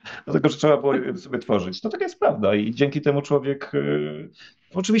 Dlatego, że trzeba było sobie tworzyć. To taka jest prawda i dzięki temu człowiek,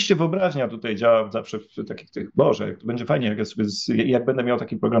 oczywiście wyobraźnia tutaj działa zawsze w takich tych, Boże, jak to będzie fajnie, jak ja sobie, jak będę miał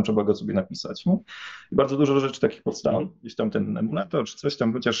taki program, trzeba go sobie napisać. No? I bardzo dużo rzeczy takich powstało. Gdzieś tam ten emulator, czy coś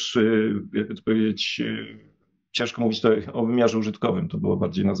tam, chociaż, jakby to powiedzieć, ciężko mówić tutaj o wymiarze użytkowym. To było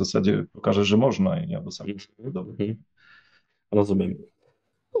bardziej na zasadzie, pokażę, że można i ja go sam dobry. Rozumiem.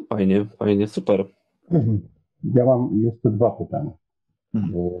 No, fajnie, super. Ja mam jeszcze dwa pytania.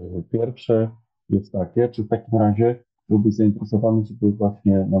 Pierwsze jest takie, czy w takim razie byłbyś zainteresowany, żeby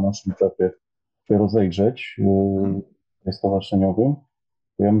właśnie na naszym czapie się rozejrzeć stowarzyszeniowym,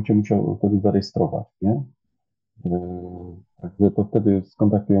 to ja bym cię musiał wtedy zarejestrować, nie? Także to wtedy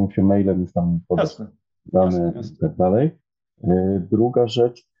skontaktujemy się mailem, już tam podać dane i tak dalej. Druga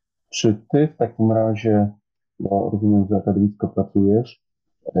rzecz, czy ty w takim razie, bo rozumiem, że akademicko pracujesz,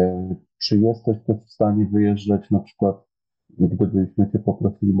 czy jesteś też w stanie wyjeżdżać na przykład, gdybyśmy cię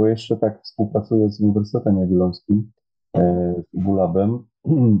poprosili, bo jeszcze tak współpracuję z Uniwersytetem Jagiellońskim, z UWLAB-em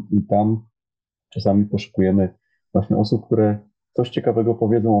i tam czasami poszukujemy właśnie osób, które coś ciekawego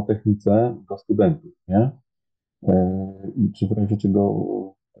powiedzą o technice do studentów, nie? I czy w razie czego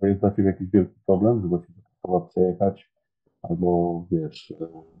to jest dla ciebie jakiś wielki problem, żeby się trzeba przejechać, albo wiesz...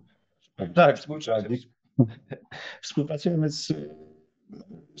 Tak, współpracujemy z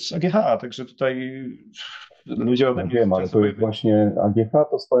AGH, także tutaj ludzie ode mnie... Wiem, ale to jest właśnie AGH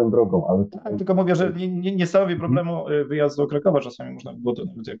to swoją drogą, ale... Tak, tylko mówię, że nie stanowi problemu wyjazdu do Krakowa, czasami można było to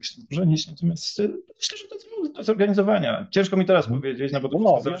nawet jakoś tam pożenić, natomiast myślę, że to jest do zorganizowania. Ciężko mi teraz powiedzieć, no bo to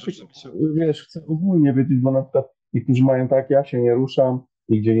wiesz, chcę ogólnie wiedzieć, bo na przykład niektórzy mają tak, ja się nie ruszam,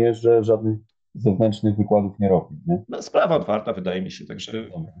 nigdzie nie jeżdżę, żadnych zewnętrznych wykładów nie robię, nie? No, sprawa otwarta, wydaje mi się, także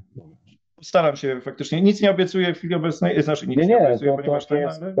staram się faktycznie, nic nie obiecuję w chwili obecnej, znaczy nic nie obiecuję, ponieważ to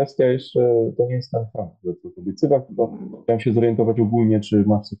jest kwestia jeszcze, to nie jest ten fakt, że to obiecywać, tylko chciałem się zorientować ogólnie, czy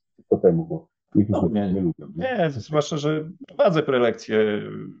masz coś przeciwko temu, bo niektórzy nie lubią. Nie, zwłaszcza, że prowadzę prelekcje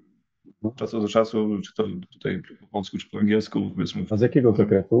od czasu do czasu, czy to tutaj po polsku, czy po angielsku, powiedzmy. A z jakiego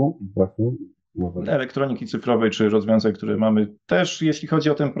zakresu właśnie? Elektroniki cyfrowej, czy rozwiązań, które mamy. Też jeśli chodzi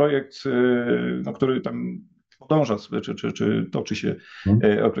o ten projekt, no, który tam podąża, czy toczy się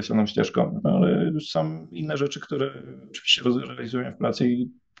określoną ścieżką, no, ale są inne rzeczy, które oczywiście realizują w pracy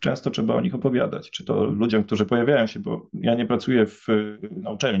i często trzeba o nich opowiadać, czy to ludziom, którzy pojawiają się, bo ja nie pracuję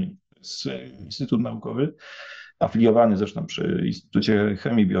na uczelni, to jest Instytut Naukowy, afiliowany zresztą przy Instytucie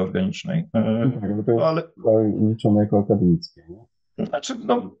Chemii Bioorganicznej. Ale liczone jako akademickie, nie? Znaczy,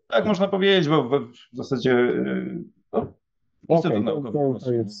 no tak można powiedzieć, bo w zasadzie Instytut Naukowy.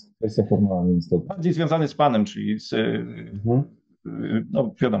 To jest kwestia formalna niestety. Bardziej związany z panem, czyli z,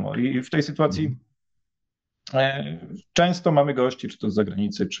 no wiadomo, i w tej sytuacji Często mamy gości, czy to z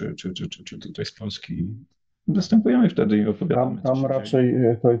zagranicy, czy tutaj z Polski. Występujemy wtedy i opowiadamy, co Tam się dzieje. raczej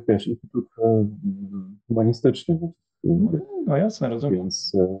to jest, wiesz, instytut humanistyczny, No jasne, rozumiem.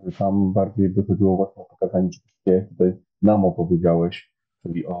 więc tam bardziej by chodziło właśnie o pokazanie, że tutaj nam opowiedziałeś,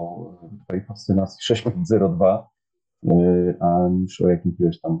 czyli o twojej fascynacji 6502, a niż o jakimś,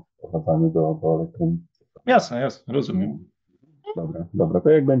 wiesz, tam wprowadzaniu do elektroniki. Jasne, rozumiem. Dobra, to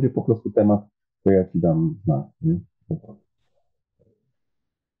jak będzie po prostu temat, to ja ci dam znak, nie?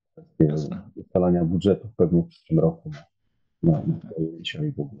 Kwestie Jasne. ustalania budżetów pewnie w przyszłym roku na zajęcia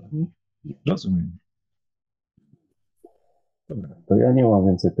i w ogóle. Nie? Rozumiem. Dobra, to ja nie mam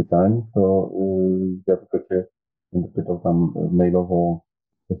więcej pytań, to ja tylko cię będę pytał tam mailowo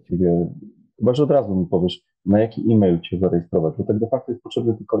właściwie, chyba że od razu mi powiesz, na jaki e-mail cię zarejestrować, bo tak de facto jest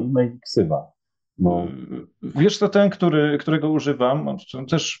potrzebny tylko e-mail i ksywa. No, Wiesz, to ten, którego używam, on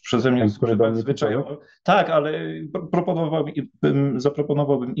też przeze mnie Ten, który do używany mnie zwyczajowo. Tak, ale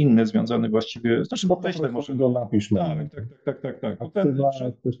zaproponowałbym inny, związany właściwie, znaczy po weź prostu może. go napisz. Tak. A ksywa,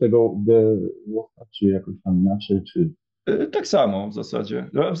 coś tego czy jakoś tam inaczej, czy... Tak samo w zasadzie.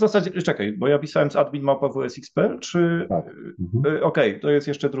 W zasadzie, czekaj, bo ja pisałem z admin@wsx.pl, czy... Tak. Okej, to jest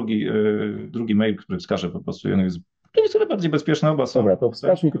jeszcze drugi mail, który wskażę po prostu. To jest o wiele bardziej bezpieczne, oba są. Dobra, to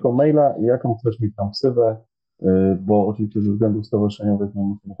wskaż mi tylko maila, jaką chcesz mieć tam ksywę, bo oczywiście ze względów stowarzyszeniowych no,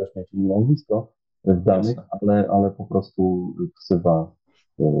 musimy też mieć imię i nazwisko w danych, ale po prostu ksywa,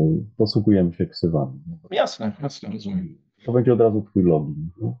 posługujemy się ksywami. Jasne, rozumiem. To będzie od razu twój login.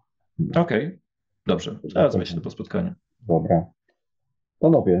 Okej, dobrze, teraz myślę po spotkaniu. Dobra.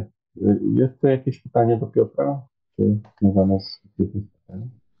 Panowie, jeszcze jakieś pytanie do Piotra? Czy związane z jakimś pytaniem?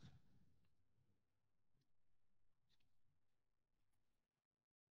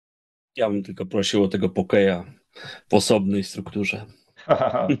 Ja bym tylko prosił o tego pokeja w osobnej strukturze.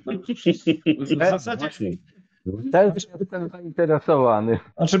 W zasadzie... Też jestem zainteresowany.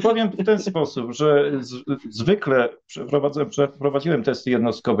 Znaczy powiem w ten sposób, że zwykle przeprowadziłem testy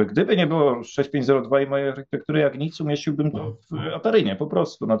jednostkowe. Gdyby nie było 6502 i mojej architektury jak nic, umieściłbym to w Atarynie po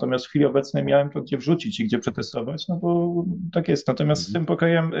prostu. Natomiast w chwili obecnej miałem to gdzie wrzucić i gdzie przetestować, no bo tak jest. Natomiast z tym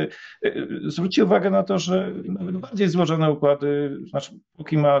pokojem zwróćcie uwagę na to, że nawet bardziej złożone układy, znaczy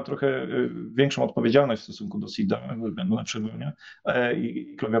POKEY ma trochę większą odpowiedzialność w stosunku do SID-a, ze względu na przerwanie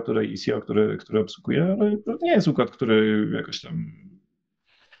i klawiaturę i ICO, które obsługuje, ale to nie jest układ, który jakoś tam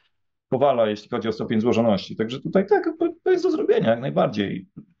powala, jeśli chodzi o stopień złożoności. Także tutaj tak, to jest do zrobienia jak najbardziej.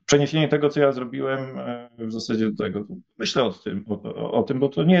 Przeniesienie tego, co ja zrobiłem w zasadzie do tego. Myślę o tym, bo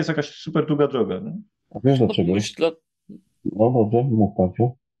to nie jest jakaś super długa droga. Nie? A wiesz dlaczego? No dobrze, mów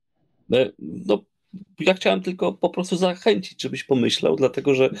Paciu. No, ja chciałem tylko po prostu zachęcić, żebyś pomyślał,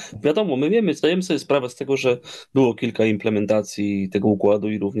 dlatego że wiadomo, zdajemy sobie sprawę z tego, że było kilka implementacji tego układu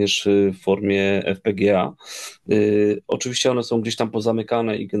i również w formie FPGA. Oczywiście one są gdzieś tam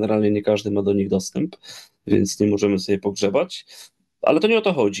pozamykane i generalnie nie każdy ma do nich dostęp, więc nie możemy sobie pogrzebać, ale to nie o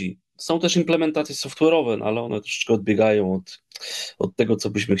to chodzi. Są też implementacje software'owe, no ale one troszeczkę odbiegają od tego, co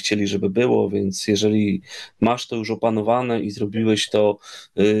byśmy chcieli, żeby było, więc jeżeli masz to już opanowane i zrobiłeś to,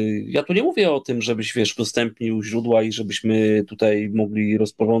 ja tu nie mówię o tym, żebyś, udostępnił źródła i żebyśmy tutaj mogli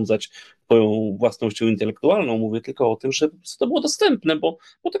rozporządzać twoją własnością intelektualną, mówię tylko o tym, żeby to było dostępne, bo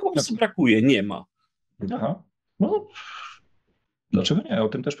tego po prostu brakuje, nie ma. Aha, no dlaczego nie? O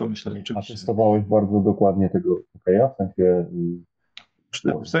tym też pomyślałem. A testowałeś bardzo dokładnie tego pokeja,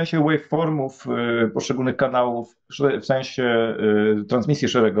 w sensie waveformów poszczególnych kanałów, w sensie transmisji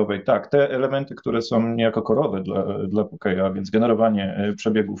szeregowej, tak, te elementy, które są niejako korowe dla POKEya, więc generowanie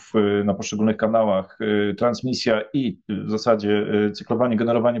przebiegów na poszczególnych kanałach, transmisja i w zasadzie cyklowanie,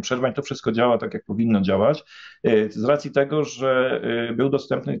 generowanie przerwań, to wszystko działa tak, jak powinno działać, z racji tego, że był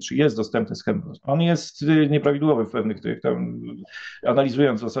dostępny, czy jest dostępny schemat. On jest nieprawidłowy w pewnych tych tam,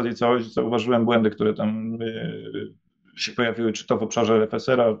 analizując w zasadzie całość, zauważyłem błędy, które tam się pojawiły, czy to w obszarze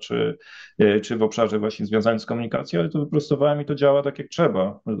FSR-a, czy w obszarze właśnie związanym z komunikacją, ale to wyprostowałem i to działa tak, jak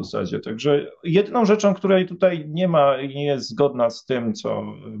trzeba w zasadzie. Także jedyną rzeczą, której tutaj nie ma i nie jest zgodna z tym, co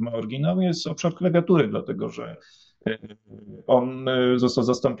ma oryginał, jest obszar klawiatury, dlatego że on został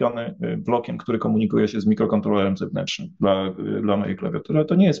zastąpiony blokiem, który komunikuje się z mikrokontrolerem zewnętrznym dla mojej klawiatury, a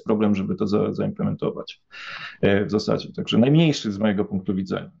to nie jest problem, żeby to zaimplementować w zasadzie. Także najmniejszy z mojego punktu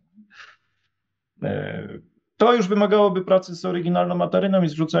widzenia. To już wymagałoby pracy z oryginalną Ataryną i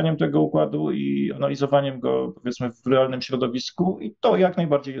zrzuceniem tego układu i analizowaniem go, powiedzmy, w realnym środowisku i to jak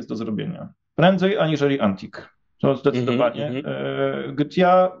najbardziej jest do zrobienia. Prędzej aniżeli ANTIC. To zdecydowanie.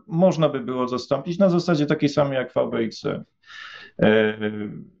 GTIA można by było zastąpić na zasadzie takiej samej jak VBX.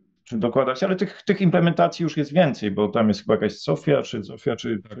 Czy dokładać, ale tych implementacji już jest więcej, bo tam jest chyba jakaś Sofia,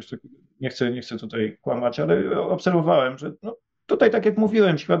 czy jakaś nie chcę tutaj kłamać, ale obserwowałem, że no, tutaj, tak jak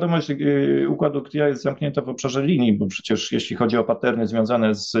mówiłem, świadomość układu GTIA jest zamknięta w obszarze linii, bo przecież jeśli chodzi o patterny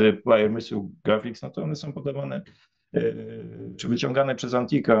związane z Player Missile Graphics, no to one są podawane czy wyciągane przez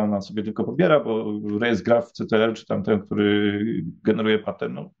ANTIC'a, ona sobie tylko pobiera, bo rejestr graf CTL, czy tamten, który generuje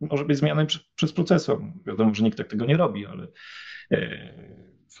pattern, no, może być zmiany przez procesor. Wiadomo, że nikt tak tego nie robi,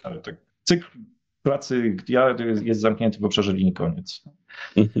 ale tak cykl pracy GTIA jest zamknięty w obszarze linii, koniec.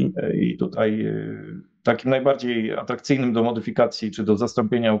 I tutaj takim najbardziej atrakcyjnym do modyfikacji czy do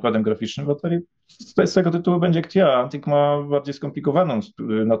zastąpienia układem graficznym w Atari z tego tytułu będzie GTIA. ANTIC ma bardziej skomplikowaną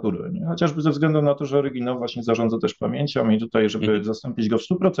naturę, nie? Chociażby ze względu na to, że oryginał właśnie zarządza też pamięcią i tutaj, żeby zastąpić go w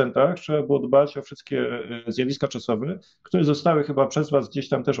 100%, trzeba było dbać o wszystkie zjawiska czasowe, które zostały chyba przez Was gdzieś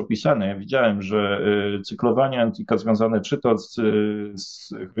tam też opisane. Ja widziałem, że cyklowanie ANTIC'a związane czy to z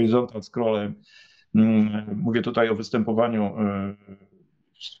horizontal scrollem, mówię tutaj o występowaniu,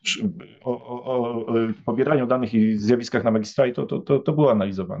 o pobieraniu danych i zjawiskach na magistrali, to było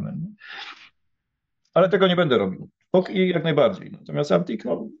analizowane. Nie? Ale tego nie będę robił. POKEY jak najbardziej. Natomiast ANTIC,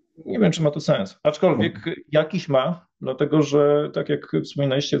 no, nie wiem, czy ma to sens. Aczkolwiek jakiś ma, dlatego że, tak jak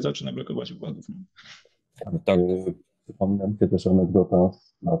wspominaliście, zaczyna brakować układów. Tak, przypominam się też anegdota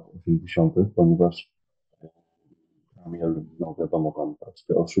z lat 80., ponieważ Daniel, no wiadomo, pan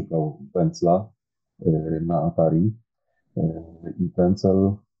troszkę oszukał pędzla na Atari i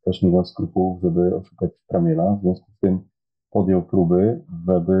pędzel też nie miał skrupułów, żeby oszukać Tramiela. W związku z tym podjął próby,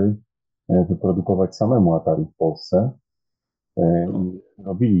 żeby wyprodukować samemu Atari w Polsce. I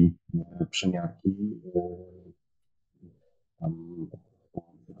robili przymiarki. Tam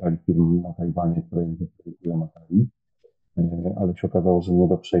szukali firm na Tajwanie, które wyprodukują Atari, ale się okazało, że nie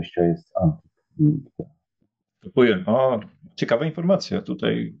do przejścia jest ANTIC. Kupuję. O, ciekawa informacja.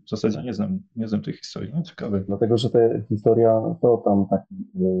 Tutaj w zasadzie nie znam tej historii. No, ciekawe. Dlatego, że ta historia, to tam taki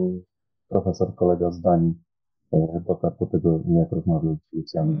profesor, kolega z Danii dotarł do tego, jak rozmawiał z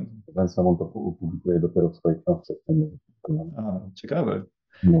Lucjanem. Ten sam on to publikuje dopiero w swojej książce. A, ciekawe.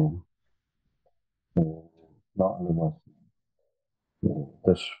 No. No, ale właśnie.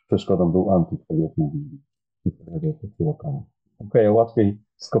 Też przeszkodą był ANTIC, tak jak mówili. Okej, łatwiej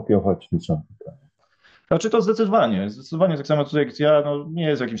skopiować niż ANTIC. Znaczy to zdecydowanie tak samo tutaj jak ja, no, nie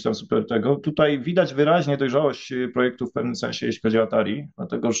jest jakimś tam super tego. Tutaj widać wyraźnie dojrzałość projektu w pewnym sensie, jeśli chodzi o Atari,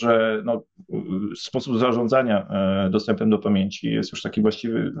 dlatego że no, sposób zarządzania dostępem do pamięci jest już taki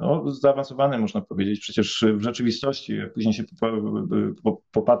właściwy, no, zaawansowany, można powiedzieć. Przecież w rzeczywistości, jak później się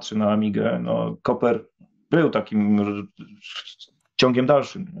popatrzy na Amigę, no, Copper był takim ciągiem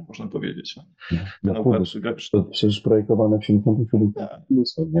dalszym, można powiedzieć. To przecież projektowane w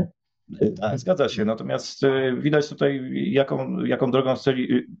 77 nie? Tak, zgadza się. Natomiast widać tutaj, jaką drogą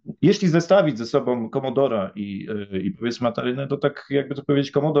chcieli. Jeśli zestawić ze sobą Commodora i powiedzmy Atarynę, to tak jakby to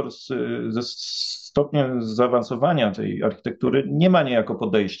powiedzieć, Commodore ze stopniem zaawansowania tej architektury nie ma niejako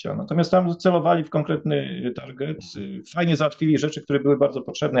podejścia. Natomiast tam celowali w konkretny target. Fajnie załatwili rzeczy, które były bardzo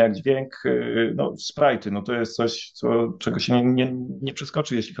potrzebne, jak dźwięk, no, sprite'y. No to jest coś, czego się nie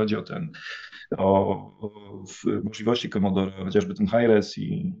przeskoczy, jeśli chodzi o możliwości Commodore, chociażby ten high-res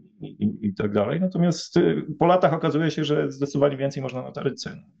i tak dalej. Natomiast po latach okazuje się, że zdecydowanie więcej można na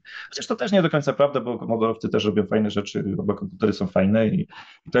taryce. Chociaż to też nie do końca prawda, bo komodorowcy też robią fajne rzeczy, oba komputery są fajne i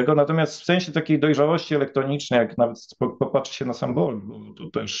tego. Natomiast w sensie takiej dojrzałości elektronicznej, jak nawet popatrzy się na sam board, bo to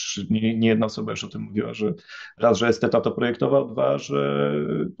też nie jedna osoba już o tym mówiła, że raz, że esteta to projektował, dwa, że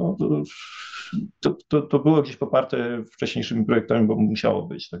no, to było gdzieś poparte wcześniejszymi projektami, bo musiało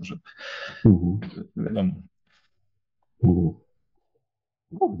być, także wiadomo.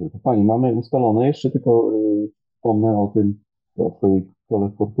 Dobrze, to pani, mamy ustalone. Jeszcze tylko wspomnę o tym, o twojej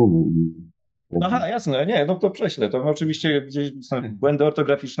kole fortuny. Aha, jasne, nie, no to prześlę. To oczywiście gdzieś są błędy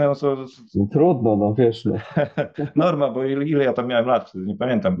ortograficzne, no to... No, trudno, no wiesz. No. Norma, bo ile ja tam miałem lat, nie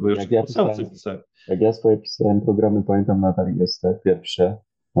pamiętam, były jeszcze jak ja swoje pisałem programy, pamiętam na Atari ST pierwsze,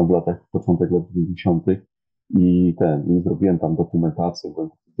 w latach, początek lat 90. i zrobiłem tam dokumentację, byłem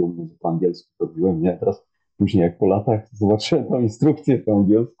dumny, że po angielsku robiłem, nie? Teraz później jak po latach zobaczyłem tą instrukcję po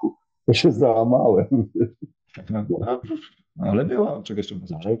angielsku, to się załamałem. Ale była, czegoś trzeba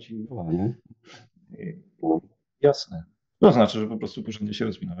zacząć. Była, nie? Jasne. To znaczy, że po prostu porządnie się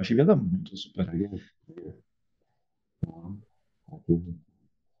rozwinęłaś i wiadomo, to super. Tak jest.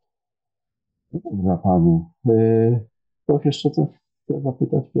 No dobra, pani. Ktoś jeszcze coś chce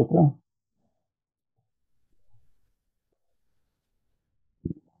zapytać Piotra?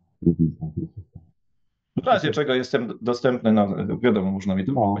 W razie czego jestem dostępny wiadomo, można mi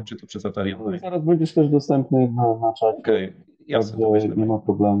to czy to przez AtariOnline. Zaraz będziesz też dostępny na czacie. Okej, jasne. Nie ma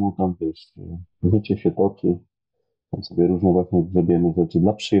problemu, tam wiesz, życie się toczy, tam sobie różne właśnie grzebiemy rzeczy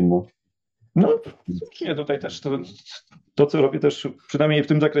dla przyjemności. No, słusznie, tutaj też to, co robię też, przynajmniej w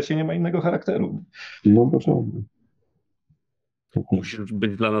tym zakresie nie ma innego charakteru. No dokładnie. Musisz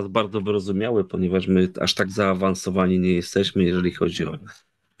być dla nas bardzo wyrozumiały, ponieważ my aż tak zaawansowani nie jesteśmy, jeżeli chodzi o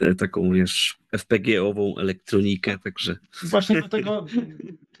taką, wiesz, FPGA-ową elektronikę, także... Właśnie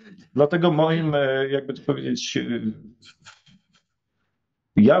dlatego moim, jakby to powiedzieć,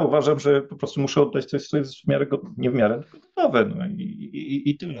 ja uważam, że po prostu muszę oddać coś, co jest w miarę, nie w miarę, tylko gotowe, no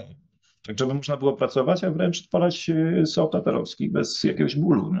i tyle. Tak, żeby można było pracować, a wręcz odpalać soft tatarowski bez jakiegoś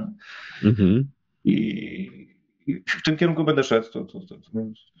bólu. No. I w tym kierunku będę szedł,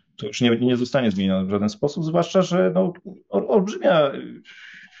 to już nie zostanie zmienione w żaden sposób, zwłaszcza, że no, olbrzymia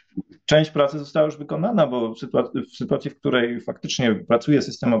część pracy została już wykonana, bo w sytuacji, w której faktycznie pracuje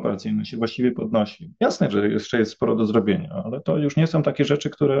system operacyjny, się właściwie podnosi. Jasne, że jeszcze jest sporo do zrobienia, ale to już nie są takie rzeczy,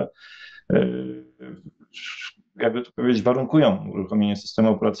 które jakby to powiedzieć, warunkują uruchomienie systemu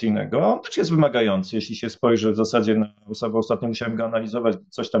operacyjnego. On też jest wymagający, jeśli się spojrzy w zasadzie na osobę, ostatnio musiałem go analizować,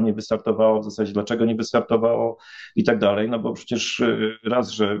 coś tam nie wystartowało, w zasadzie dlaczego nie wystartowało i tak dalej, no bo przecież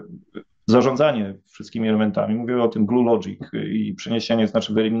raz, że zarządzanie wszystkimi elementami, mówię o tym glue logic i przeniesienie,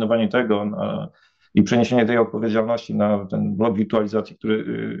 znaczy wyeliminowanie tego i przeniesienie tej odpowiedzialności na ten blok wirtualizacji,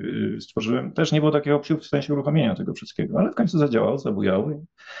 który stworzyłem, też nie było takiego psiu w sensie uruchomienia tego wszystkiego, ale w końcu zadziałało, zabujało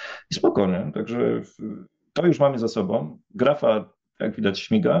i spokojnie, także to już mamy za sobą. Grafa, jak widać,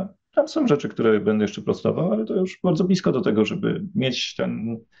 śmiga. Tam są rzeczy, które będę jeszcze prostował, ale to już bardzo blisko do tego, żeby mieć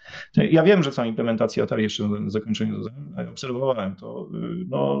Ja wiem, że są implementacje Atari jeszcze na zakończeniu, obserwowałem to.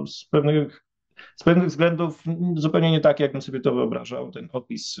 No, z pewnych względów zupełnie nie tak, jakbym sobie to wyobrażał. Ten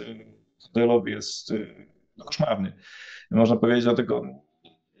opis modelowy jest koszmarny. Można powiedzieć, dlatego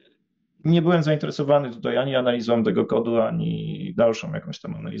nie byłem zainteresowany tutaj ani analizą tego kodu, ani dalszą jakąś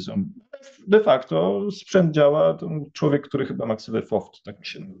tam analizą. De facto sprzęt działa, to człowiek, który chyba ma ksywę FOFT, tak mi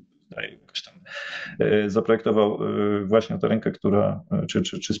się wydaje, jakoś tam zaprojektował właśnie tę rękę,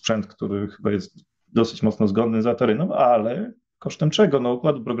 czy sprzęt, który chyba jest dosyć mocno zgodny z Atari, no ale kosztem czego? No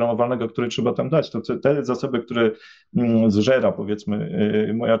układu programowalnego, który trzeba tam dać. To te zasoby, które zżera, powiedzmy,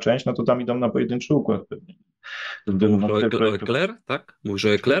 moja część, no to tam idą na pojedynczy układ pewnie. Mówisz o Eclair, tak? Mówisz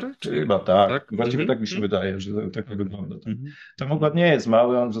o Eclair? Chyba tak. Właściwie tak mi się wydaje, że tak to wygląda. Ten układ nie jest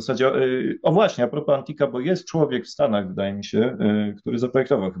mały, on w zasadzie... O właśnie, a propos Antika, bo jest człowiek w Stanach, wydaje mi się, który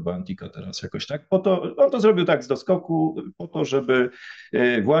zaprojektował chyba Antika teraz jakoś tak. On to zrobił tak z doskoku, po to, żeby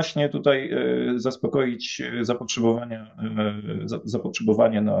właśnie tutaj zaspokoić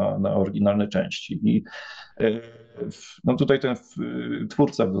zapotrzebowanie na oryginalne części. I no tutaj ten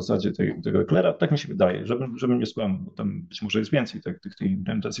twórca w zasadzie tego Eclaira, tak mi się wydaje, żebym nie skłamał, bo tam być może jest więcej tych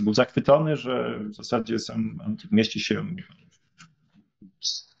implementacji. Był zachwycony, że w zasadzie sam Antik mieści się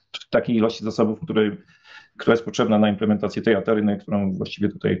w takiej ilości zasobów, która jest potrzebna na implementację tej Atari, którą właściwie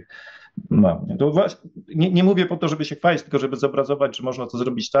tutaj mam. To nie mówię po to, żeby się chwalić, tylko żeby zobrazować, że można to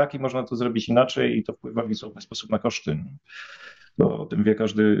zrobić tak i można to zrobić inaczej i to wpływa w istotny sposób na koszty. To o tym wie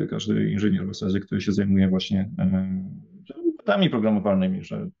każdy inżynier w zasadzie, który się zajmuje właśnie kodami programowalnymi,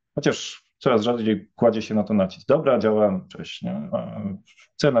 że chociaż coraz rzadziej kładzie się na to nacisk. Dobra, działa, cześć, nie? A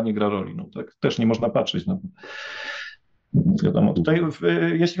cena nie gra roli. No, tak też nie można patrzeć na to. Wiadomo, tutaj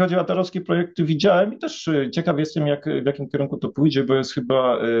jeśli chodzi o atarowskie projekty widziałem i też ciekaw jestem, w jakim kierunku to pójdzie, bo jest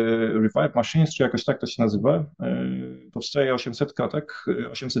chyba Revive Machines, czy jakoś tak to się nazywa. Powstaje 800, tak?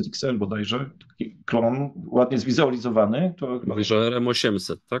 800 XL bodajże, taki klon ładnie zwizualizowany. Mówisz o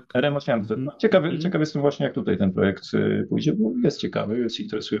RM800, tak? RM800. No, ciekaw jestem właśnie, jak tutaj ten projekt pójdzie, bo jest ciekawy, jest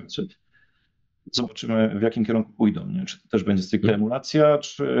interesujący. Zobaczymy, w jakim kierunku pójdą. Nie? Czy to też będzie stricte emulacja,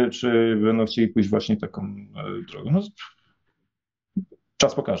 czy będą chcieli pójść właśnie taką drogą. No,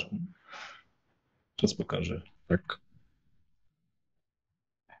 czas pokaże. Czas pokaże. Tak.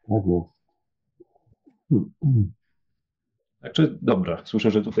 Tak jest. Także dobra,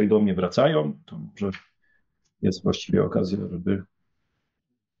 słyszę, że tutaj do mnie wracają, to może jest właściwie okazja, żeby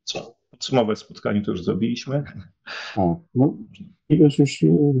podsumować spotkanie, to już zrobiliśmy. Tak, no i też już,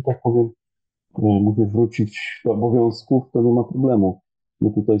 że tak powiem, mówię wrócić do obowiązków, to nie ma problemu.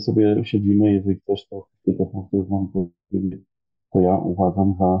 My tutaj sobie siedzimy, jeżeli chcesz, to wszystkie te punkty znam powiedzieć, to ja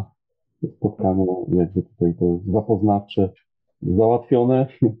uważam za spotkanie, jakby tutaj to zapoznawcze załatwione.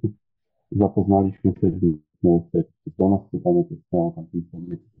 Zapoznaliśmy się do nas pytanie, to chciało tam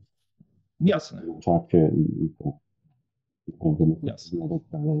Jasne. w czacie i to będziemy rozmawiać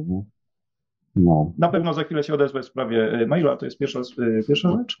dalej, nie? No. Na pewno za chwilę się odezwę w sprawie maila, to jest pierwsza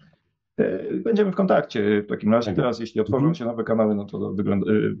rzecz. Będziemy w kontakcie w takim razie. Teraz, jeśli otworzą się nowe kanały, no to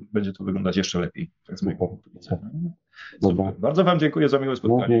będzie to wyglądać jeszcze lepiej. Tak z mojego punktu widzenia. Bardzo Wam dziękuję za miłe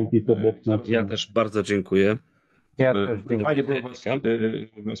spotkanie. No, dzięki serdecznie. Ja też bardzo dziękuję. Ja też dziękuję. Fajnie było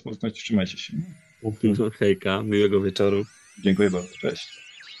was poznać. Trzymajcie się. Hejka, miłego wieczoru. Dziękuję bardzo. Cześć.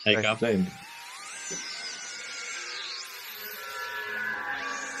 Hejka. Wzajemnie.